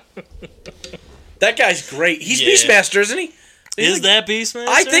 That guy's great. He's Beastmaster, isn't he? Is that Beastmaster?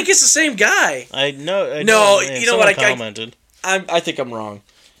 I think it's the same guy. I know. No, you know what? I commented. I think I'm wrong.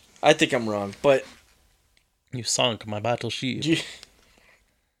 But you sunk my battleship.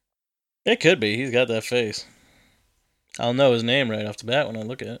 It could be. He's got that face. I'll know his name right off the bat when I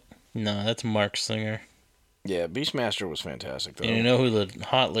look at it. No, that's Mark Singer. Yeah, Beastmaster was fantastic, though. And you know who the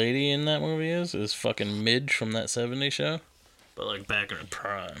hot lady in that movie is? Is fucking Midge from that 70s show. But like back in her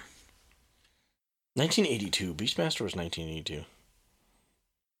prime. 1982. Beastmaster was 1982.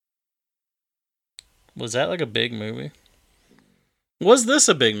 Was that like a big movie? Was this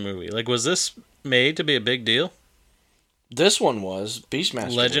a big movie? Like, was this made to be a big deal? This one was.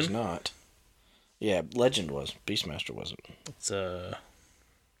 Beastmaster Legend? was not. Yeah, Legend was. Beastmaster wasn't. It's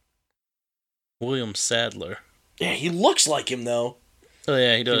William Sadler. Yeah, he looks like him, though. Oh,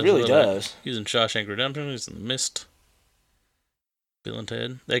 yeah, he does. He really does. He's in Shawshank Redemption. He's in The Mist. Bill and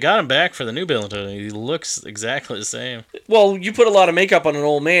Ted. They got him back for the new Bill and Ted. He looks exactly the same. Well, you put a lot of makeup on an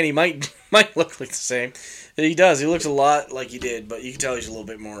old man, he might look like the same. He does. He looks a lot like he did, but you can tell he's a little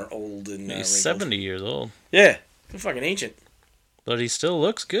bit more old and he's wrinkled. 70 years old. Yeah, he's fucking ancient. But he still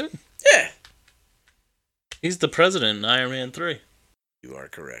looks good. Yeah. He's the president in Iron Man 3. You are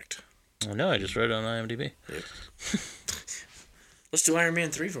correct. I know, I just read it on IMDb. Yep. Let's do Iron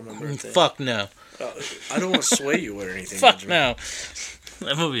Man 3 for my birthday. Fuck no. I don't want to sway you or anything. Fuck no.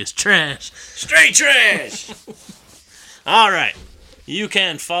 That movie is trash. Straight trash! Alright. You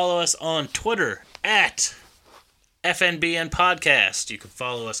can follow us on Twitter at FNBN Podcast. You can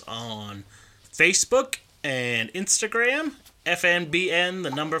follow us on Facebook and Instagram. FNBN,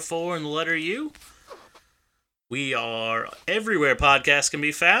 the number 4 and the letter U. We are everywhere podcasts can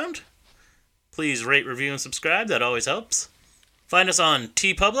be found. Please rate, review, and subscribe. That always helps. Find us on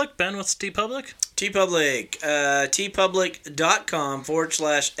TeePublic. Ben, what's TeePublic? TeePublic,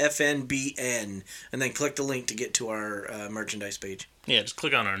 tpublic.com/FNBN, and then click the link to get to our merchandise page. Yeah, just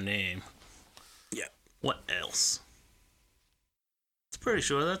click on our name. Yeah. What else? It's pretty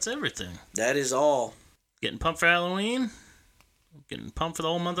sure that's everything. That is all. Getting pumped for Halloween. Getting pumped for the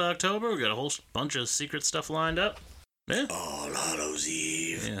whole month of October. We got a whole bunch of secret stuff lined up. Yeah. All Hallows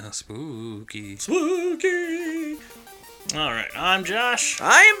Eve. Yeah, spooky. Spooky. All right, I'm Josh.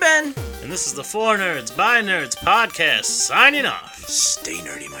 I am Ben. And this is the 4 Nerds by Nerds podcast signing off. Stay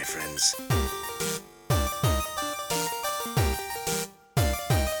nerdy, my friends.